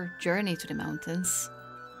your journey to the mountains.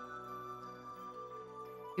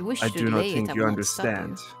 You wish I to do not delay think it, I you won't stop you.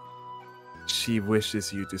 understand. She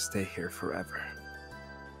wishes you to stay here forever.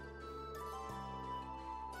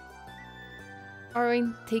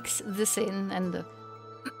 Orin takes this in and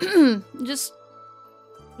just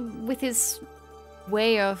with his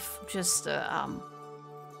way of just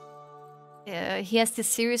he has this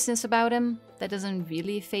seriousness about him that doesn't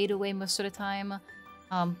really fade away most of the time.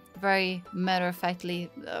 Very matter-of-factly,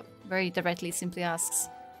 very directly simply asks,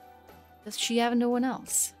 does she have no one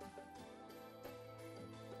else?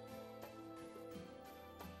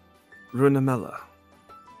 Runamela.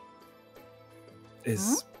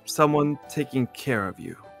 Is someone taking care of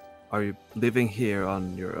you? Are you living here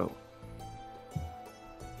on your own?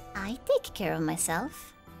 I take care of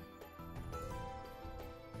myself.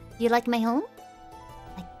 You like my home?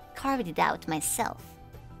 I carved it out myself.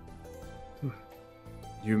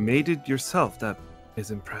 You made it yourself. That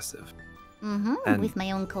is impressive. And with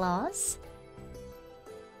my own claws.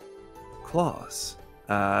 Claws?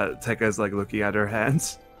 Tekka's like looking at her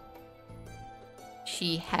hands.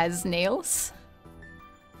 She has nails.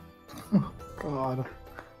 God.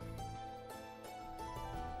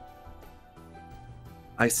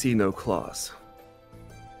 I see no claws.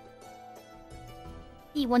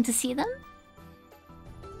 You want to see them?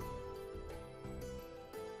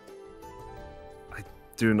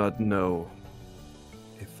 do not know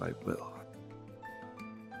if I will.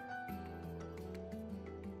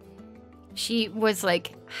 She was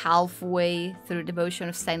like halfway through the motion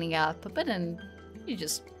of standing up, but then she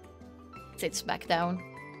just sits back down.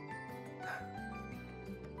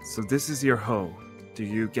 So this is your home. Do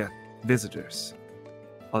you get visitors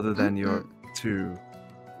other than your two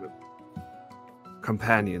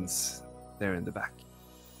companions there in the back?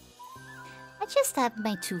 I just have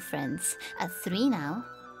my 2 friends. 3 now.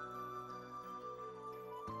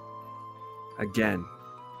 Again,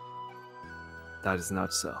 that is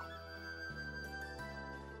not so.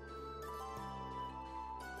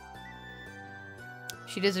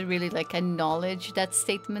 She doesn't really like acknowledge that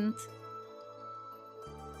statement.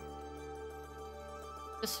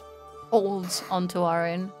 Just holds onto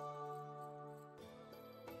Aaron.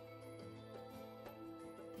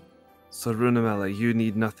 So Runamela, you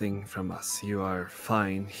need nothing from us. You are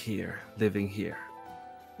fine here, living here.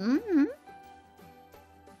 Mm-hmm.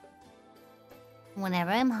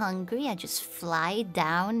 Whenever I'm hungry, I just fly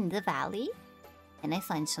down in the valley, and I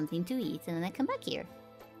find something to eat, and then I come back here.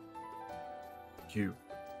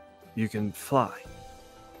 You can fly.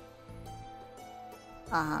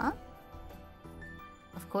 Uh-huh.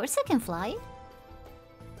 Of course I can fly.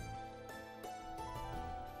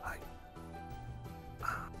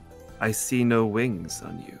 I see no wings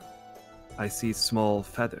on you. I see small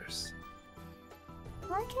feathers.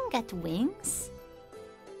 I can get wings.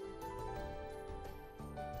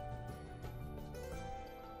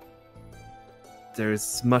 There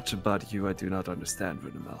is much about you I do not understand,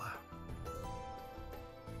 Runamela.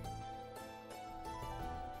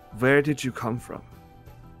 Where did you come from?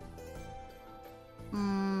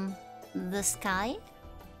 The sky?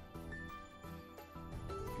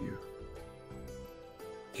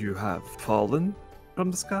 You have fallen from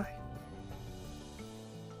the sky?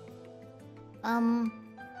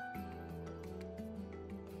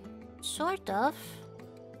 Sort of.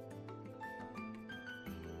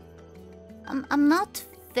 I'm not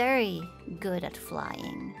very good at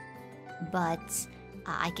flying, but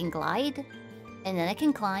I can glide, and then I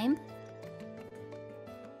can climb.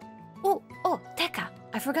 Oh, Tekka,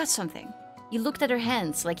 I forgot something. You looked at her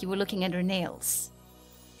hands like you were looking at her nails.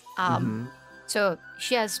 So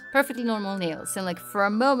she has perfectly normal nails, and like for a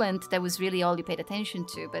moment that was really all you paid attention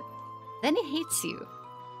to, but then it hits you.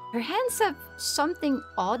 Her hands have something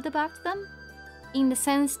odd about them, in the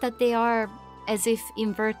sense that they are as if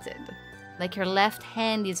inverted. Like her left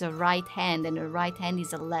hand is a right hand and her right hand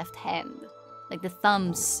is a left hand. Like the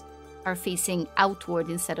thumbs are facing outward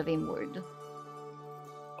instead of inward.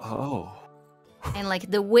 Oh. And like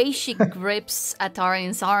the way she grips at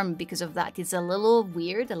Arin's arm because of that is a little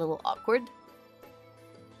weird, a little awkward.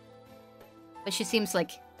 But she seems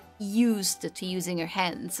like used to using her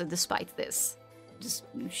hands, so despite this.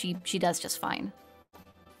 She does just fine.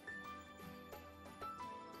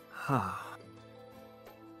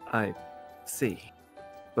 I see.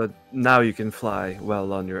 But now you can fly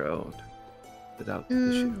well on your own. Without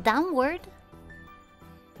issue. Downward?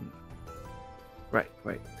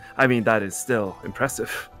 Right. I mean, that is still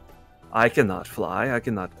impressive. I cannot fly, I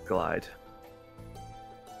cannot glide.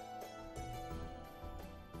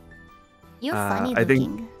 You're funny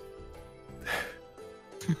looking.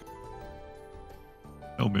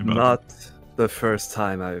 Tell me about Not the first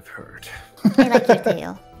time I've heard. I like your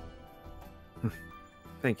tail.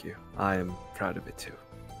 Thank you. I am proud of it too.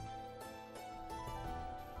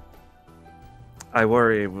 I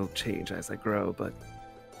worry it will change as I grow, but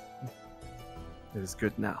it is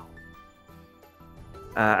good now.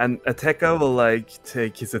 And Ateka will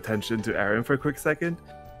take his attention to Aaron for a quick second.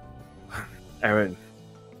 Aaron,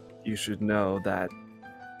 you should know that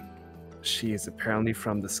she is apparently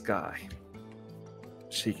from the sky.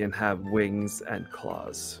 She can have wings and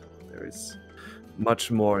claws. There is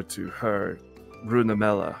much more to her,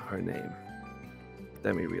 Runamela, her name,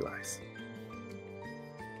 than we realize.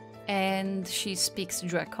 And she speaks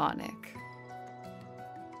Draconic.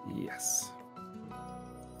 Yes.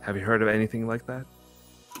 Have you heard of anything like that?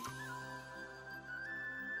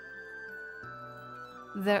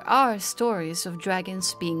 There are stories of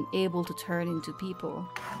dragons being able to turn into people,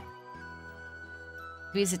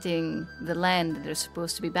 visiting the land that they're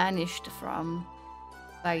supposed to be banished from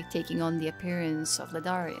by taking on the appearance of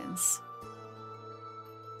Ledarians.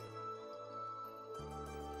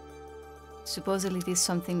 Supposedly it is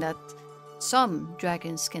something that some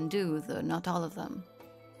dragons can do, though not all of them.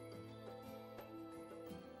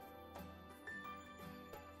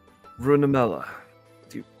 Runamela,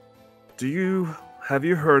 have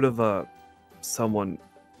you heard of someone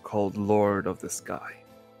called Lord of the Sky?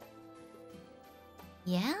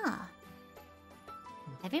 Yeah.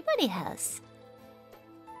 Everybody has.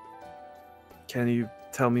 Can you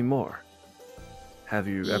tell me more? Have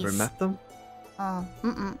you ever He's- met them?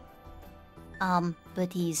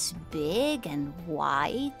 But he's big and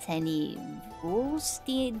white, and he rules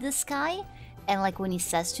the sky. And like when he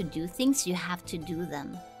says to do things, you have to do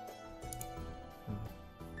them.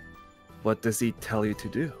 What does he tell you to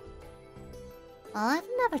do? I've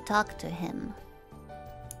never talked to him.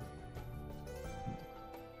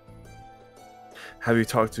 Have you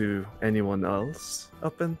talked to anyone else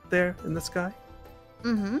up in there in the sky?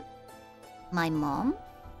 Mm-hmm. My mom?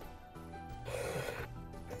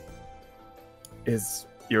 Is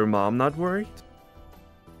your mom not worried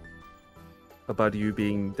about you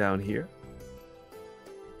being down here?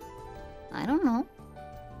 I don't know.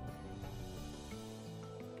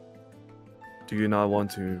 Do you not want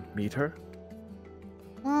to meet her?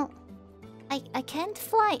 Well, I can't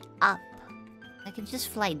fly up. I can just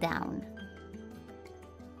fly down.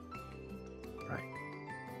 Right.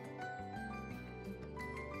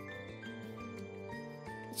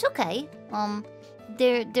 It's okay.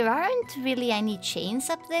 There aren't really any chains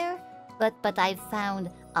up there, but I've found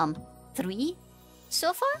 3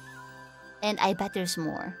 so far, and I bet there's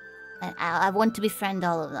more. And I want to befriend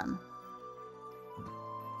all of them.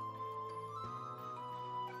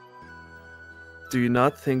 Do you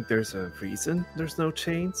not think there's a reason there's no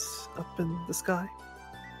chains up in the sky?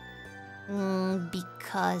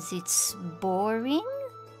 Because it's boring.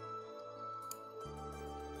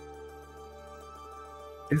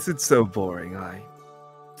 Is it so boring? I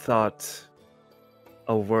thought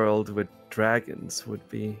a world with dragons would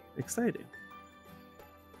be exciting.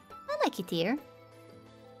 I like it here.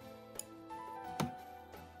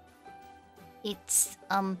 It's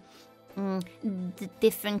the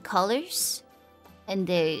different colors, and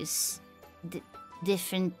there's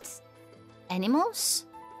different animals,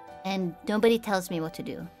 and nobody tells me what to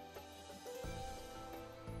do.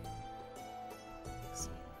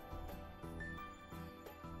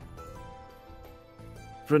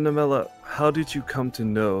 Runamela, how did you come to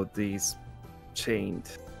know these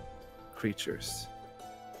chained creatures?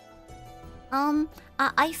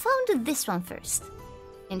 I found this one first.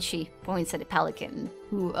 And she points at a pelican,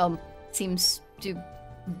 who seems to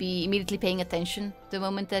be immediately paying attention the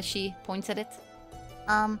moment that she points at it.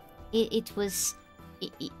 It was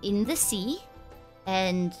in the sea,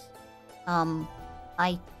 and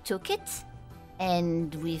I took it,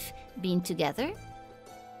 and we've been together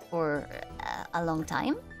for a long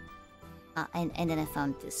time. And then I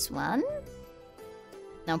found this one.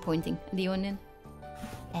 Now I'm pointing at the onion.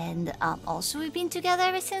 And also we've been together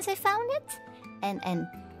ever since I found it. And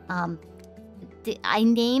I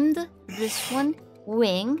named this one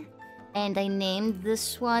Wing, and I named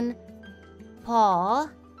this one Paw,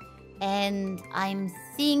 and I'm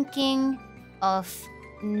thinking of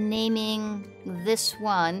naming this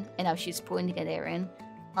one, and now she's pointing at Aaron,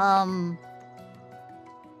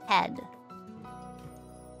 Head.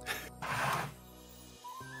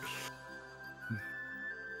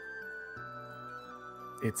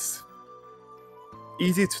 It's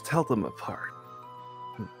easy to tell them apart.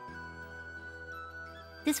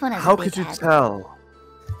 This one has How a big could you head. tell?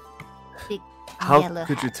 Big How yellow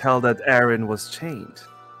could you head. tell that Aaron was chained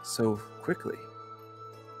so quickly?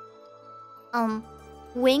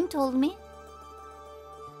 Wing told me.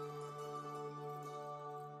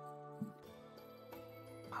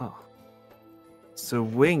 Huh. So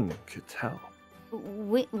Wing could tell.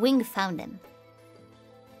 Wing found him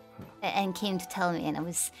and came to tell me, and I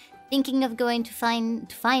was thinking of going to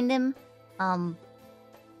find him,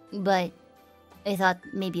 but I thought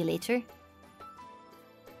maybe later.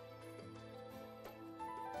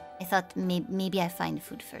 I thought maybe I find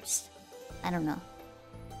food first. I don't know.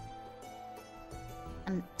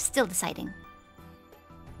 I'm still deciding.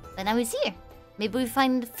 But now he's here. Maybe we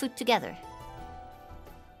find food together.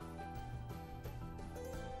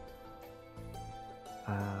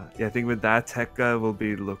 Yeah, I think with that, Tekka will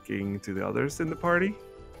be looking to the others in the party.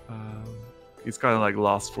 He's kind of like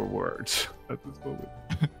lost for words at this moment.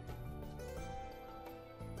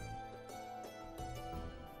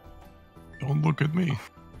 Don't look at me.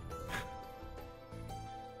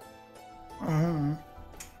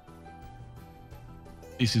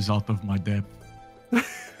 This is out of my depth.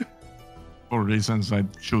 For reasons I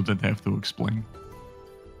shouldn't have to explain.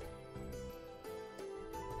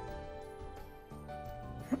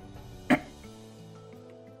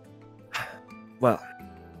 Well,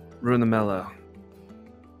 Runamela,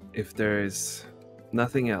 if there is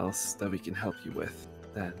nothing else that we can help you with,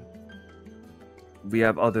 then we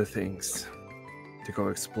have other things to go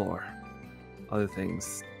explore, other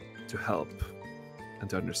things to help and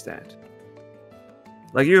to understand.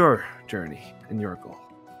 like your journey and your goal.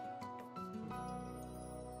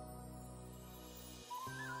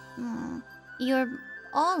 You're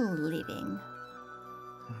all living.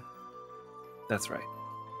 That's right.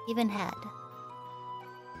 Even had.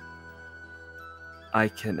 I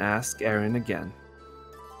can ask Aaron again,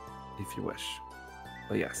 if you wish.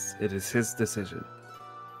 But yes, it is his decision.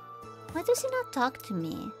 Why does he not talk to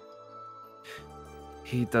me?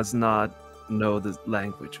 He does not know the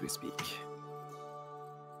language we speak.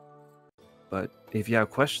 But if you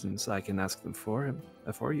have questions, I can ask them for him,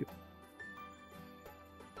 for you.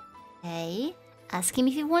 Hey, ask him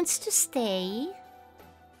if he wants to stay.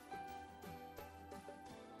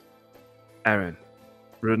 Aaron,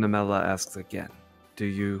 Runamela asks again, do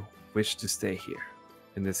you wish to stay here,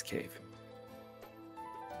 in this cave?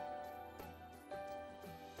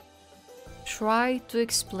 Try to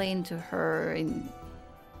explain to her in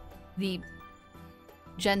the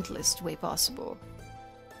gentlest way possible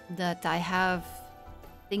that I have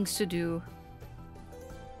things to do.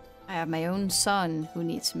 I have my own son who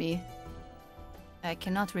needs me. I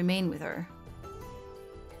cannot remain with her.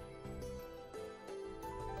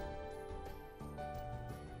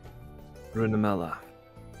 Runamela,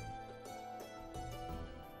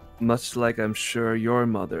 much like I'm sure your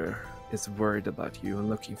mother is worried about you and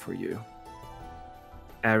looking for you,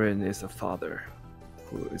 Aaron is a father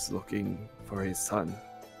who is looking for his son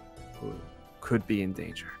who could be in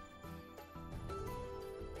danger.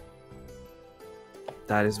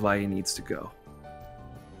 That is why he needs to go.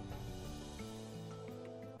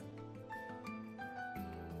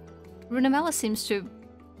 Runamela seems to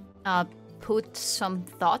put some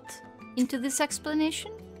thought into this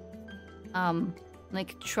explanation.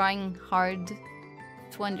 Like trying hard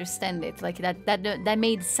to understand it. Like that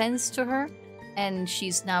made sense to her, and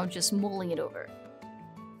she's now just mulling it over.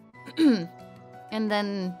 And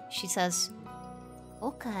then she says,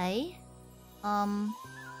 Okay.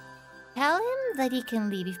 Tell him that he can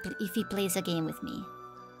leave if he plays a game with me.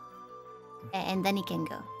 And then he can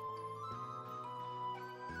go.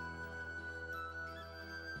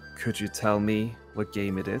 Could you tell me what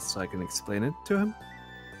game it is so I can explain it to him?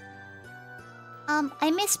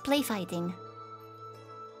 I miss play fighting.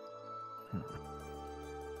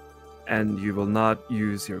 And you will not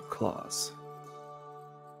use your claws.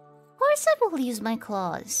 Of course I will use my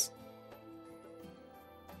claws.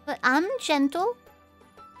 But I'm gentle.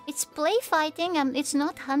 It's play fighting, it's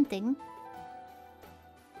not hunting.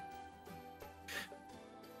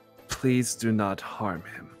 Please do not harm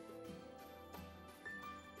him.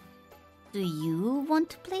 Do you want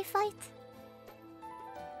to play fight?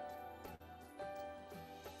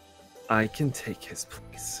 I can take his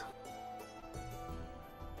place.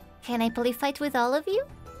 Can I play fight with all of you?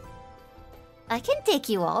 I can take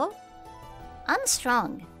you all. I'm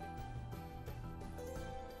strong.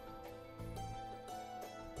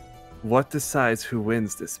 What decides who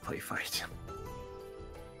wins this play fight?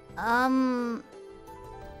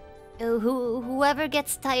 Whoever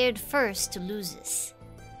gets tired first loses.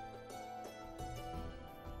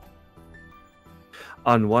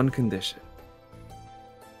 On one condition.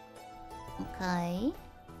 Okay.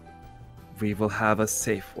 We will have a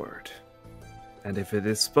safe word. And if it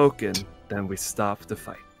is spoken, then we stop the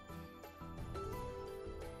fight.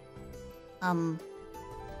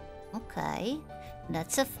 Okay.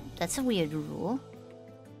 That's a weird rule.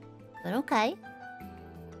 But okay.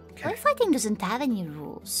 Play fighting doesn't have any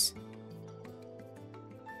rules.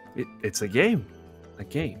 It's a game. A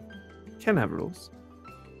game. Can have rules.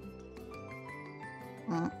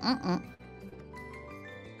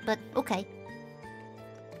 But okay.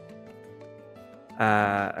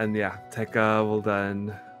 And yeah, Tekka will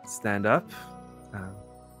then stand up.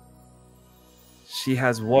 She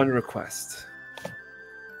has one request.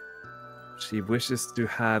 She wishes to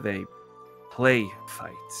have a play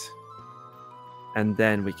fight. And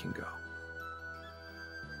then we can go.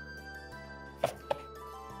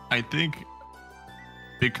 I think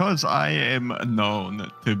because I am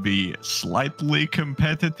known to be slightly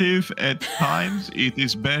competitive at times, it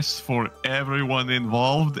is best for everyone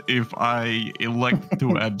involved if I elect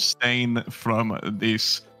to abstain from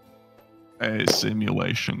this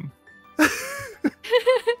simulation.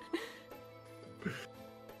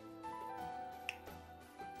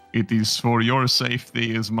 It is for your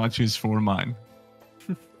safety as much as for mine.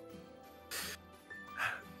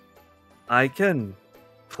 I can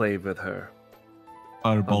play with her.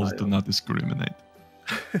 Our balls do not discriminate.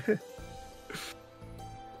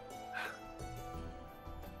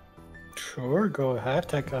 Sure, go ahead,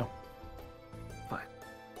 Tekka. Fine.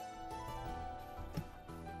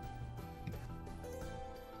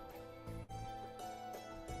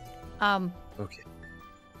 Um, Okay.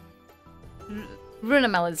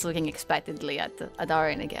 Runamela is looking expectantly at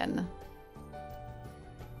Arin again.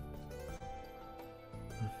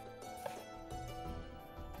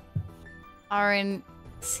 Arin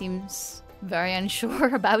seems very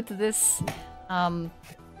unsure about this,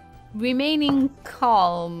 remaining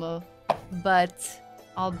calm, but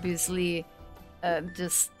obviously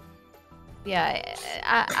just,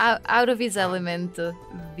 out of his element.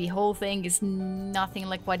 The whole thing is nothing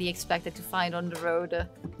like what he expected to find on the road.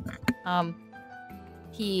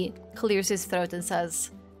 He clears his throat and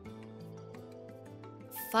says,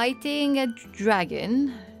 "Fighting a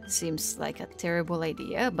dragon seems like a terrible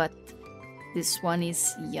idea, but this one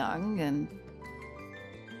is young and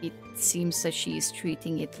it seems that she is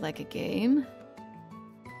treating it like a game.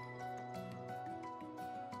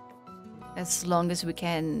 As long as we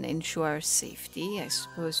can ensure safety, I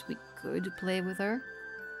suppose we could play with her."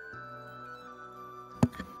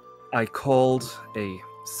 I called a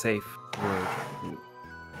safe word.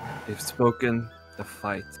 If spoken, the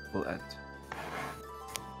fight will end.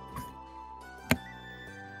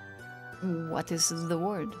 What is the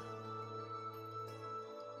word?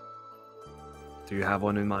 Do you have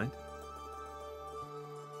one in mind?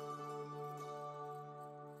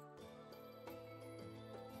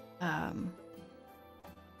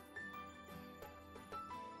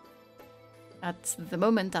 At the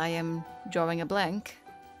moment, I am drawing a blank.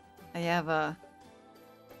 I have a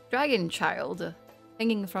dragon child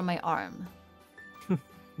hanging from my arm.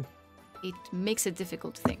 It makes it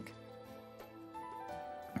difficult to think.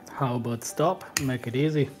 How about stop? Make it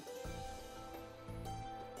easy.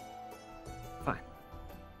 Fine.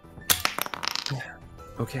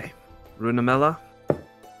 Okay. Runamela,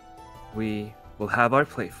 we will have our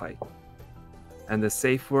play fight. And the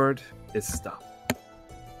safe word is stop.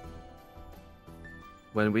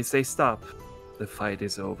 When we say stop, the fight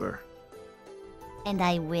is over. And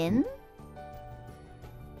I win?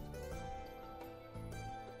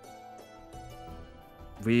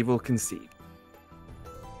 We will concede.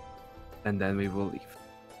 And then we will leave.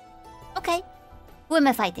 Okay. Who am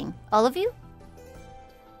I fighting? All of you?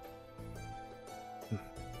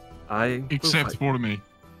 I Except for me.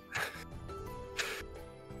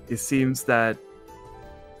 It seems that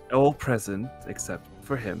all present, except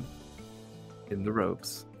for him, in the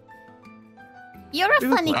robes. You're a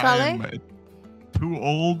funny color. I'm too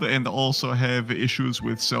old and also have issues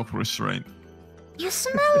with self-restraint. You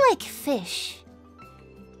smell like fish.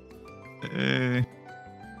 I'm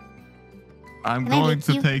Can I going lick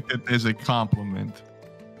to you? take it as a compliment.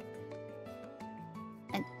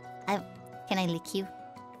 Can I lick you?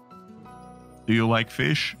 Do you like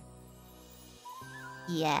fish?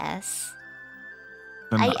 Yes.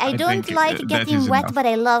 Then I don't think like that getting is wet, enough. but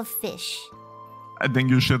I love fish. I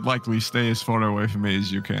think you should likely stay as far away from me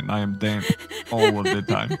as you can. I am damp all of the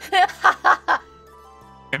time.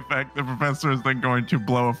 In fact, the professor is then going to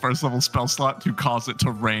blow a first level spell slot to cause it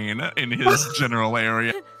to rain in his general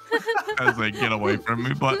area as they get away from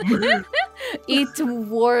me button. It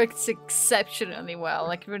works exceptionally well.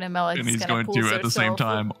 Like Runamela And just he's kinda going to, pulls at the same herself-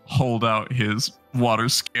 time, hold out his water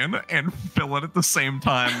skin and fill it at the same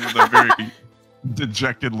time with a very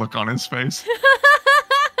dejected look on his face.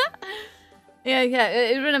 Yeah.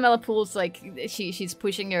 Runamela pulls like she's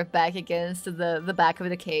pushing her back against the back of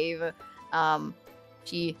the cave.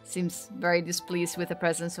 She seems very displeased with the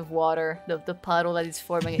presence of water, the puddle that is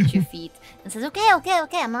forming at your feet, And says, okay,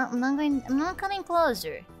 I'm not coming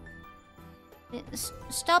closer.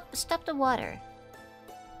 Stop the water.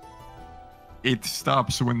 It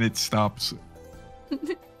stops when it stops.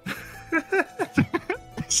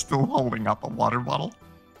 Still holding up a water bottle.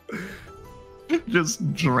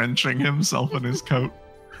 Just drenching himself in his coat.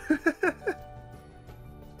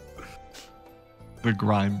 The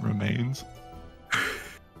grime remains.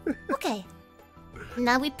 Okay.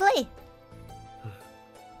 Now we play.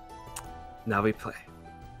 Now we play.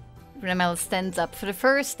 Runamela stands up for the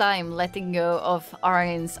first time, letting go of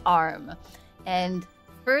Arin's arm. And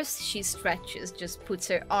first she stretches, just puts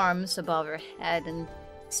her arms above her head and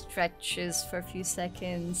stretches for a few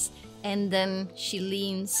seconds. And then she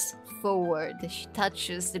leans forward. She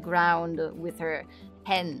touches the ground with her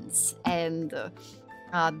hands. And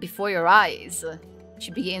before your eyes, she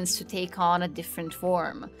begins to take on a different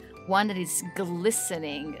form. One that is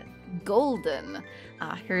glistening, golden.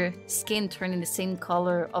 Her skin turning the same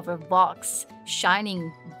color of her box,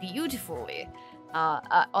 shining beautifully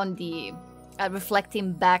on the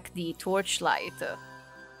reflecting back the torchlight.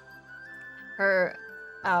 Her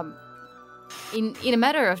in a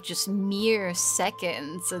matter of just mere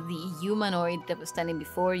seconds, the humanoid that was standing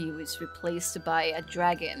before you is replaced by a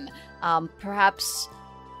dragon. Perhaps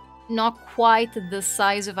not quite the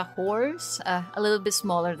size of a horse, a little bit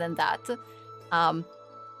smaller than that.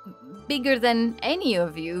 Bigger than any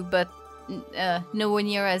of you, but nowhere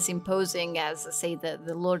near as imposing as, say,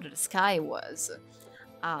 the Lord of the Sky was.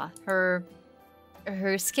 Her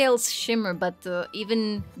scales shimmer, but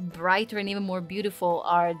even brighter and even more beautiful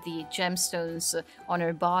are the gemstones on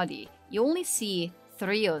her body. You only see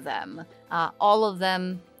 3 of them, all of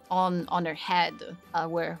them on her head,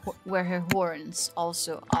 where her horns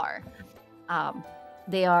also are.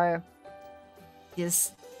 They are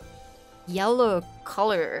this yellow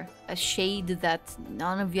color, a shade that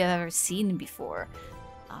none of you have ever seen before.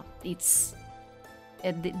 Those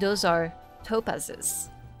are topazes.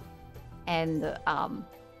 And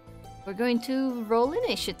we're going to roll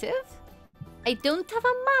initiative. I don't have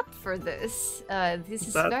a map for this. This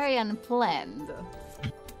is very unplanned.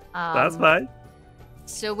 That's fine.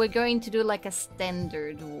 So we're going to do like a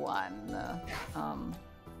standard one.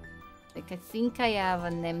 Like I think I have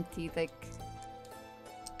an empty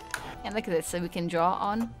and like this, so we can draw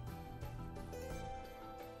on.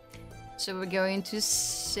 So we're going to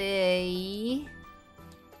say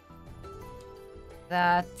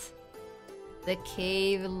that the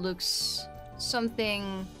cave looks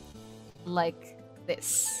something like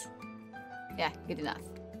this. Yeah, good enough.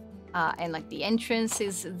 And like the entrance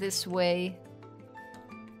is this way.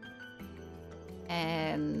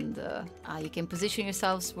 And you can position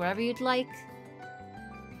yourselves wherever you'd like.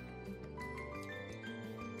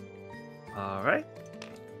 All right.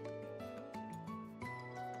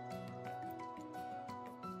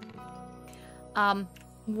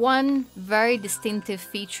 One very distinctive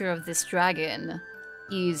feature of this dragon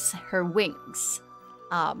is her wings.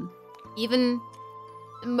 Even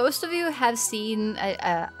most of you have seen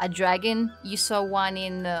a dragon. You saw one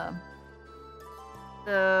in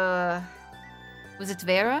was it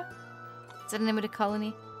Vera? Is that the name of the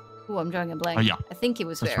colony? Oh, I'm drawing a blank. Yeah. I think it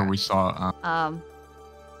was That's Vera. where we saw.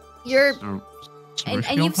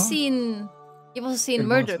 And you've also seen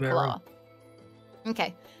Murder Claw.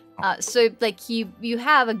 Okay. So like you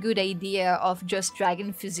have a good idea of just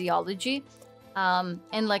dragon physiology.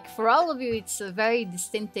 And like for all of you, it's very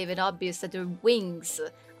distinctive and obvious that her wings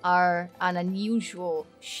are an unusual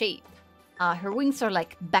shape. Her wings are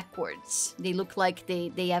like backwards. They look like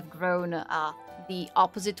they have grown the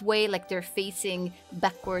opposite way, like they're facing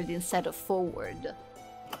backward instead of forward.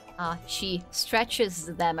 She stretches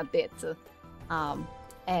them a bit,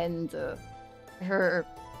 and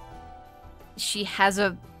she has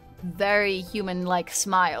a very human-like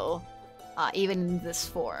smile, even in this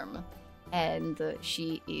form, and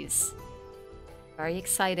she is very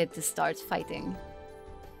excited to start fighting.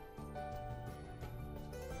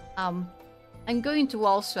 I'm going to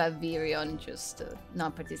also have Virion just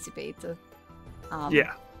not participate.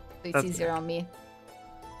 Yeah. So it's easier on me.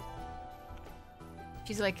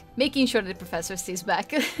 She's like making sure the professor stays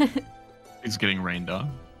back. He's getting rained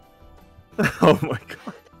on. Oh my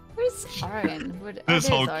god. Where's Arin? This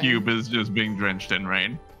whole cube is just being drenched in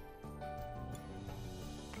rain.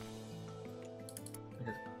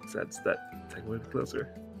 That's that. Take a little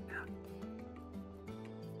closer.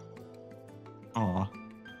 Aw.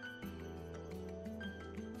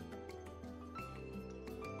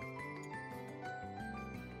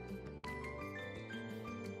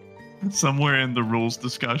 Somewhere in the rules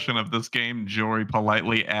discussion of this game, Jory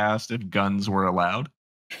politely asked if guns were allowed.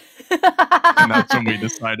 And that's when we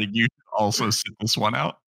decided you should also sit this one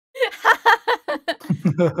out.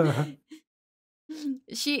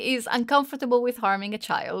 She is uncomfortable with harming a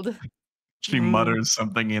child. She mutters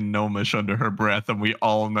something in Gnomish under her breath, and we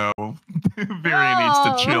all know Viri needs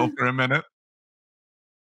to chill for a minute.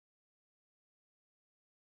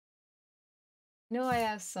 No, I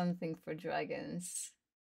have something for dragons.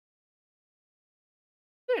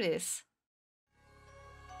 There it is.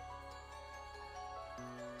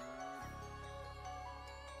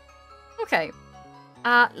 Okay.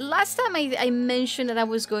 Last time I mentioned that I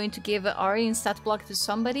was going to give Arin stat block to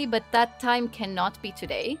somebody, but that time cannot be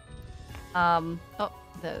today. Oh,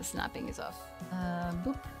 the snapping is off.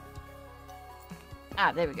 Boop.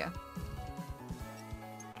 Ah, there we go.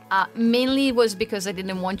 Mainly was because I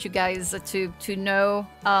didn't want you guys to know,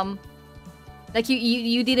 like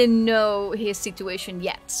you didn't know his situation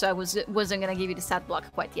yet, so I wasn't gonna give you the stat block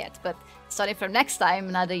quite yet. But starting from next time,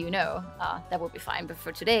 now that you know, that will be fine. But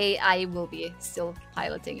for today, I will be still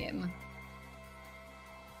piloting him.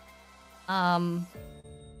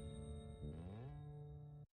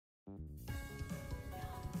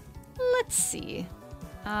 Let's see.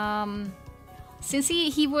 since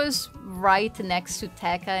he was right next to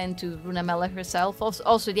Tekka and to Runamela herself,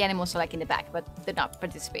 also the animals are like in the back, but they're not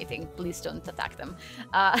participating. Please don't attack them.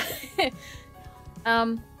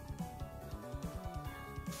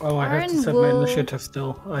 Oh, I have to set my initiative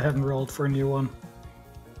still. I haven't rolled for a new one.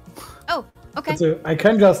 Oh, okay. I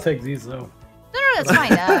can just take these though. No, that's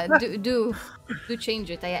fine. Do change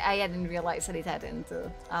it. I hadn't realized that it hadn't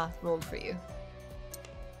rolled for you.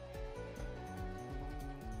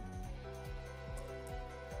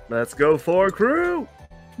 Let's go for crew.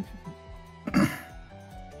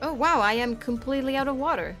 Oh wow, I am completely out of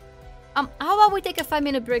water. How about we take a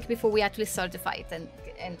 5-minute break before we actually start the fight, and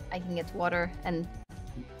I can get water and.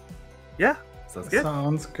 Yeah, sounds good.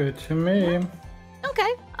 Sounds good to me.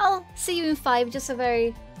 Okay, I'll see you in 5. Just a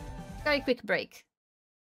very, very quick break.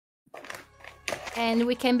 And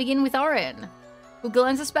we can begin with Auren, who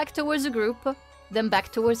glances back towards the group, then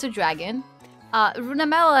back towards the dragon.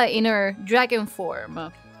 Runamela in her dragon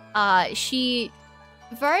form. She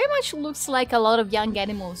very much looks like a lot of young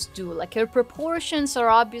animals do. Like, her proportions are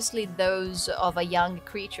obviously those of a young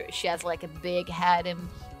creature. She has like a big head and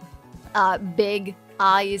big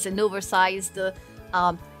eyes and oversized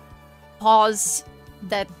paws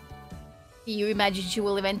that you imagine she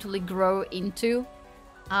will eventually grow into.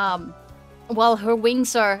 While her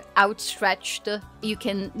wings are outstretched, you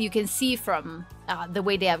can see from the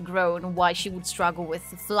way they have grown why she would struggle with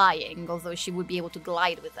flying, although she would be able to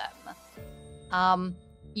glide with them.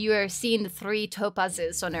 You are seeing the 3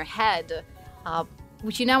 topazes on her head,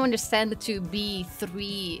 which you now understand to be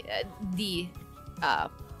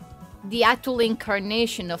the actual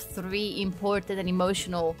incarnation of 3 important and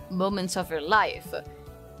emotional moments of her life.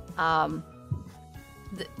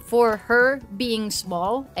 For her being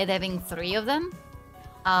small and having 3 of them,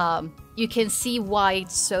 you can see why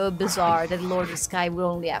it's so bizarre that Lord of Sky will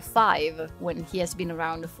only have 5 when he has been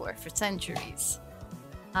around for centuries.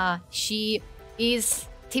 She is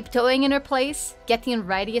tiptoeing in her place, getting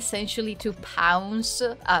ready essentially to pounce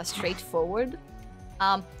straight forward.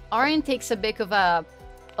 Auren takes a bit of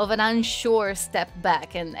an unsure step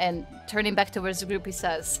back and turning back towards the group, he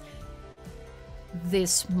says,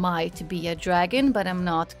 "This might be a dragon, but I'm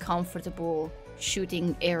not comfortable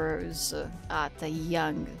shooting arrows at a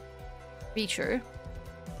young creature.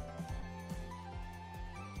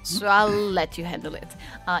 So I'll let you handle it."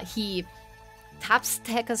 He taps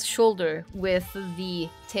Tekka's shoulder with the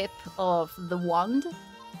tip of the wand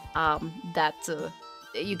that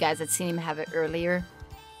you guys had seen him have it earlier.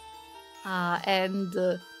 And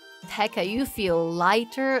Tekka, you feel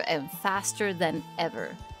lighter and faster than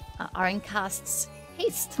ever. Auren casts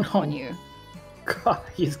haste on you. God,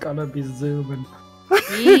 he's gonna be zooming.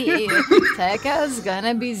 Tekka's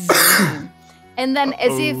gonna be zooming. And then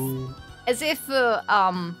as if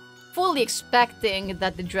fully expecting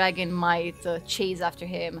that the dragon might chase after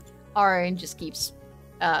him, Auren just keeps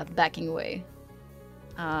backing away.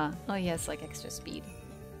 Oh yes, like extra speed.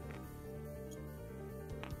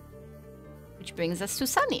 Which brings us to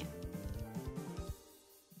Sunny.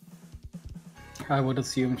 I would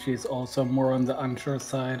assume she's also more on the unsure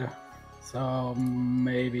side, so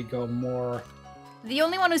maybe go more. The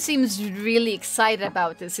only one who seems really excited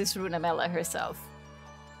about this is Runamela herself.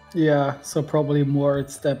 Yeah, so probably more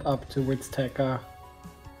step up towards Tekka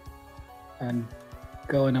and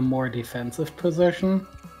go in a more defensive position.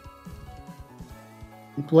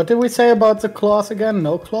 What did we say about the claws again?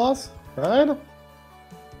 No claws, right?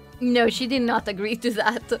 No, she did not agree to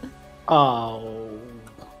that. Oh.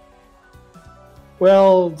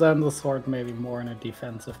 Well, then the sword may be more in a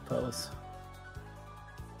defensive pose.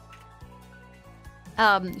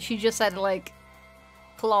 She just said, like,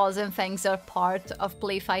 claws and fangs are part of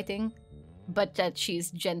play fighting, but that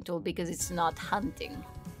she's gentle because it's not hunting.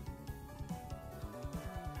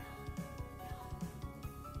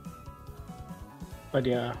 But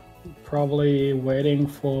yeah, probably waiting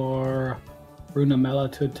for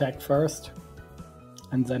Runamela to attack first,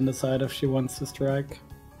 and then decide if she wants to strike.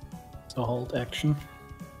 So hold action.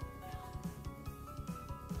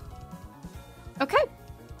 Okay.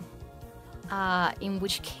 In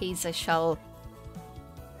which case I shall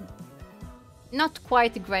not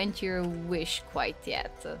quite grant your wish quite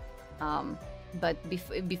yet. But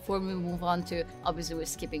before we move on to, obviously we're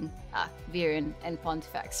skipping Viren and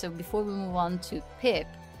Pontifex. So before we move on to Pip,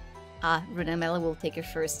 Runamela will take her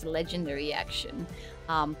first legendary action.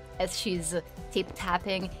 As she's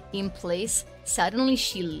tip-tapping in place, suddenly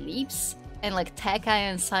she leaps, and like Tekka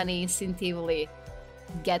and Sunny instinctively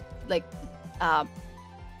get like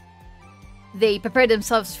they prepare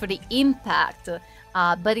themselves for the impact,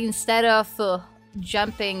 but instead of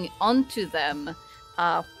jumping onto them,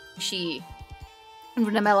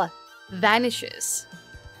 Runamela vanishes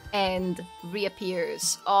and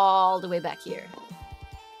reappears all the way back here.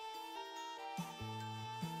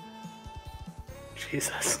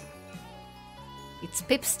 Jesus. It's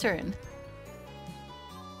Pip's turn.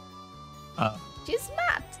 She's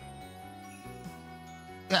mad.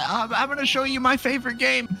 I'm going to show you my favorite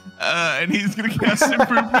game. And he's going to cast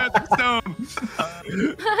Improved Magic Stone.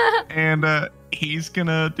 And he's going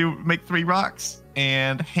to make 3 rocks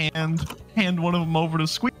and hand one of them over to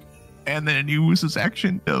Squeak. And then use his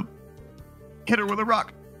action to hit her with a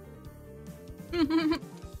rock.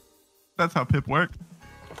 That's how Pip works.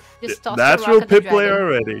 Just toss Natural the rock at the Pip player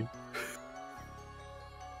dragon.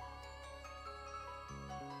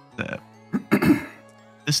 already.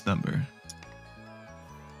 This number.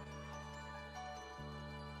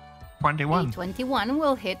 21. 21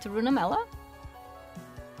 will hit Runamela.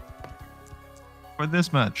 For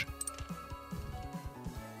this much.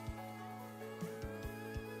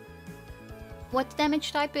 What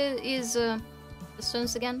damage type is the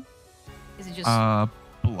stones again? Is it just...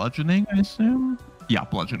 Bludgeoning, I assume? Yeah,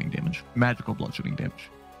 bludgeoning damage. Magical bludgeoning damage.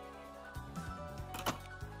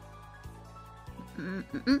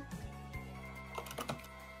 Mm-mm-mm.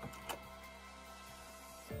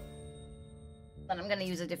 Then I'm gonna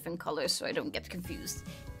use a different color so I don't get confused.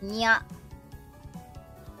 Yeah.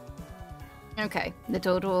 Okay, the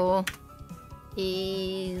total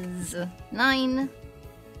is 9.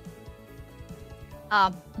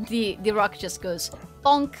 The rock just goes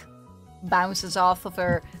bonk, bounces off of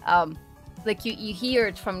her. Like you hear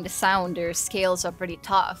it from the sound. Their scales are pretty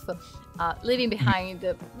tough, leaving behind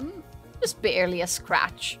just barely a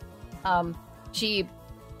scratch.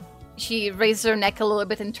 She raises her neck a little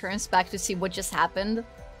bit and turns back to see what just happened.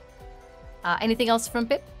 Anything else from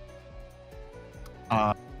Pip?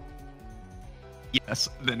 Yes.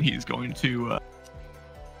 Then he's going to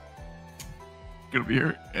get over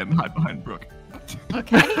here and hide behind Brooke.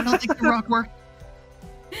 Okay. I don't think the rock worked.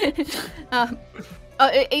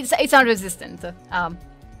 It's non-resistant.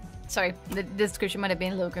 Sorry, the description might have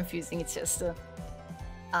been a little confusing. It's just the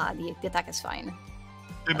attack is fine.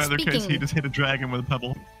 In either case, he just hit a dragon with a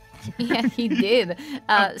pebble. Yeah, he did.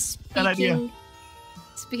 idea.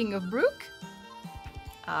 Speaking of Brooke,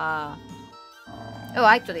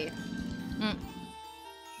 actually,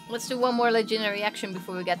 let's do one more legendary action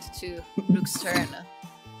before we get to Brooke's turn.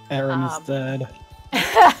 Aaron is dead.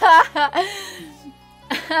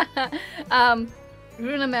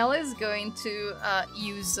 Runamela is going to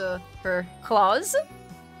use her claws.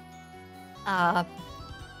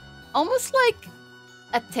 Almost like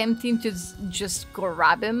attempting to just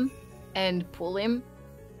grab him and pull him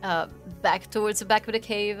back towards the back of the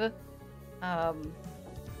cave. Let's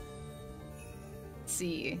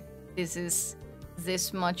see. This is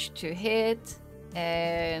this much to hit,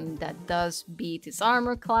 and that does beat his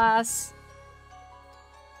armor class.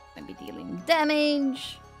 Maybe dealing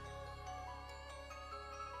damage.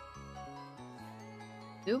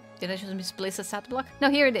 Ooh, did I just misplace a stat block? No,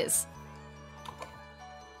 here it is.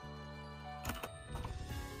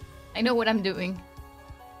 I know what I'm doing.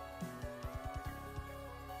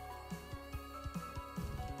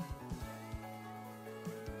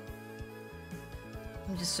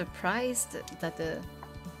 I'm just surprised that the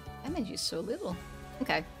damage is so little.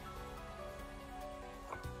 Okay.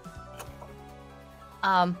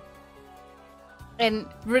 And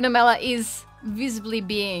Runamela is visibly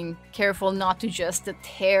being careful not to just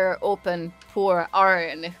tear open poor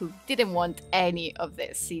Aaron, who didn't want any of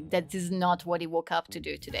this. That is not what he woke up to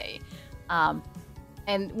do today. And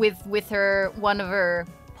with her one of her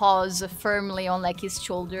paws firmly on like his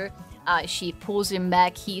shoulder, she pulls him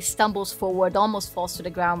back. He stumbles forward, almost falls to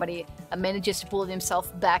the ground, but he manages to pull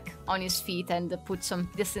himself back on his feet and put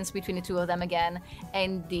some distance between the two of them again.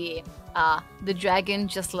 And the dragon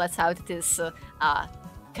just lets out this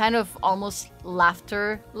kind of almost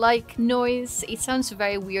laughter-like noise. It sounds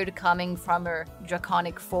very weird coming from her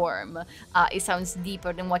draconic form. It sounds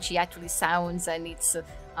deeper than what she actually sounds, and it's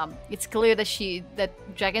clear that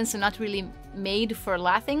dragons are not really made for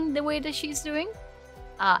laughing the way that she's doing.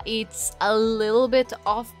 It's a little bit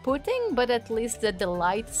off-putting, but at least the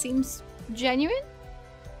delight seems genuine.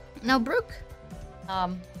 Now, Brooke,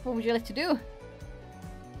 what would you like to do?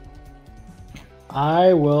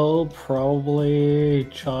 I will probably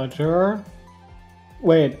charge her.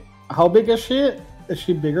 Wait, how big is she? Is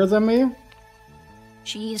she bigger than me?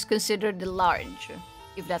 She's considered large,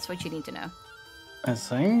 if that's what you need to know. I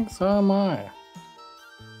think so am I.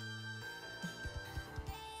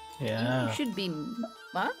 Yeah. You should be...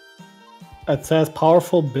 What? It says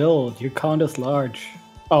powerful build. You count as large.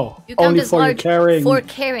 Oh, You count only as for your large carrying. for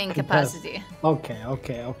carrying capacity.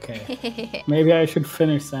 Okay. Maybe I should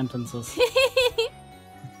finish sentences.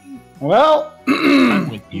 Well, I'm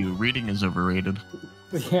with you. Reading is overrated.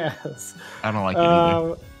 yes. I don't like it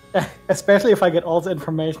either. Especially if I get all the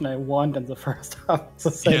information I want in the first half of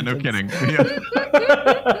the sentence. Yeah, no kidding. Yeah.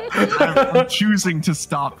 I'm choosing to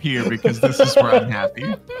stop here because this is where I'm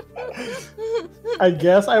happy. I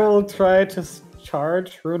guess I will try to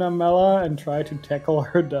charge Runamela and try to tackle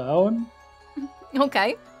her down.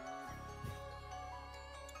 Okay.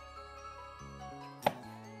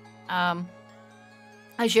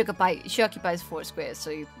 She occupies 4 squares, so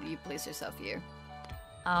you place yourself here.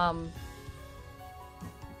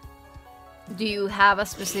 Do you have a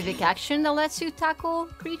specific action that lets you tackle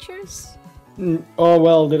creatures? Oh,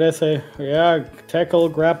 well, did I say, yeah, tackle,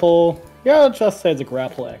 grapple? Yeah, I'll just say the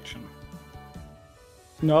grapple action.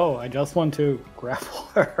 No, I just want to grapple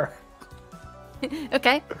her.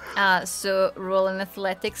 Okay, so roll an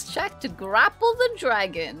athletics check to grapple the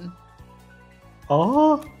dragon.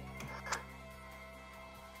 Oh?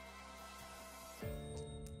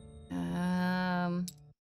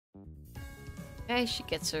 Okay, she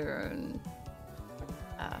gets her own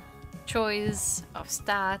choice of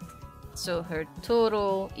stat, so her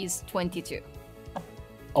total is 22.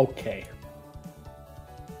 Okay.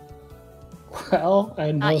 Well,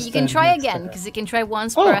 I know. You can try again, because you can try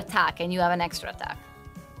once per attack, and you have an extra attack.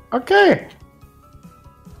 Okay.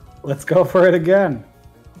 Let's go for it again.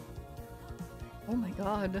 Oh my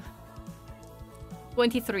god.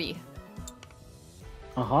 23.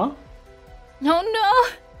 Uh-huh. No, no!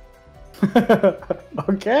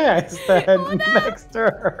 Okay, I stand next to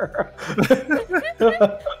her.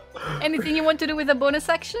 Anything you want to do with a bonus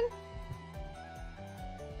action?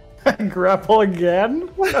 Grapple again?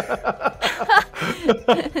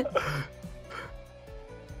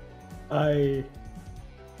 I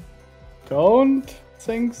don't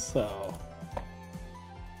think so.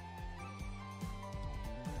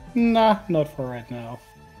 Nah, not for right now.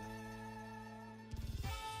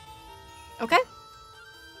 Okay.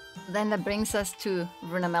 Then that brings us to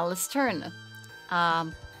Runamela's turn.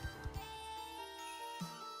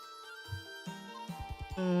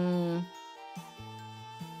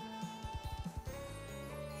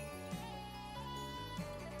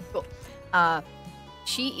 Cool.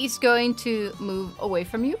 She is going to move away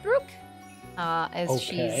from you, Brooke, as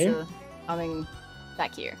she's coming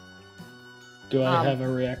back here. Do I have a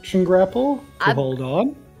reaction grapple to hold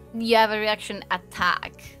on? You have a reaction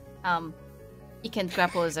attack. You can't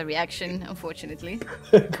grapple as a reaction, unfortunately.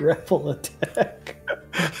 Grapple attack.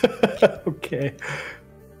 Okay.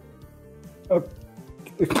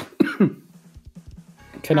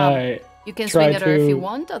 Can I? You can swing at her if you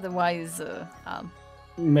want. Otherwise,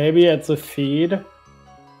 maybe it's a feed,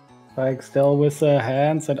 like still with the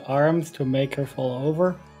hands and arms to make her fall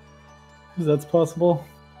over. If that's possible.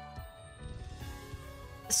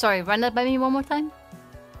 Sorry, run that by me one more time.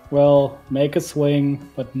 Well, make a swing,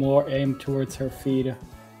 but more aimed towards her feet.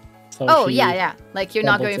 So yeah. Like you're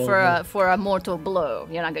not going for a mortal blow.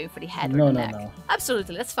 You're not going for the head or the neck. No.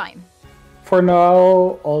 Absolutely, that's fine. For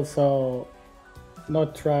now, also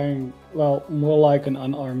not trying. Well, more like an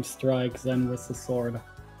unarmed strike than with the sword.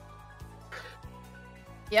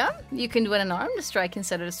 Yeah, you can do an unarmed strike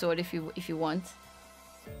instead of the sword if you want.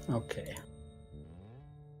 Okay.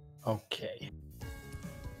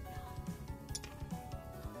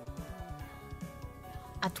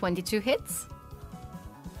 At 22 hits.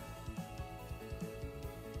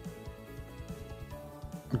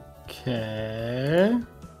 Okay.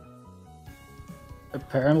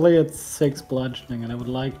 Apparently it's 6 bludgeoning, and I would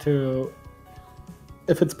like to,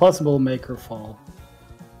 if it's possible, make her fall.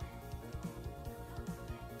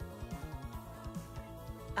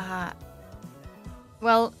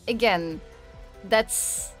 Well, again,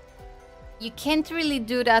 that's... You can't really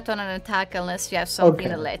do that on an attack unless you have something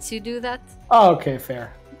that lets you do that. Oh, okay,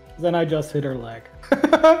 fair. Then I just hit her leg.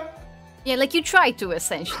 Yeah, like you try to,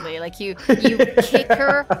 essentially. Like you kick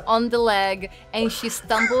her on the leg, and she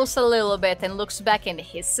stumbles a little bit and looks back and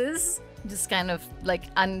hisses, just kind of like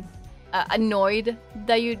annoyed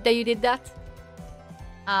that you did that.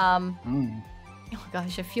 Oh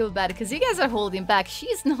gosh, I feel bad because you guys are holding back.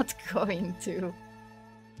 She's not going to.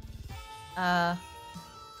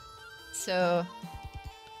 So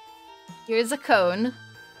here's a cone.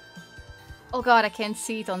 Oh god, I can't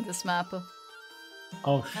see it on this map.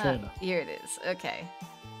 Oh shit. Here it is. Okay.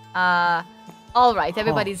 All right,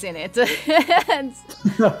 everybody's in it.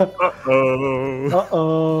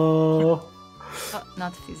 Uh-oh. Oh,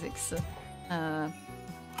 not physics.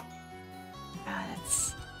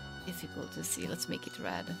 That's difficult to see. Let's make it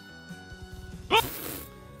red.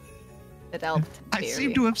 That helped. I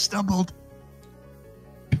seem to have stumbled.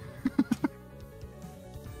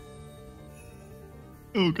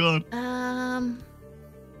 Oh god.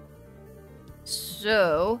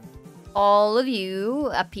 So all of you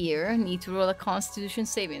up here need to roll a Constitution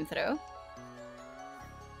saving throw.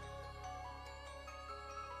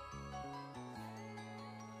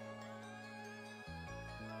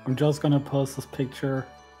 I'm just gonna post this picture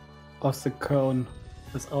of the cone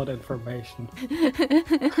without information.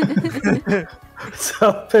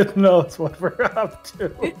 So it knows what we're up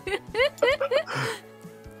to.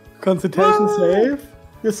 Constitution save,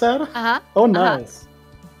 you said? Uh-huh. Oh, nice.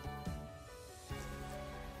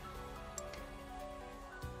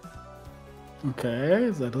 Okay,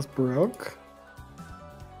 that is broke.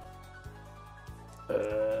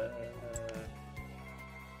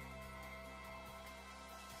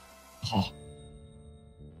 Oh.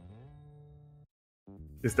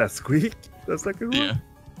 Is that Squeak? That's like a one? Yeah.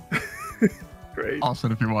 Great.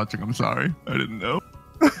 Austin, if you're watching, I'm sorry. I didn't know.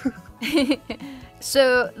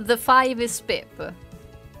 So the 5 is Pip.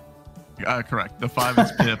 Correct. The 5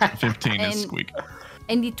 is Pip, 15 is Squeak.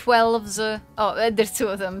 And the 12s, there's 2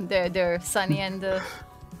 of them. They're Sunny and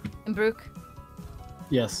Brooke.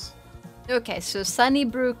 Yes. Okay, so Sunny,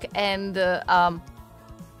 Brooke, and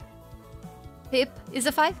Pip is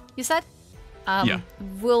a 5, you said? Yeah.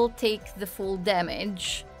 Will take the full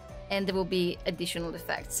damage, and there will be additional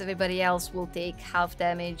effects. Everybody else will take half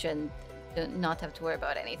damage and do not have to worry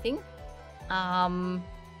about anything.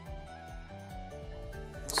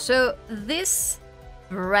 So this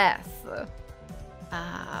breath,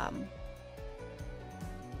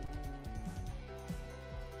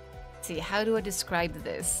 see, how do I describe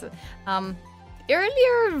this?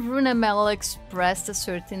 Earlier, Runamela expressed a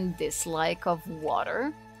certain dislike of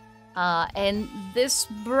water, and this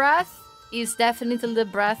breath is definitely the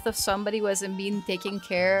breath of somebody who hasn't been taking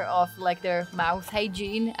care of like their mouth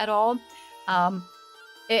hygiene at all.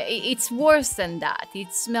 It's worse than that.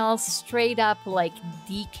 It smells straight up like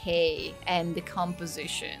decay and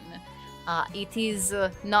decomposition. It is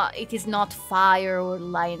not fire or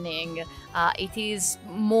lightning. It is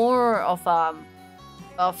more of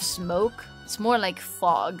smoke. It's more like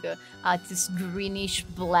fog. This greenish,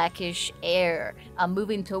 blackish air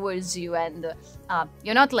moving towards you, and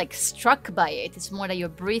you're not like struck by it. It's more that you're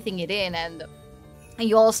breathing it in, and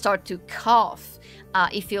you all start to cough.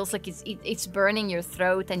 It feels like it's burning your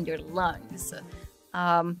throat and your lungs.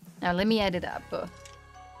 Now let me add it up.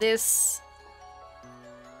 This.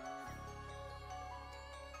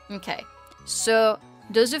 Okay, so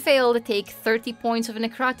those who failed take 30 points of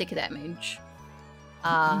necrotic damage.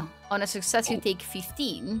 On a success, you take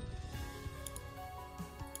 15.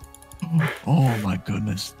 Oh my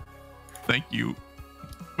goodness. Thank you.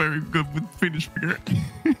 Very good with finish figure.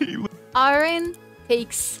 Aaron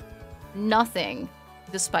takes nothing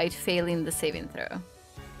despite failing the saving throw.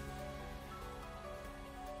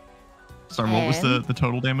 Sorry, what was the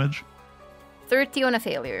total damage? 30 on a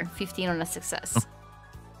failure, 15 on a success. Oh.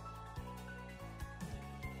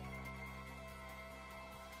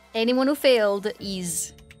 Anyone who failed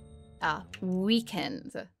is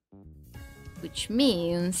weakened, which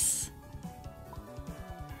means...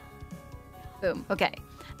 Boom, okay.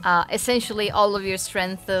 Essentially, all of your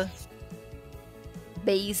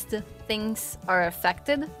strength-based things are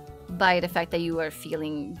affected by the fact that you are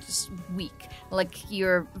feeling just weak. Like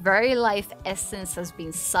your very life essence has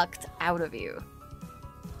been sucked out of you.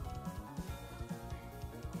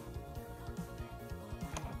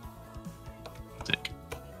 Sick.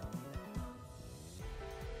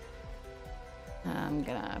 I'm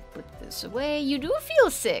gonna put this away. You do feel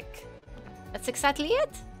sick. That's exactly it.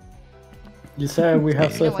 You said we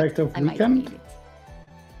have You the know what? effect of I might weekend? read it.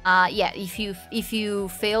 Yeah, if you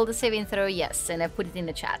fail the saving throw, yes, and I put it in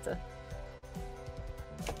the chat.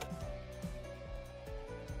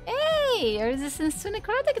 Hey, your resistance to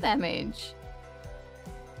necrotic damage.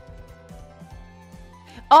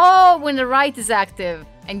 Oh, when the right is active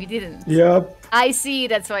and you didn't. Yep. I see.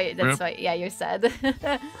 That's why. That's Yep. why. Yeah, you're sad.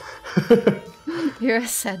 You're a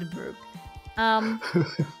sad Brooke.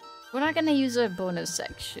 We're not gonna use a bonus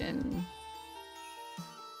section.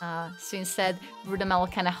 So instead,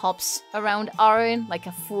 Runamela kind of hops around Aaron like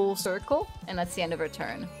a full circle, and that's the end of her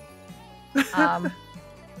turn. Eka.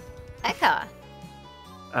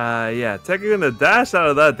 Yeah, Tekka gonna dash out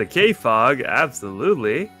of that decay fog,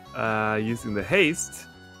 absolutely. Using the haste.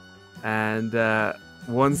 And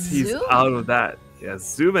once he's Zoom. out of that, yeah,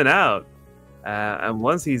 zooming out. And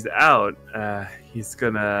once he's out, he's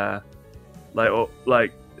gonna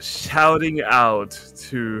like shouting out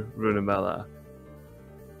to Runamela.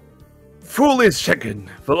 Foolish chicken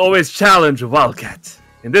will always challenge a wildcat.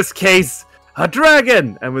 In this case, a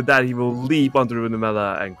dragon! And with that, he will leap onto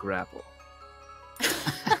Runamela and grapple.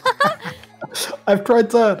 I've tried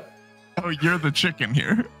that. Oh, you're the chicken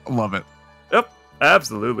here. Love it. Yep,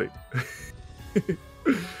 absolutely.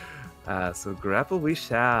 So grapple we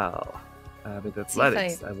shall. With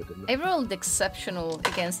athletics, I would admit. I rolled exceptional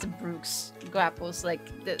against Brooke's grapples. Like,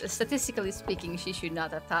 statistically speaking, she should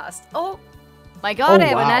not have passed. Oh my god, I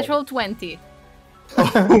have a natural 20.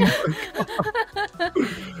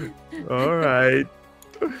 All right.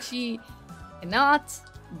 She cannot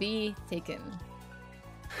be taken.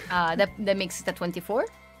 That makes it a 24.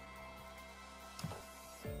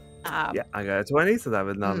 Yeah, I got a 20, so that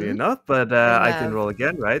would not be enough. But I can roll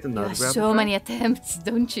again, right? You have so many attempts,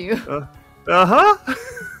 don't you?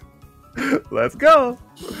 Let's go.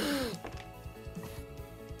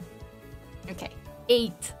 Okay,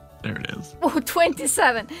 8. There it is. Oh,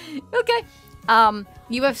 27. Okay.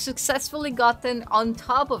 You have successfully gotten on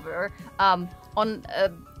top of her.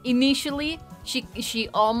 Initially, she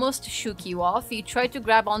almost shook you off. You tried to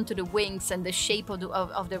grab onto the wings, and the shape of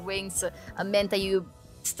the wings meant that you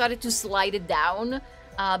started to slide it down.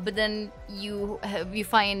 But then you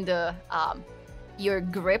find your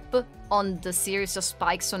grip on the series of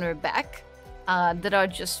spikes on her back that are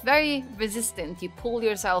just very resistant. You pull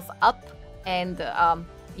yourself up, and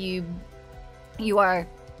you are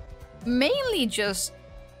mainly just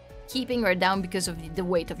keeping her down because of the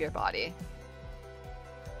weight of your body.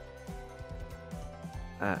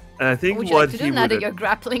 And I think what would you like to do now that you're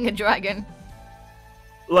grappling a dragon?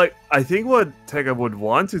 Like, I think what Tekka would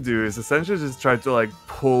want to do is essentially just try to, like,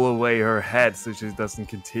 pull away her head so she doesn't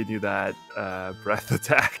continue that breath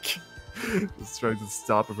attack. Just trying to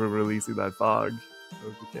stop her from releasing that fog.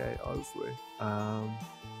 Okay, honestly.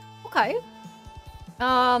 Okay.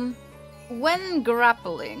 When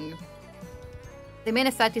grappling, the main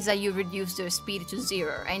effect is that you reduce their speed to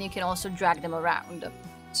 0, and you can also drag them around.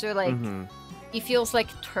 So, like, it feels like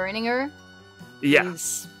turning her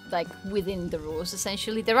is, like, within the rules,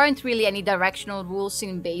 essentially. There aren't really any directional rules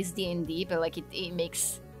in base D&D, but, like, it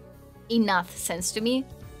makes enough sense to me.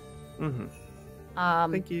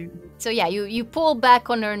 Thank you. So yeah, you pull back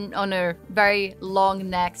on her very long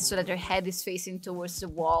neck so that her head is facing towards the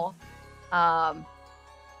wall. And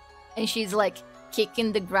she's, like,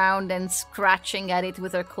 kicking the ground and scratching at it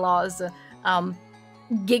with her claws,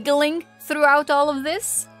 giggling throughout all of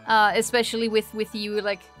this, especially with you,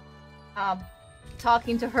 like,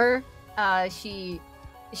 talking to her.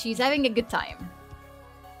 She's having a good time.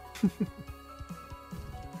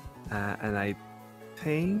 And I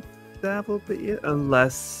think that will be it,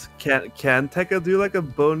 unless can Tekka do, like, a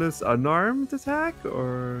bonus unarmed attack,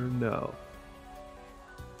 or no?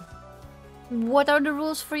 What are the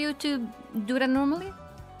rules for you to do that normally?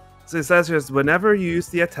 So it says just whenever you use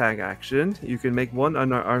the attack action, you can make one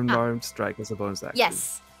unarmed strike as a bonus action.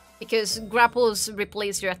 Yes, because grapples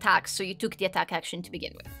replace your attacks, so you took the attack action to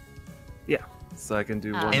begin with. Yeah, so I can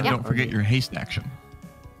do one. And don't forget your haste action.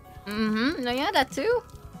 No, yeah, that too.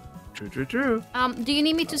 True. Do you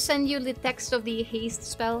need me to send you the text of the haste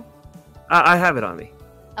spell? I have it on me.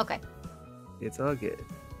 Okay. It's all good.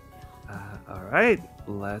 All right,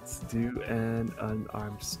 let's do an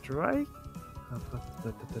unarmed strike.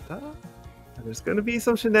 There's going to be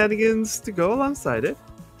some shenanigans to go alongside it.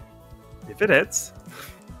 If it hits.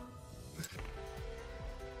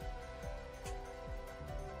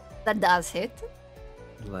 That does hit.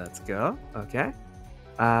 Let's go. Okay.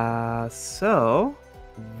 So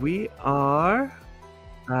we are.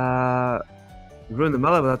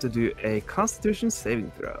 Runamela will have to do a Constitution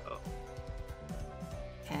saving throw.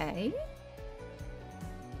 Okay.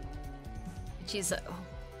 Which is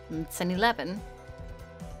it's an 11.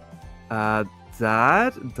 That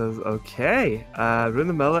does okay.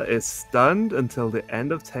 Runamela is stunned until the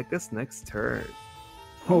end of Tekka's next turn.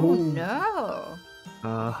 Oh no.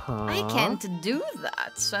 Uh-huh. I can't do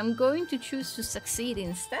that, so I'm going to choose to succeed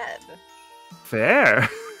instead. Fair.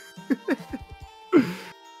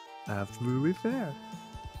 Absolutely fair.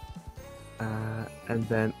 And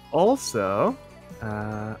then also,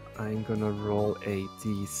 I'm gonna roll a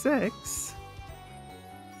d6.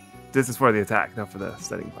 This is for the attack, not for the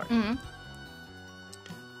setting part.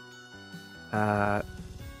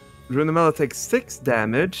 Runamela takes 6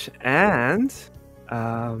 damage, and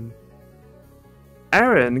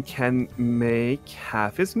Aaron can make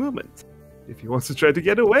half his movement if he wants to try to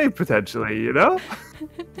get away, potentially, you know?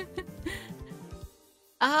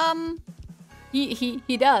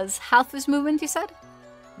 He does. Half his movement, you said?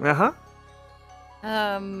 Uh-huh.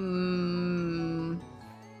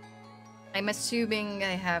 I'm assuming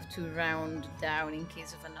I have to round down in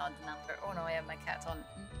case of an odd number. Oh no, I have my cat on.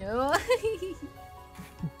 No.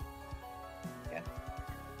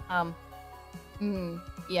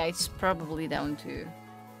 Yeah, it's probably down to.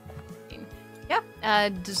 Yeah.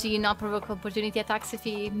 Does he not provoke opportunity attacks if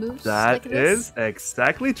he moves like this? That is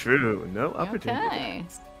exactly true. No opportunity Okay.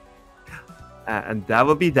 attacks. And that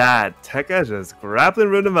would be that. Tekka just grappling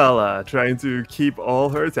Runamela, trying to keep all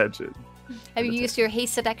her attention. Have you used your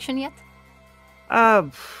hasted action yet?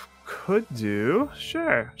 Could do.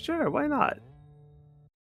 Sure, why not?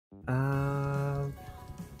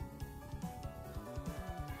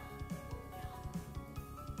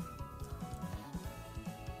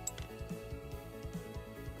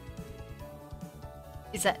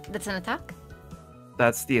 That's an attack?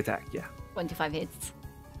 That's the attack, yeah. 25 hits.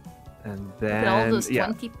 And then Look at all those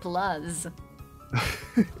 20 plus.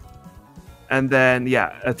 And then,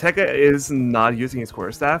 yeah, Tekka is not using his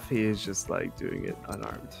quarterstaff. He is just, like, doing it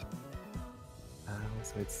unarmed.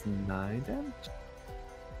 So it's 9 damage.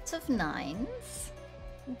 Lots of 9s.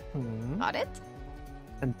 Got it.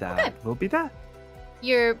 And that will be that.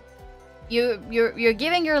 You're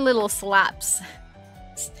giving your little slaps.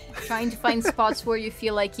 Trying to find spots where you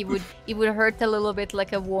feel like it would hurt a little bit,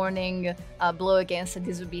 like a warning blow against a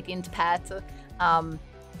disobedient pet.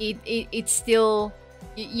 It's still,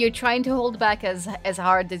 you're trying to hold back as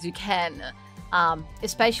hard as you can,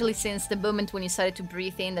 especially since the moment when you started to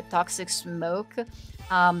breathe in the toxic smoke,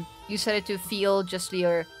 you started to feel just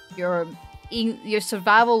your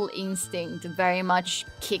survival instinct very much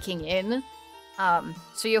kicking in.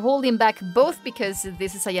 So you're holding back both because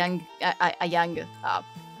this is a young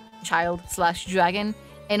child / dragon,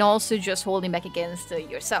 and also just holding back against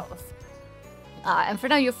yourself. And for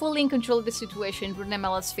now, you're fully in control of the situation.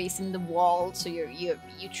 Runamela's facing the wall, so you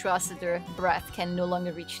trust that her breath can no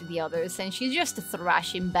longer reach the others, and she's just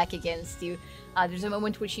thrashing back against you. There's a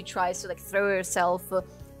moment where she tries to like throw herself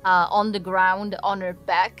on the ground on her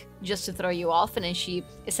back just to throw you off, and then she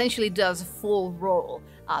essentially does a full roll.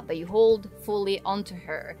 But you hold fully onto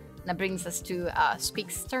her. And that brings us to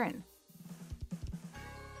Squeak's turn.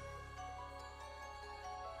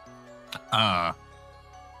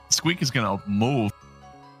 Squeak is gonna move.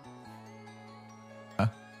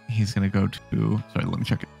 He's gonna go to. Sorry, let me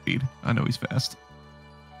check his speed. I know he's fast.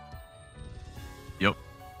 Yep.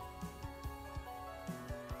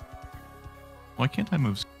 Why can't I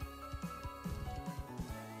move?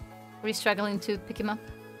 Are you struggling to pick him up?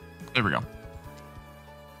 There we go.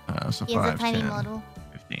 So He 5, has a tiny 10, model.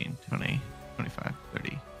 15, 20, 25,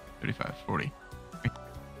 30, 35, 40.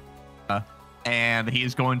 And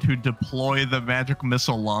he's going to deploy the magic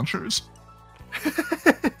missile launchers.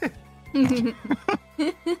 Pew, pew, pew,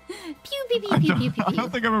 pew, pew, pew, pew. I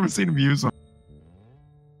don't think I've ever seen him use them.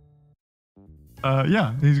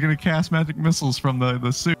 Yeah, he's going to cast magic missiles from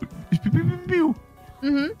the suit. Pew, pew, pew, pew.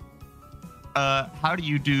 Mm-hmm. How do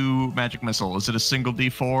you do magic missile? Is it a single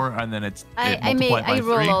D4 and then it's I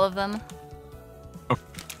roll 3? all of them. Oh.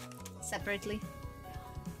 Separately.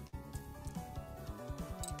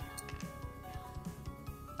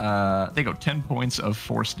 They go 10 points of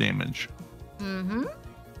force damage. Mm-hmm.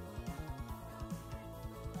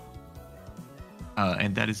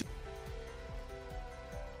 And that is.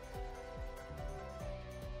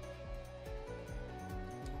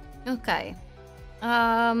 Okay.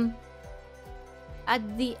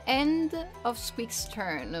 At the end of Squeak's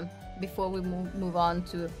turn, before we move on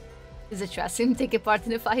to, is it trust him take a part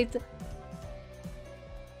in the fight?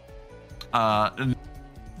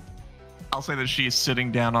 I'll say that she's sitting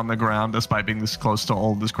down on the ground despite being this close to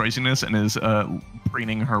all this craziness and is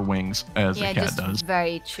preening her wings as a cat just does.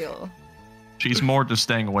 Very chill. She's more just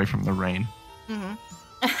staying away from the rain. Mm-hmm.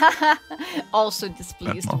 Also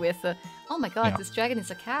displeased Well, with, oh my god, yeah. this dragon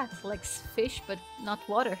is a cat, likes fish but not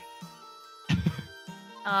water.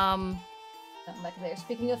 Back there.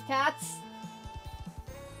 Speaking of cats,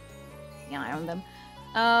 keep an eye on them.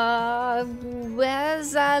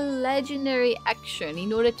 As a legendary action,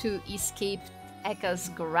 in order to escape Ekka's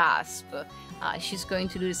grasp, she's going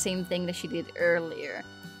to do the same thing that she did earlier,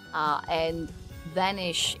 and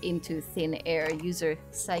vanish into thin air. Use her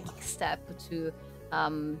psychic step to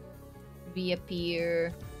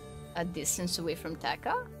reappear a distance away from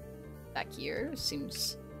Tekka. Back here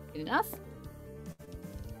seems good enough.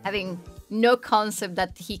 Having no concept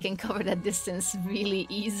that he can cover that distance really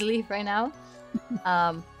easily right now.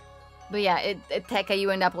 But yeah, Tekka, you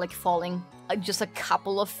end up like falling just a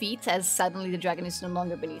couple of feet as suddenly the dragon is no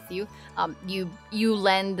longer beneath you. You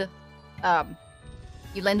land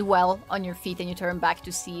well on your feet and you turn back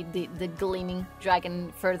to see the gleaming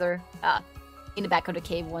dragon further in the back of the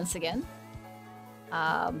cave once again.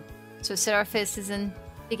 So Seraphis isn't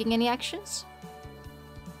taking any actions?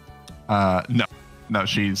 No. No,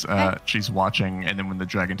 she's watching, and then when the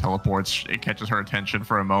dragon teleports, it catches her attention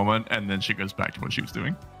for a moment, and then she goes back to what she was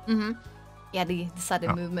doing. Mm-hmm. Yeah, the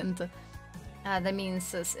sudden movement. That means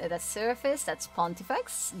that's Surface, that's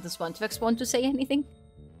Pontifex. Does Pontifex want to say anything?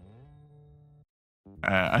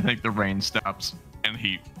 I think the rain stops, and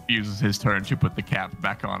he uses his turn to put the cap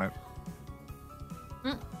back on it.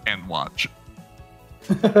 And watch.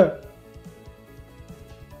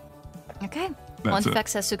 Okay.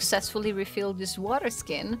 Pontifex has successfully refilled his water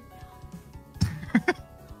skin.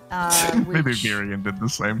 Maybe Virion did the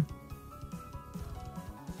same.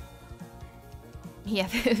 Yeah,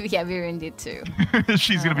 yeah, Virion did too.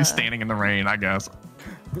 She's gonna be standing in the rain, I guess.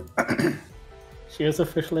 She is a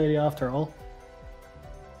fish lady after all.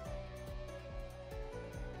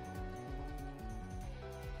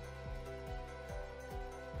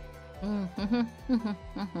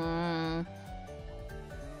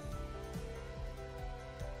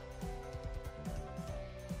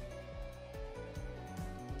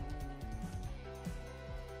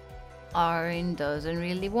 Arin doesn't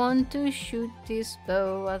really want to shoot his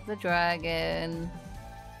bow at the dragon.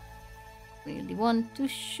 Really want to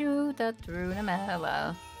shoot at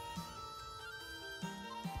Runamela.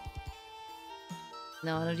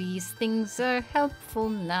 None of these things are helpful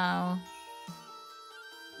now.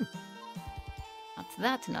 Not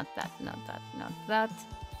that, not that, not that, not that.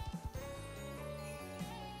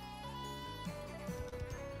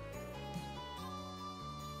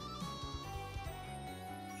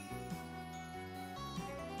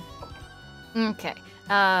 Okay.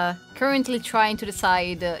 Currently trying to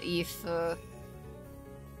decide if...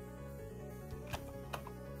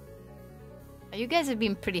 You guys have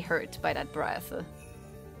been pretty hurt by that breath.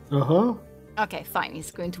 Uh-huh. Okay, fine.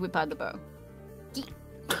 He's going to whip out the bow.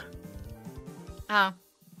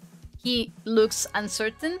 He looks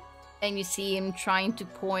uncertain, and you see him trying to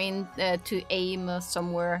point, to aim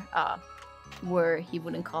somewhere where he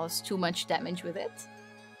wouldn't cause too much damage with it.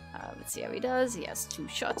 Let's see how he does. He has 2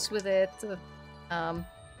 shots with it.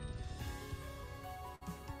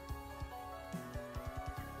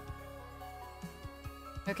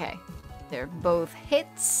 Okay, they're both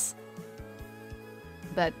hits,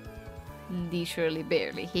 but literally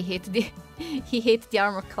barely. He hit the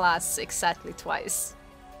armor class exactly twice.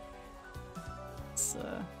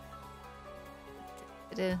 So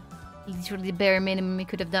literally the bare minimum he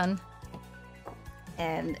could have done,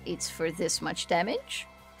 and it's for this much damage.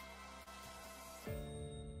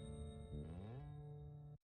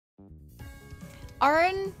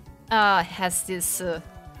 Arin has this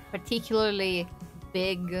particularly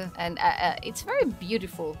big and it's very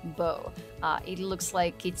beautiful bow. It looks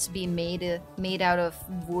like it's been made out of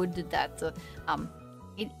wood that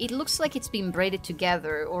it looks like it's been braided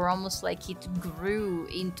together, or almost like it grew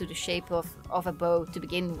into the shape of a bow to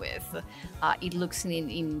begin with. It looks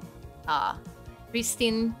in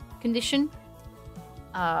pristine condition.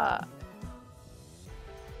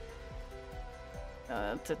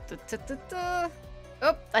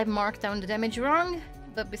 Oh, I marked down the damage wrong.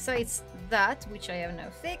 But besides that, which I have now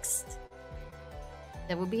fixed,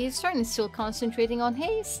 that will be his turn. He's still concentrating on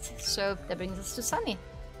haste. So that brings us to Sunny.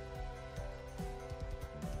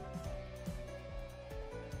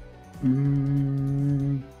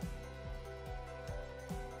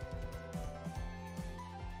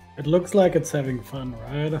 It looks like it's having fun,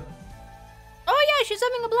 right? Oh yeah, she's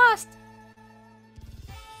having a blast.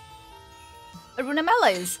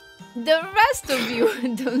 Runamela is. The rest of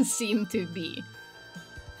you don't seem to be.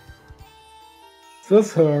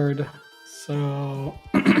 This hurt. So...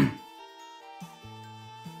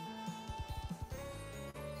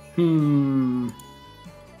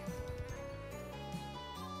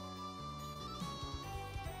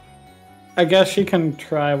 I guess she can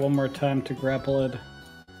try one more time to grapple it.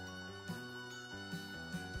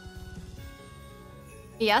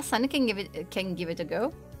 Yeah, Sunny can give it a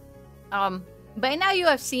go. By now you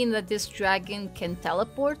have seen that this dragon can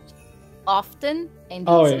teleport often and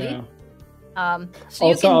easily. Yeah. So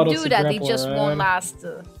also you can do that, it just won't last.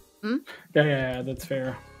 Yeah, that's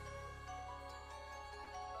fair.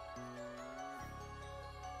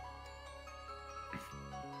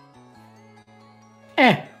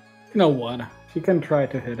 You know what? She can try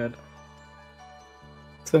to hit it.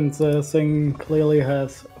 Since the thing clearly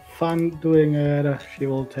has fun doing it, she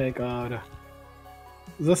will take out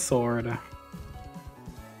the sword.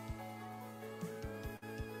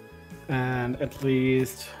 And at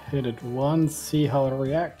least hit it once, see how it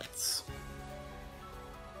reacts.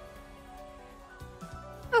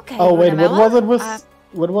 Okay. Oh wait, what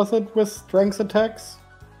was it with strength attacks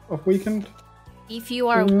of weakened? If you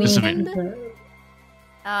are weakened,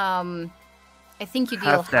 I think you deal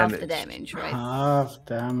Half half the damage. damage, right? Half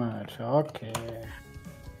damage. Okay.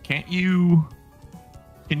 Can you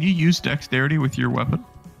use dexterity with your weapon?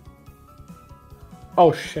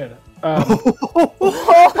 Oh shit. Oh,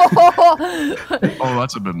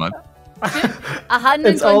 that's a bit much.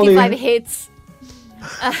 125 hits.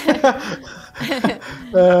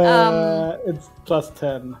 It's plus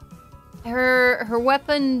 10. Her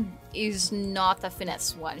weapon is not a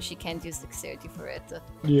finesse one. She can't use dexterity for it.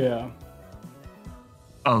 Yeah.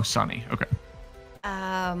 Oh, Sunny. Okay.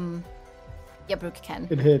 Yeah, Brooke can.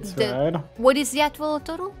 It hits, right? What is the actual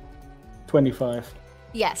total? 25.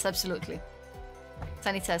 Yes, absolutely.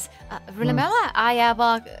 Sunny says, Runamela, I have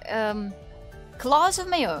claws of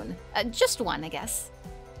my own. Just one, I guess.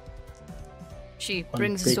 She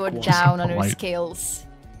brings the big sword one. down on her Polite. scales.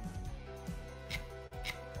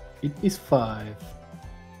 It is 5.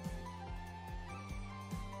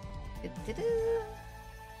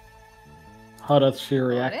 How does she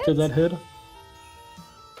react to that hit?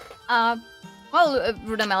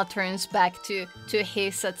 Runamela turns back to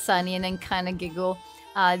hiss at Sunny and then kind of giggle.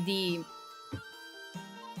 None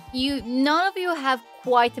of you have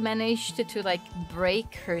quite managed to like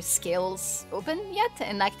break her scales open yet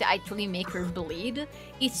and like to actually make her bleed.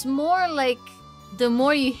 It's more like the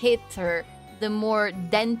more you hit her, the more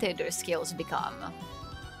dented her scales become.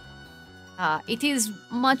 It is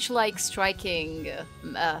much like striking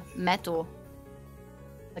metal,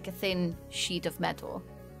 like a thin sheet of metal.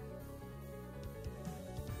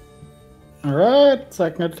 Alright,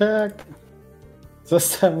 second attack.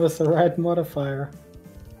 This time with the right modifier.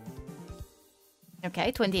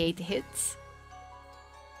 Okay, 28 hits.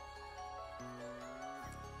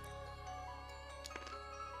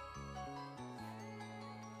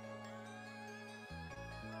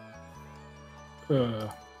 Your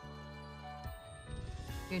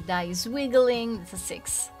die is wiggling. It's a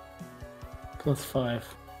 6. Plus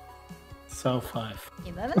 5. So 5.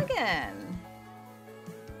 11 again.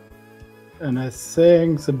 And I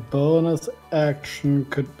think the bonus action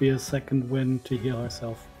could be a second wind to heal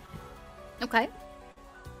herself. Okay.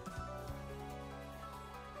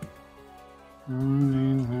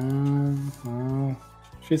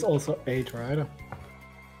 She's also 8, right?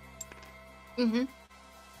 Mm-hmm.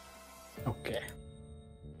 Okay.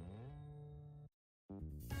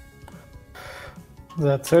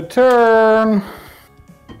 That's her turn.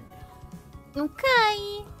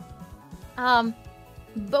 Okay.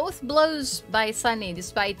 Both blows by Sunny,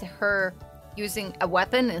 despite her using a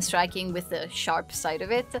weapon and striking with the sharp side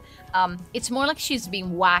of it, it's more like she's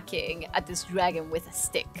been whacking at this dragon with a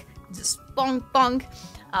stick. Just bonk, bonk,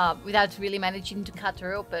 without really managing to cut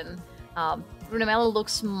her open. Runamela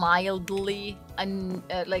looks mildly, I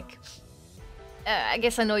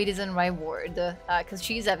guess annoyed isn't the right word, because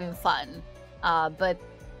she's having fun. But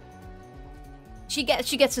she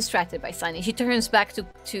gets distracted by Sunny. She turns back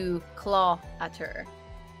to claw at her,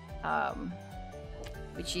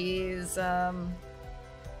 which is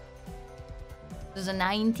does a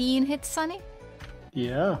 19 hit Sunny?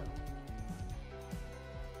 Yeah.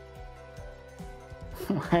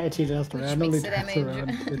 Why she just Which randomly makes it turns damage. around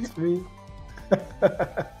and hits me?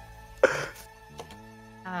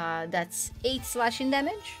 That's 8 slashing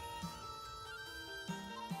damage.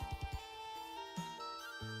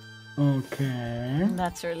 Okay. And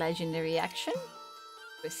that's her legendary action.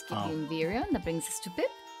 Risky Virion. That brings us to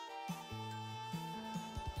Pip.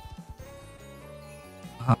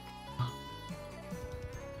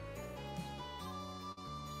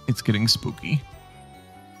 It's getting spooky.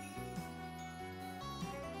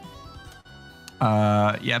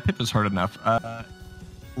 Yeah, Pip is hard enough.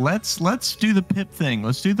 Let's do the Pip thing.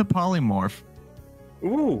 Let's do the polymorph.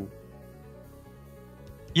 Ooh.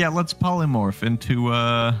 Yeah, let's polymorph into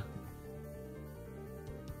I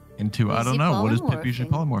don't know, what does Pip usually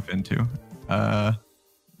polymorph into? The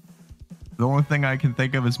only thing I can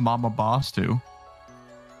think of is Mama Boss too.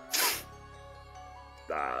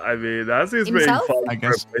 I mean, that seems pretty Himself? fun.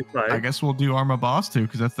 I guess we'll do Arma Boss too,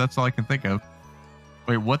 because that's all I can think of.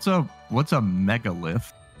 Wait, what's a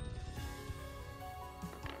megalith?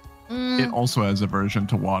 It also has aversion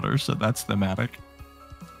to water, so that's thematic.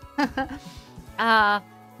 That's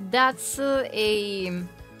a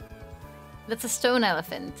stone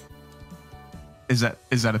elephant. Is that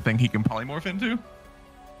a thing he can polymorph into?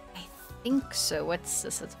 I think so. What's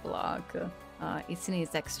this block? It's in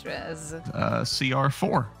his extras.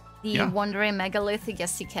 CR4. The Wandering Megalith,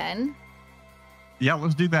 yes he can. Yeah,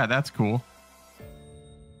 let's do that. That's cool.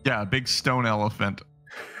 Yeah, a big stone elephant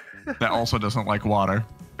that also doesn't like water.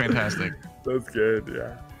 Fantastic. That's good,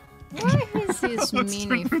 yeah. Where is his Let's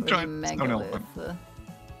mini do for a the giant stone elephant. Megalith?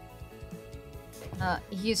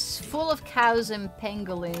 He's full of cows and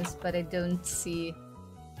pangolins, but I don't see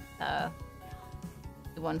the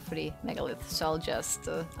one for the megalith. So I'll just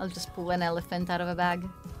pull an elephant out of a bag.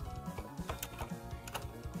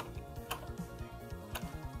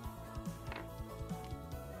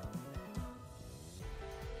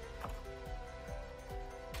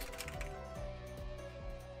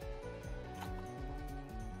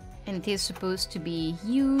 And it is supposed to be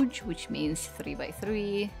huge, which means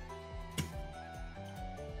 3x3.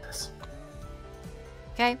 Yes.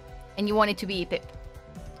 Okay, and you want it to be Pip.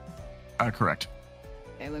 Correct.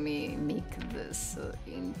 Okay, let me make this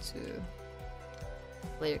into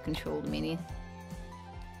player-controlled mini.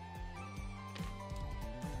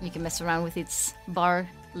 You can mess around with its bar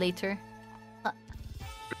later.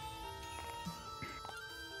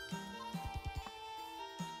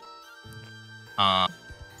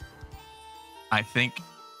 I think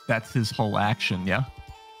that's his whole action, yeah?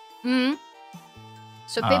 Hmm.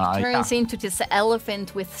 So Pip turns into this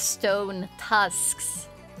elephant with stone tusks.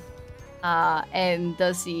 And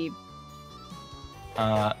does he...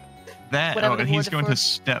 he's going to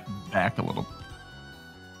step back a little.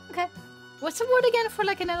 Okay. What's the word again for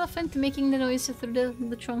like an elephant making the noise through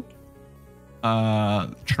the trunk?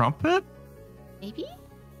 Trumpet? Maybe?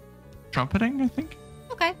 Trumpeting, I think?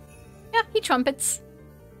 Okay. Yeah, he trumpets.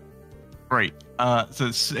 Great. So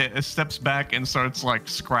it steps back and starts like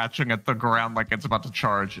scratching at the ground like it's about to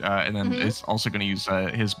charge, and then it's also going to use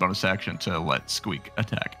his bonus action to let Squeak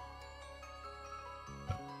attack.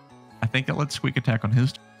 I think it lets Squeak attack on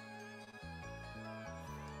his.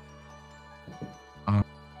 Yeah,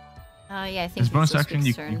 I think his bonus action.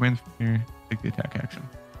 You turn. win here. Take the attack action.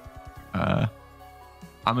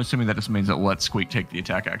 I'm assuming that just means it lets Squeak take the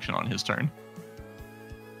attack action on his turn.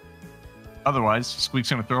 Otherwise, Squeak's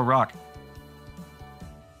going to throw a rock.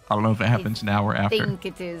 I don't know if it happens now or after. I think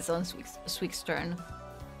it is on Squeak's turn.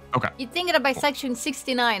 Okay. You'd think that by section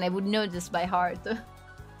 69, I would know this by heart. It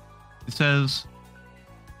says,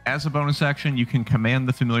 as a bonus action, you can command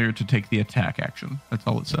the familiar to take the attack action. That's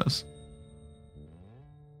all it says.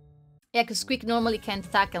 Yeah, because Squeak normally can't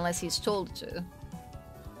attack unless he's told to.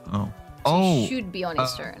 Oh. So it should be on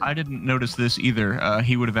his turn. I didn't notice this either.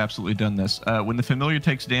 He would have absolutely done this. When the familiar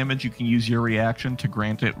takes damage, you can use your reaction to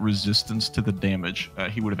grant it resistance to the damage.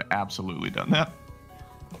 He would have absolutely done that.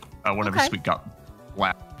 Whenever Squeak got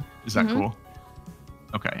slapped. Is that cool?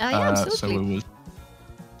 Okay. Yeah, absolutely. So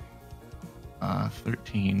it was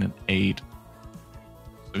 13 and 8.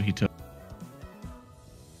 So he took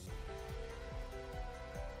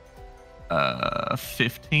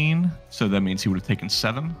 15. So that means he would have taken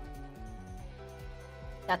 7.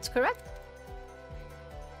 That's correct.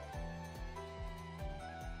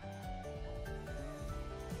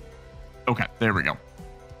 Okay, there we go.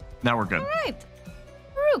 Now we're good. All right.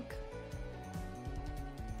 Rook.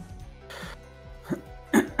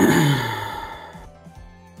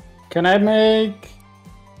 Can I make...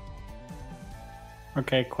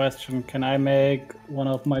 Okay, question. Can I make one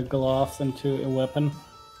of my gloves into a weapon?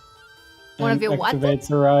 One of your what? Activates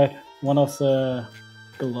the right. One of the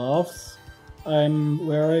gloves I'm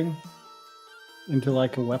wearing into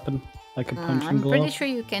like a weapon, like a punching glove. I'm pretty sure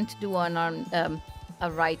you can't do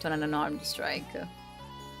a right on an unarmed strike.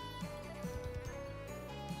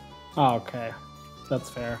 Oh, okay. That's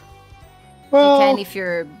fair. Well, you can if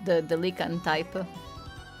you're the Likan type.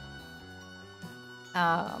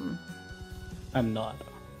 I'm not.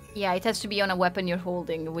 Yeah, it has to be on a weapon you're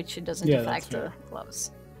holding, which doesn't affect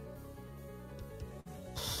gloves.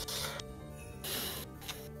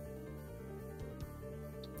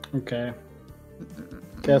 Okay.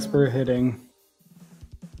 Guess we're hitting.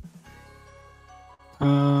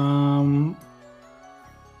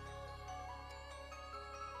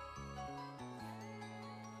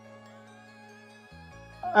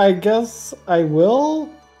 I guess I will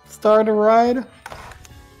start a ride.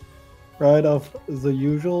 Ride of the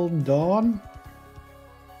usual dawn.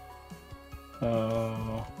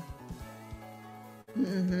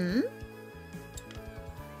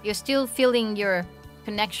 You're still feeling your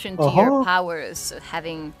connection to your powers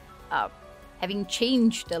having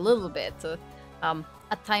changed a little bit.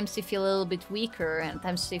 At times you feel a little bit weaker, and at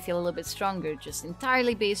times you feel a little bit stronger, just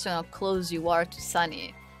entirely based on how close you are to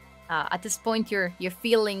Sunny. At this point, your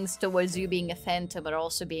feelings towards you being a phantom are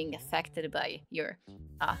also being affected by your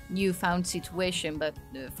newfound situation. But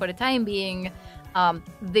for the time being,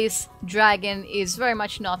 this dragon is very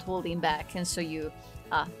much not holding back, and so you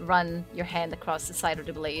run your hand across the side of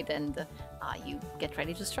the blade, and you get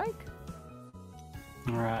ready to strike.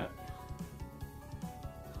 All right.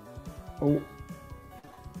 Oh.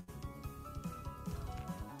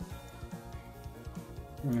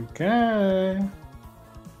 Okay.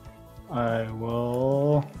 I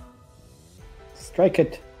will strike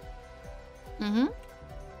it. Mm-hmm.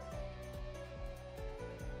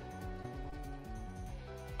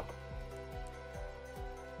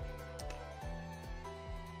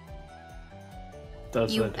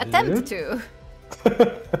 Does You it attempt hit?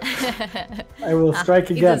 to. I will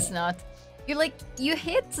strike It again. does not. You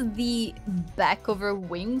hit the back of her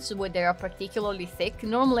wings where they are particularly thick.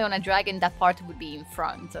 Normally on a dragon that part would be in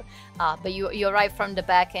front, but you arrive from the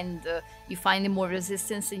back and you find more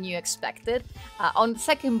resistance than you expected. On the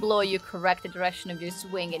second blow you correct the direction of your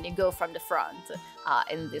swing and you go from the front.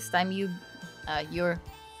 And this time your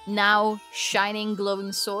now shining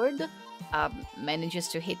glowing sword manages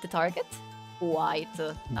to hit the target with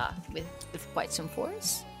quite some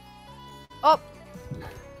force. Oh!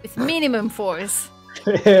 With minimum force.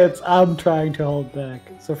 I'm trying to hold back.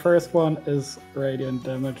 So first one is radiant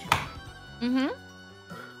damage. Mm-hmm.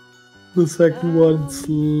 The second one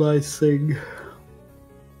slicing.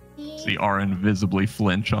 See Arin visibly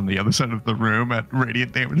flinch on the other side of the room at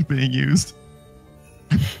radiant damage being used.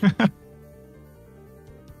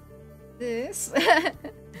 This.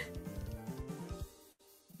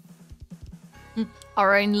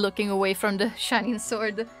 Arin looking away from the shining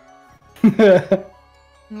sword.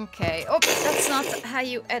 Okay. Oh, that's not how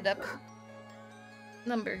you add up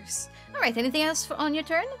numbers. Alright, anything else on your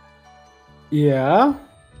turn? Yeah.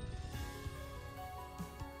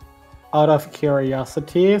 Out of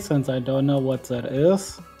curiosity, since I don't know what that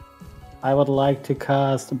is, I would like to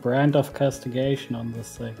cast Brand of Castigation on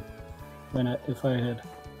this thing. If I hit.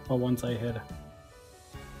 Or once I hit.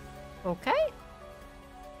 Okay.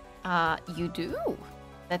 You do.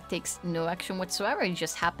 That takes no action whatsoever. It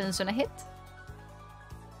just happens on a hit.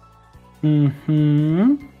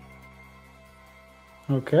 Mm-hmm.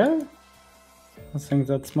 Okay. I think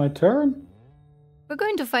that's my turn. We're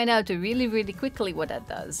going to find out really, really quickly what that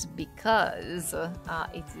does, because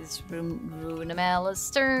it is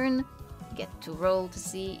Runamela's turn. Get to roll to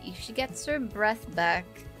see if she gets her breath back.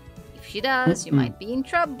 If she does, you might be in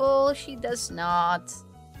trouble. She does not.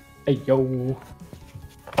 Hey, yo.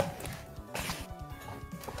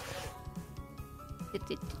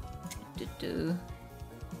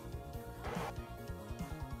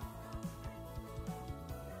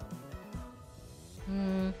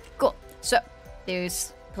 Cool. So,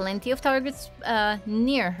 there's plenty of targets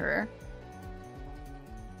near her.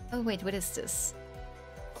 Oh wait, what is this?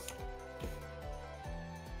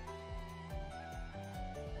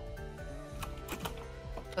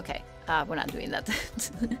 Okay, we're not doing that.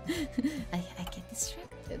 I get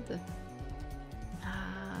distracted.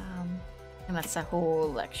 And that's a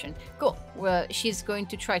whole action. Cool. Well, she's going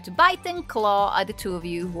to try to bite and claw at the two of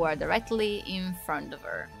you who are directly in front of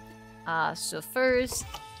her. So first,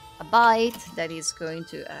 a bite that is going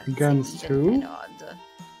to against who?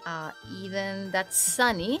 Even that's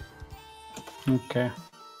Sunny. Okay.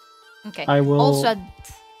 Okay. I will. Also,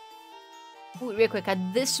 real quick,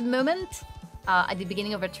 at this moment, at the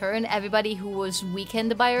beginning of her turn, everybody who was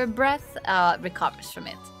weakened by her breath recovers from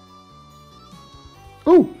it.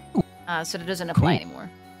 Ooh. So that doesn't apply anymore.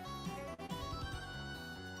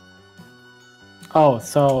 Oh,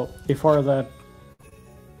 so before that.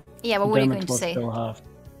 Yeah, what were you going to say?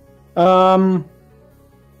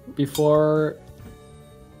 Before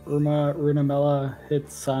Runamela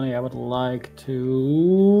hits Sunny, I would like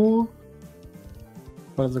to.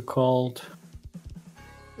 What is it called?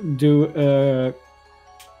 Do a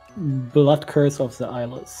Blood Curse of the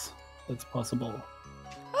Eyeless. That's possible.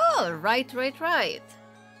 Oh, right.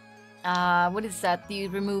 What is that? Do you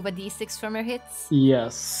remove a d6 from your hits?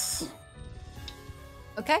 Yes.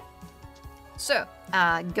 Okay. So,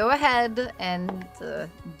 go ahead and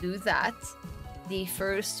do that. The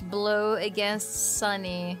first blow against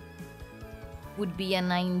Sunny would be a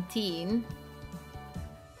 19.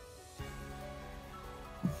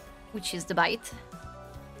 Which is the bite.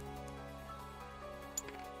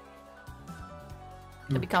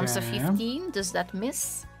 It becomes a 15. Does that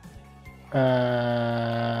miss?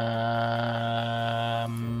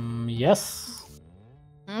 Yes.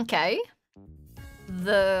 Okay.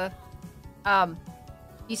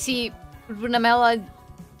 You see, Runamela,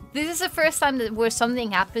 this is the first time where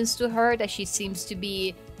something happens to her that she seems to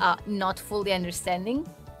be not fully understanding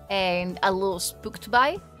and a little spooked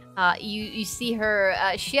by. You see her,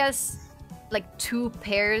 she has like 2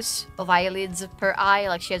 pairs of eyelids per eye,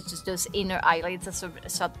 like she has just those inner eyelids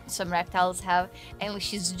that some reptiles have, and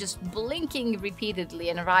she's just blinking repeatedly,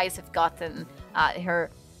 and her eyes have gotten, her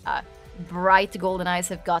bright golden eyes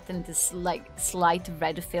have gotten this like slight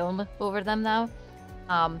red film over them now.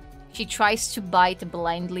 She tries to bite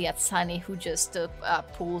blindly at Sunny, who just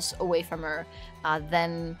pulls away from her.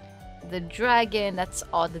 Then the dragon, that's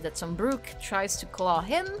odd that's on Brook, tries to claw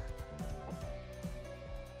him.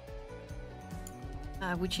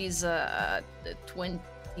 Which is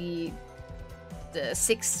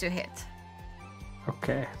 26 to hit.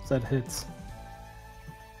 Okay, that hits.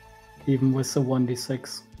 Even with the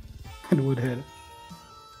 1d6, it would hit.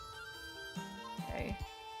 Okay.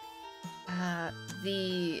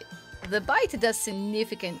 The bite does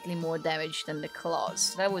significantly more damage than the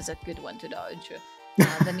claws. That was a good one to dodge.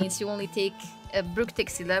 That means you only take... Brook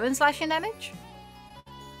takes 11 slashing damage.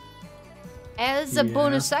 As a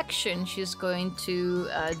bonus action, she's going to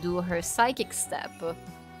do her psychic step.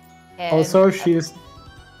 Also, she's...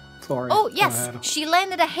 Sorry. Oh, yes! She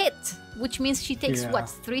landed a hit, which means she takes, what,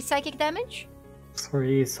 3 psychic damage?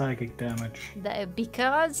 3 psychic damage.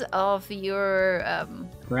 Because of your...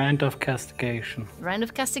 Rand of Castigation. Rand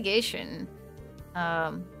of Castigation.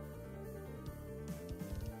 How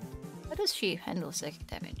does she handle psychic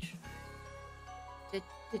damage?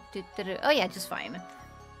 Oh yeah, just fine.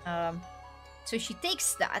 So she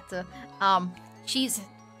takes that. She's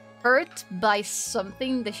hurt by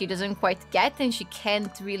something that she doesn't quite get, and she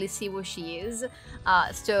can't really see where she is.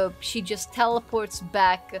 So she just teleports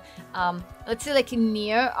back. Let's say like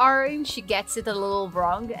near Arin. She gets it a little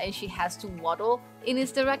wrong, and she has to waddle in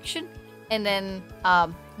his direction. And then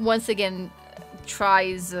once again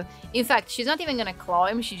tries. In fact, she's not even gonna claw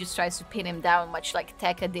him. She just tries to pin him down, much like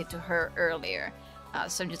Tekka did to her earlier.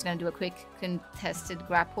 So I'm just gonna do a quick contested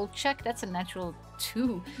grapple check. That's a natural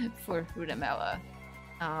 2 for Runamela.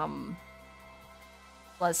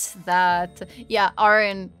 Plus that, yeah,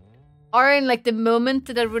 Arin, like the moment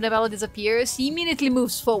that Runamela disappears, he immediately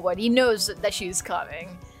moves forward. He knows that she's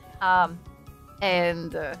coming,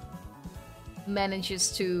 and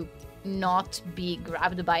manages to not be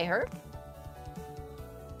grabbed by her.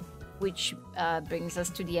 Which brings us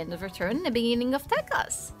to the end of her turn, the beginning of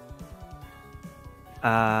Tekka's.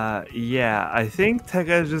 Yeah, I think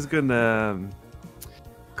Tekka is just gonna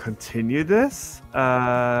continue this.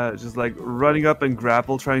 Just like running up and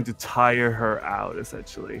grapple, trying to tire her out,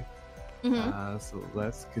 essentially. Mm-hmm. So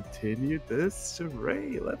let's continue this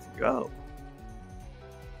charade. Let's go.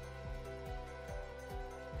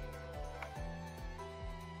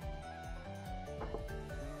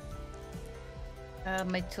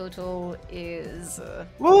 My total is...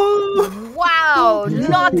 Whoa! Wow!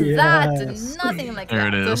 Not Yes. that! Nothing like There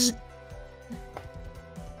that. it is.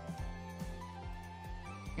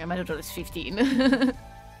 Yeah, my total is 15.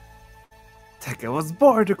 Tekka was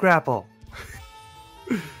born to grapple.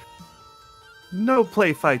 No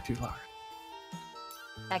play fight too hard.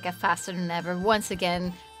 Tekka faster than ever. Once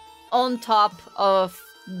again, on top of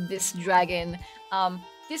this dragon.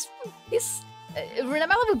 This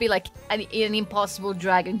Runamela would be like an impossible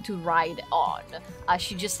dragon to ride on.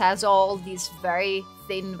 She just has all these very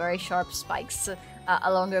thin, very sharp spikes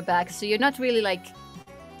along her back. So you're not really like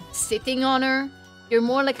sitting on her. You're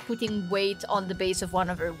more like putting weight on the base of one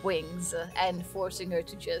of her wings and forcing her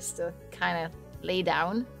to just kind of lay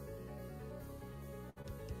down.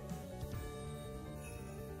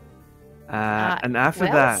 And after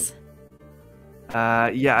what that, else?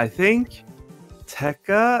 yeah, I think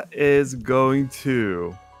Tekka is going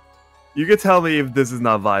to... You can tell me if this is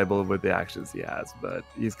not viable with the actions he has, but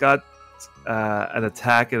he's got an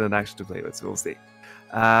attack and an action to play with, so we'll see.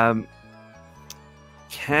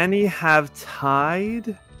 Can he have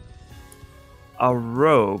tied a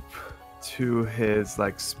rope to his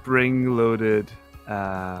like spring-loaded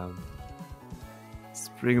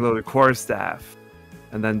quarterstaff,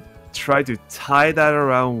 and then try to tie that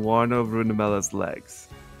around one of Runamela's legs?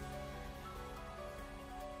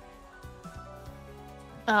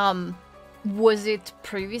 Was it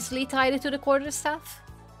previously tied to the quarterstaff?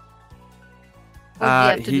 Or do you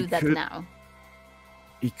have to do that now?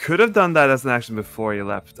 He could have done that as an action before he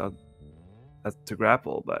left to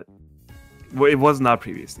grapple, but it was not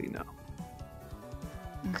previously, no.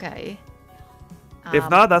 Okay. If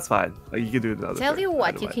not, that's fine. Like, you can do it another Tell turn, you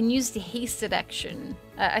what, either you way. can use the hasted action.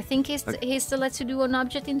 I think haste lets you do an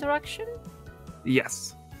object interaction.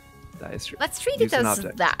 Yes, that is true. Let's treat Use it an as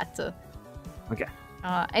object. that. Okay.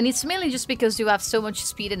 And it's mainly just because you have so much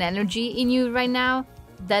speed and energy in you right now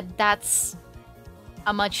that's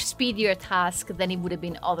a much speedier task than it would have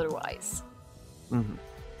been otherwise. Mm-hmm.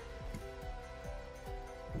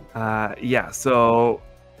 Yeah, so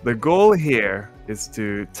the goal here is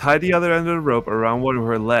to tie the other end of the rope around one of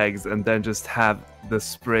her legs and then just have the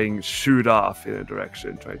spring shoot off in a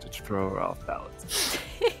direction, trying to throw her off balance.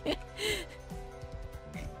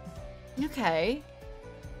 Okay.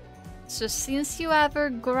 So since you ever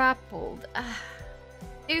grappled,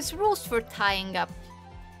 there's rules for tying up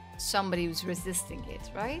somebody who's resisting it,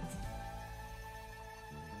 right?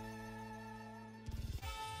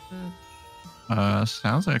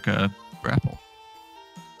 Sounds like a grapple.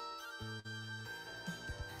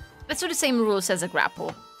 Let's do the same rules as a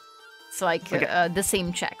grapple. It's like Okay. the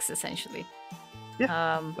same checks, essentially.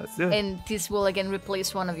 Yeah, let's do it. And this will again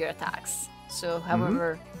replace one of your attacks. So,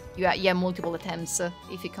 however, you have multiple attempts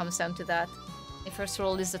if it comes down to that. The first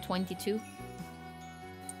roll is a 22.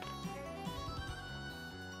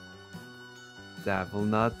 That will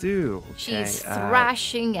not do. Okay, She's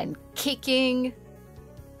thrashing and kicking.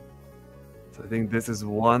 so I think this is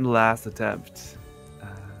one last attempt.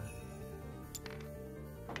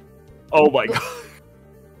 Oh my god.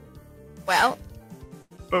 Well,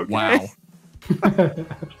 Okay. Wow.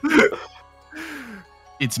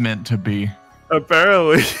 It's meant to be.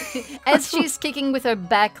 Apparently. as she's kicking with her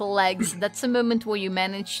back legs, that's a moment where you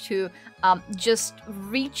manage to just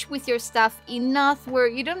reach with your staff enough where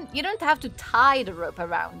you don't have to tie the rope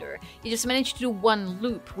around her. You just manage to do one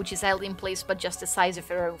loop, which is held in place but just the size of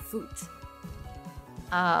her own foot.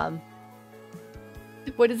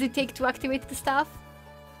 What does it take to activate the staff?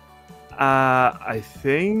 I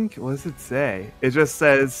think, what does it say? It just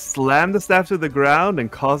says slam the staff to the ground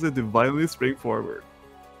and cause it to violently spring forward.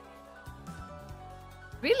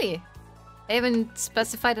 Really? I haven't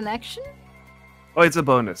specified an action? Oh, it's a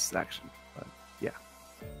bonus action. But yeah.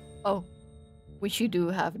 Oh, which you do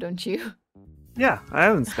have, don't you? Yeah, I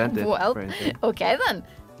haven't spent it Well, for anything. okay then.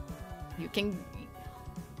 You can...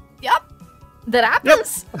 Yep, that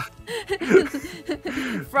happens!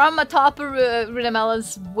 From atop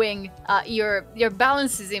Runamela's wing, your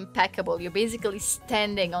balance is impeccable. You're basically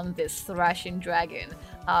standing on this thrashing dragon.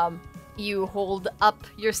 You hold up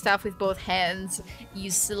your staff with both hands.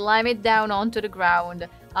 You slam it down onto the ground.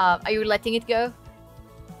 Are you letting it go?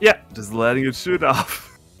 Yeah, just letting it shoot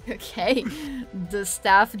off. Okay. The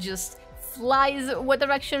staff just flies. What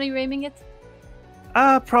direction are you aiming it?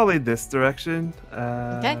 Probably this direction.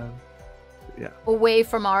 Okay. Yeah. Away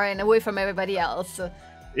from Ara and away from everybody else.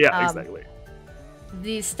 Yeah, exactly.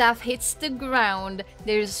 The staff hits the ground.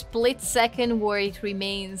 There's a split second where it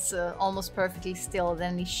remains almost perfectly still.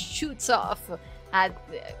 Then it shoots off at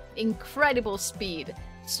incredible speed,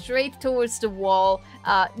 straight towards the wall,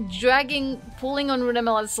 pulling on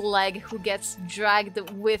Runamela's leg, who gets dragged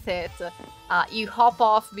with it. You hop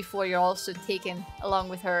off before you're also taken along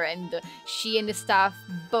with her, and she and the staff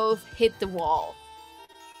both hit the wall.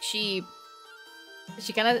 She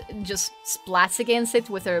kind of just splats against it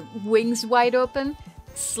with her wings wide open,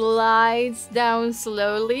 slides down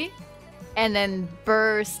slowly, and then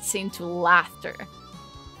bursts into laughter.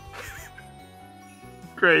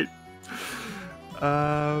 Great.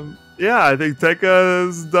 Yeah, I think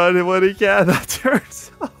Tekka's done what he can that turn.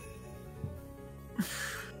 So.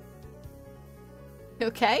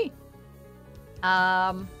 Okay.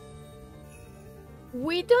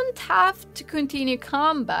 We don't have to continue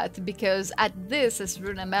combat because at this, as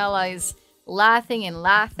Runamela is laughing and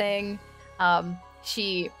laughing,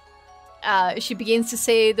 she begins to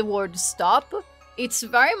say the word stop. It's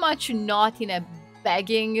very much not in a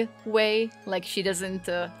begging way, like she doesn't,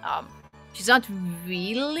 she's not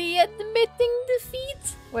really admitting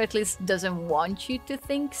defeat, or at least doesn't want you to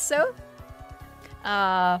think so.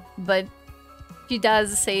 But she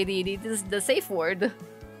does say the safe word.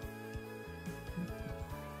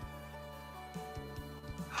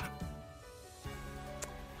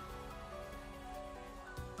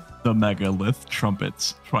 The megalith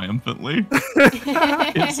trumpets triumphantly.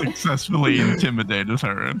 It successfully intimidated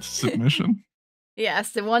her into submission.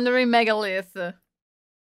 Yes, the wandering megalith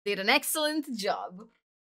did an excellent job.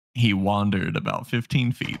 He wandered about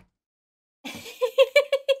 15 feet. That's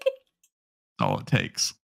all it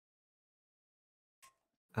takes.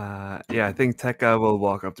 Yeah, I think Tekka will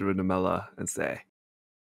walk up to Runamela and say,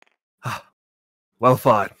 well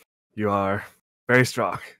fought. You are very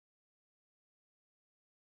strong.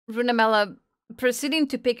 Runamela proceeding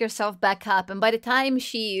to pick herself back up, and by the time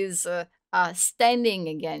she is standing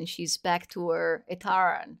again, she's back to her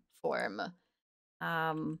Etaran form.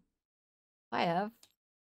 I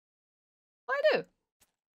do.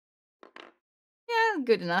 Yeah,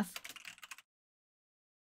 good enough.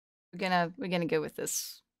 We're gonna go with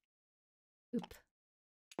this. Oop.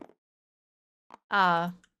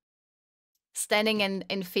 Standing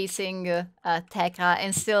and facing Tekka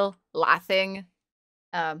and still laughing.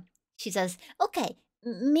 She says, okay,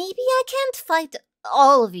 maybe I can't fight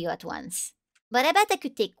all of you at once, but I bet I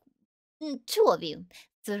could take 2 of you.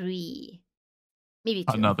 3. Maybe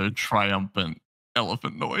 2. Another triumphant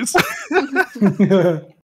elephant noise. What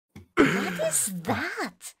is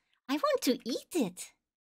that? I want to eat it.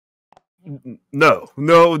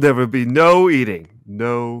 No, there will be no eating.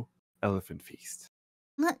 No elephant feast.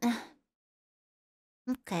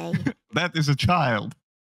 Okay. That is a child.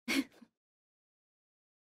 But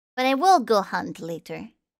I will go hunt later.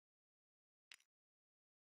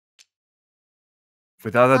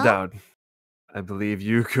 Without a doubt, I believe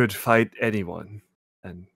you could fight anyone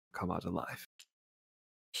and come out alive.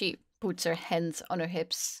 She puts her hands on her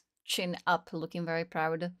hips, chin up, looking very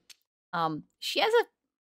proud. She has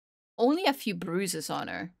only a few bruises on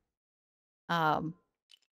her.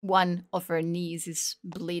 One of her knees is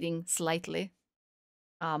bleeding slightly.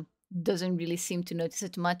 Doesn't really seem to notice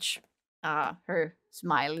it much. Her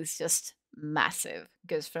smile is just massive,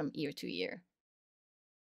 goes from ear to ear.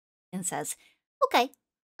 And says, okay,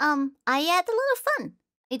 I had a lot of fun.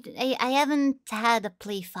 I haven't had a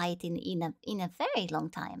play fight in a very long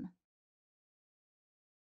time.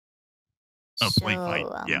 A play fight,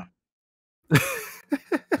 yeah.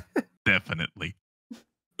 Definitely.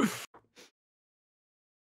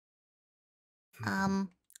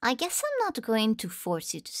 I guess I'm not going to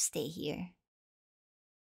force you to stay here.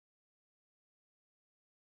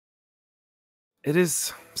 It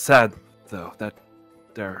is sad, though, that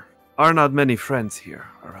there are not many friends here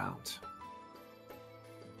around.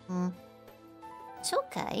 It's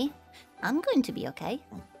okay. I'm going to be okay.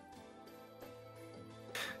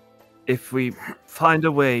 If we find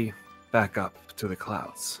a way back up to the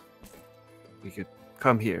clouds, we could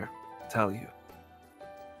come here, tell you.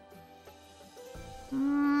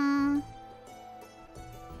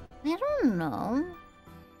 I don't know.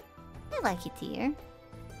 I like it here.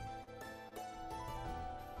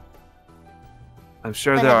 I'm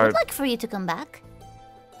sure but there I are... would like for you to come back.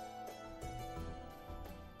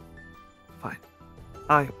 Fine.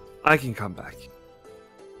 I can come back.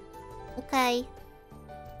 Okay.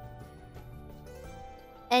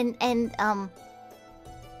 And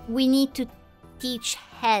we need to teach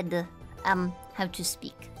Head how to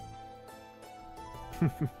speak.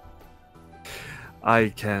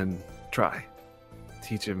 I can try.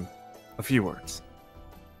 Teach him a few words.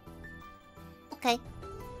 Okay.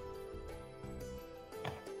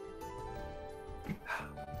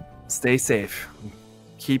 Stay safe.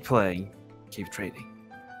 Keep playing. Keep training.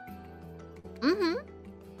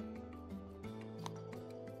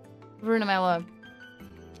 Runamela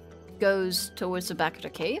goes towards the back of the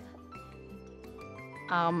cave.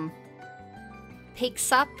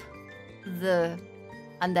 Picks up the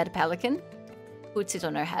undead pelican, puts it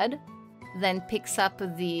on her head, then picks up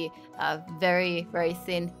the very, very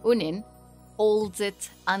thin Unin, holds it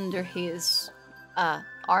under his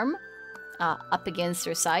arm, up against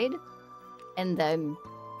her side, and then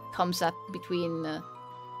comes up between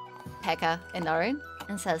Pekka and Aaron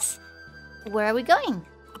and says, "Where are we going?"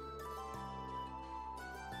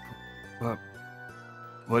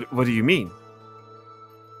 What do you mean?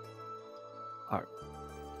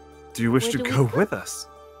 Do you wish to go with us?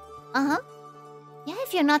 Yeah,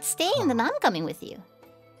 if you're not staying, then I'm coming with you.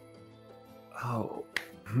 Oh,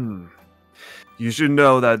 You should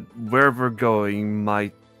know that where we're going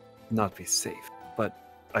might not be safe, but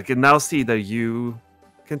I can now see that you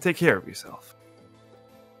can take care of yourself.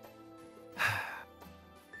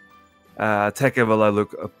 Tekka will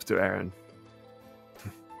look up to Aaron.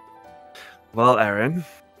 Well, Aaron,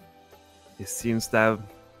 it seems that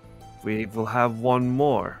we will have one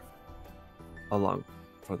more along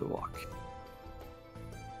for the walk.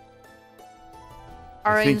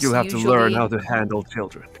 I think you'll have to learn how to handle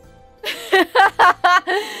children.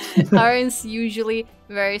 Aaron's usually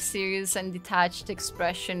very serious and detached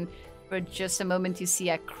expression. For just a moment, you see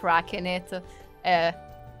a crack in it.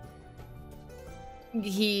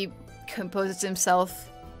 He composes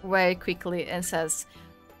himself very quickly and says,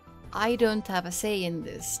 "I don't have a say in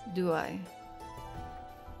this, do I?"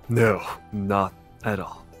 No, not at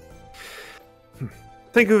all.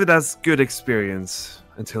 Think of it as good experience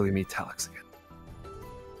until you meet Talix again.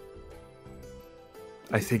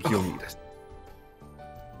 I think you'll need it.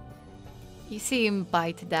 You see him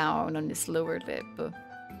bite down on his lower lip.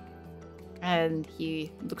 And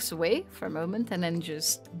he looks away for a moment and then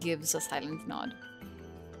just gives a silent nod.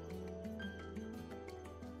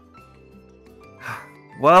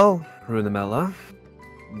 Well, Runamela,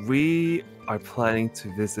 we are planning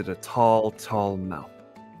to visit a tall mountain.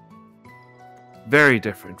 Very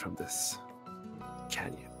different from this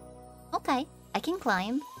canyon. Okay, I can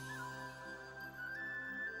climb.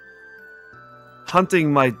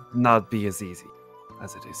 Hunting might not be as easy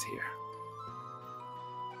as it is here.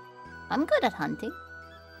 I'm good at hunting.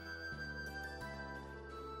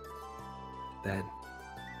 Then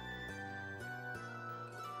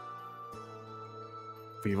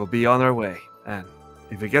we will be on our way, and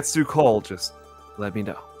If it gets too cold, just let me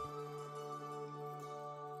know.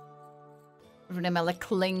 Runamela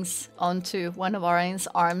clings onto one of Arin's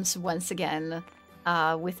arms once again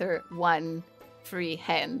with her one free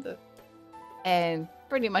hand and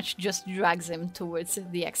pretty much just drags him towards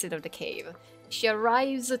the exit of the cave. She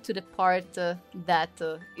arrives to the part that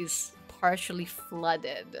is partially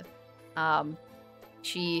flooded.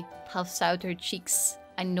 She puffs out her cheeks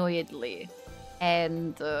annoyedly,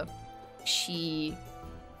 and she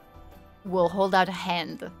will hold out a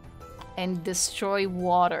hand and destroy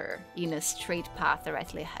water in a straight path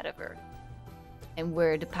directly ahead of her. And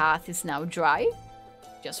where the path is now dry,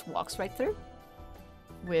 just walks right through,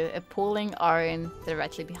 with a pulling Arin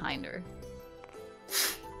directly behind her.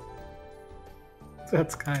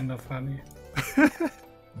 That's kind of funny.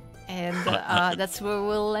 And that's where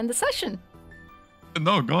we'll end the session.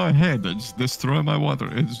 No, go ahead. Just destroy my water.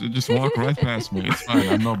 Just walk right past me. It's fine.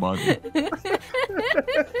 I'm nobody.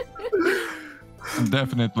 I'm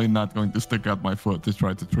definitely not going to stick out my foot to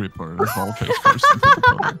try to trip her and fall face first into the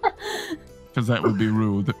puddle. Because that would be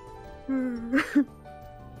rude.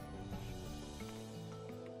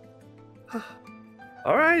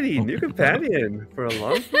 Alrighty, new companion for a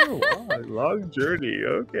long journey.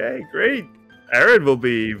 Okay, great. Aaron will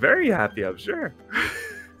be very happy, I'm sure.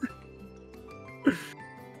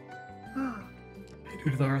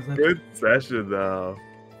 Good session, though.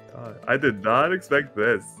 I did not expect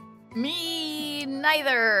this. Me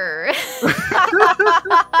neither.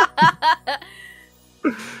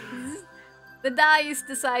 The dice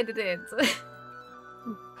decided it.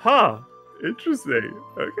 Huh. Interesting.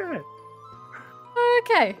 Okay.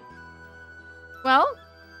 Okay. Well,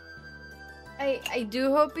 I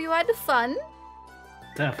do hope you had fun.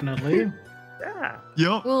 Definitely. Yeah.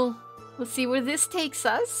 Yup. We'll see where this takes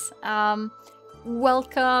us.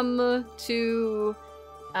 Welcome to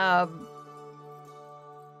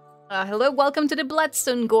hello, welcome to the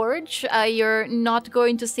Bloodstone Gorge. You're not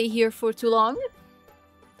going to stay here for too long,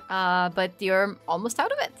 but you're almost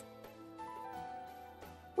out of it.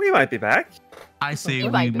 We might be back. I say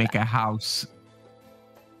might we be make a house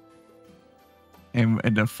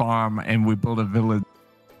and a farm, and we build a village.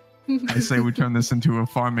 I say we turn this into a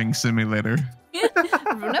farming simulator.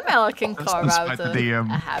 Runamela can carve out a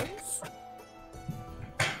house.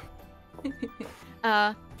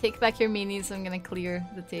 Take back your minis. I'm gonna clear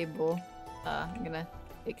the table. I'm gonna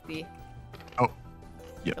take the. Oh,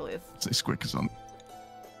 yep. Lith. Say Squick is on.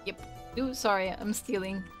 Yep. Ooh, sorry, I'm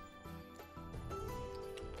stealing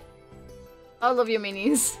all of your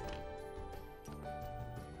minis.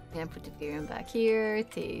 Gonna put the Virion back here.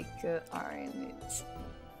 Take Arin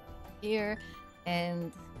here,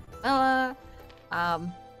 and I'll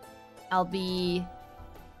be.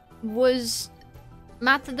 Was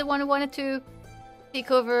Matt the one who wanted to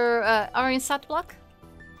take over Arin's stat block?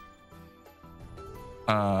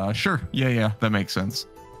 Sure. Yeah, that makes sense.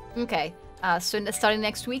 Okay. So starting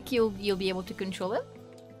next week, you'll be able to control it.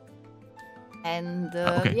 And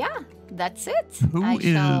okay. Yeah, that's it.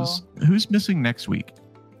 Who's missing next week?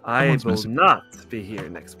 I Someone's will missing. not be here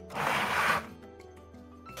next week.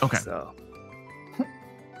 Okay. So,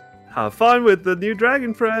 have fun with the new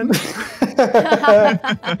dragon friend.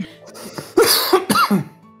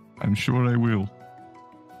 I'm sure I will.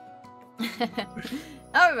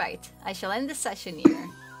 All right. I shall end the session here.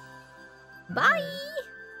 Bye.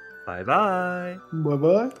 Bye bye. Bye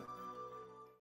bye.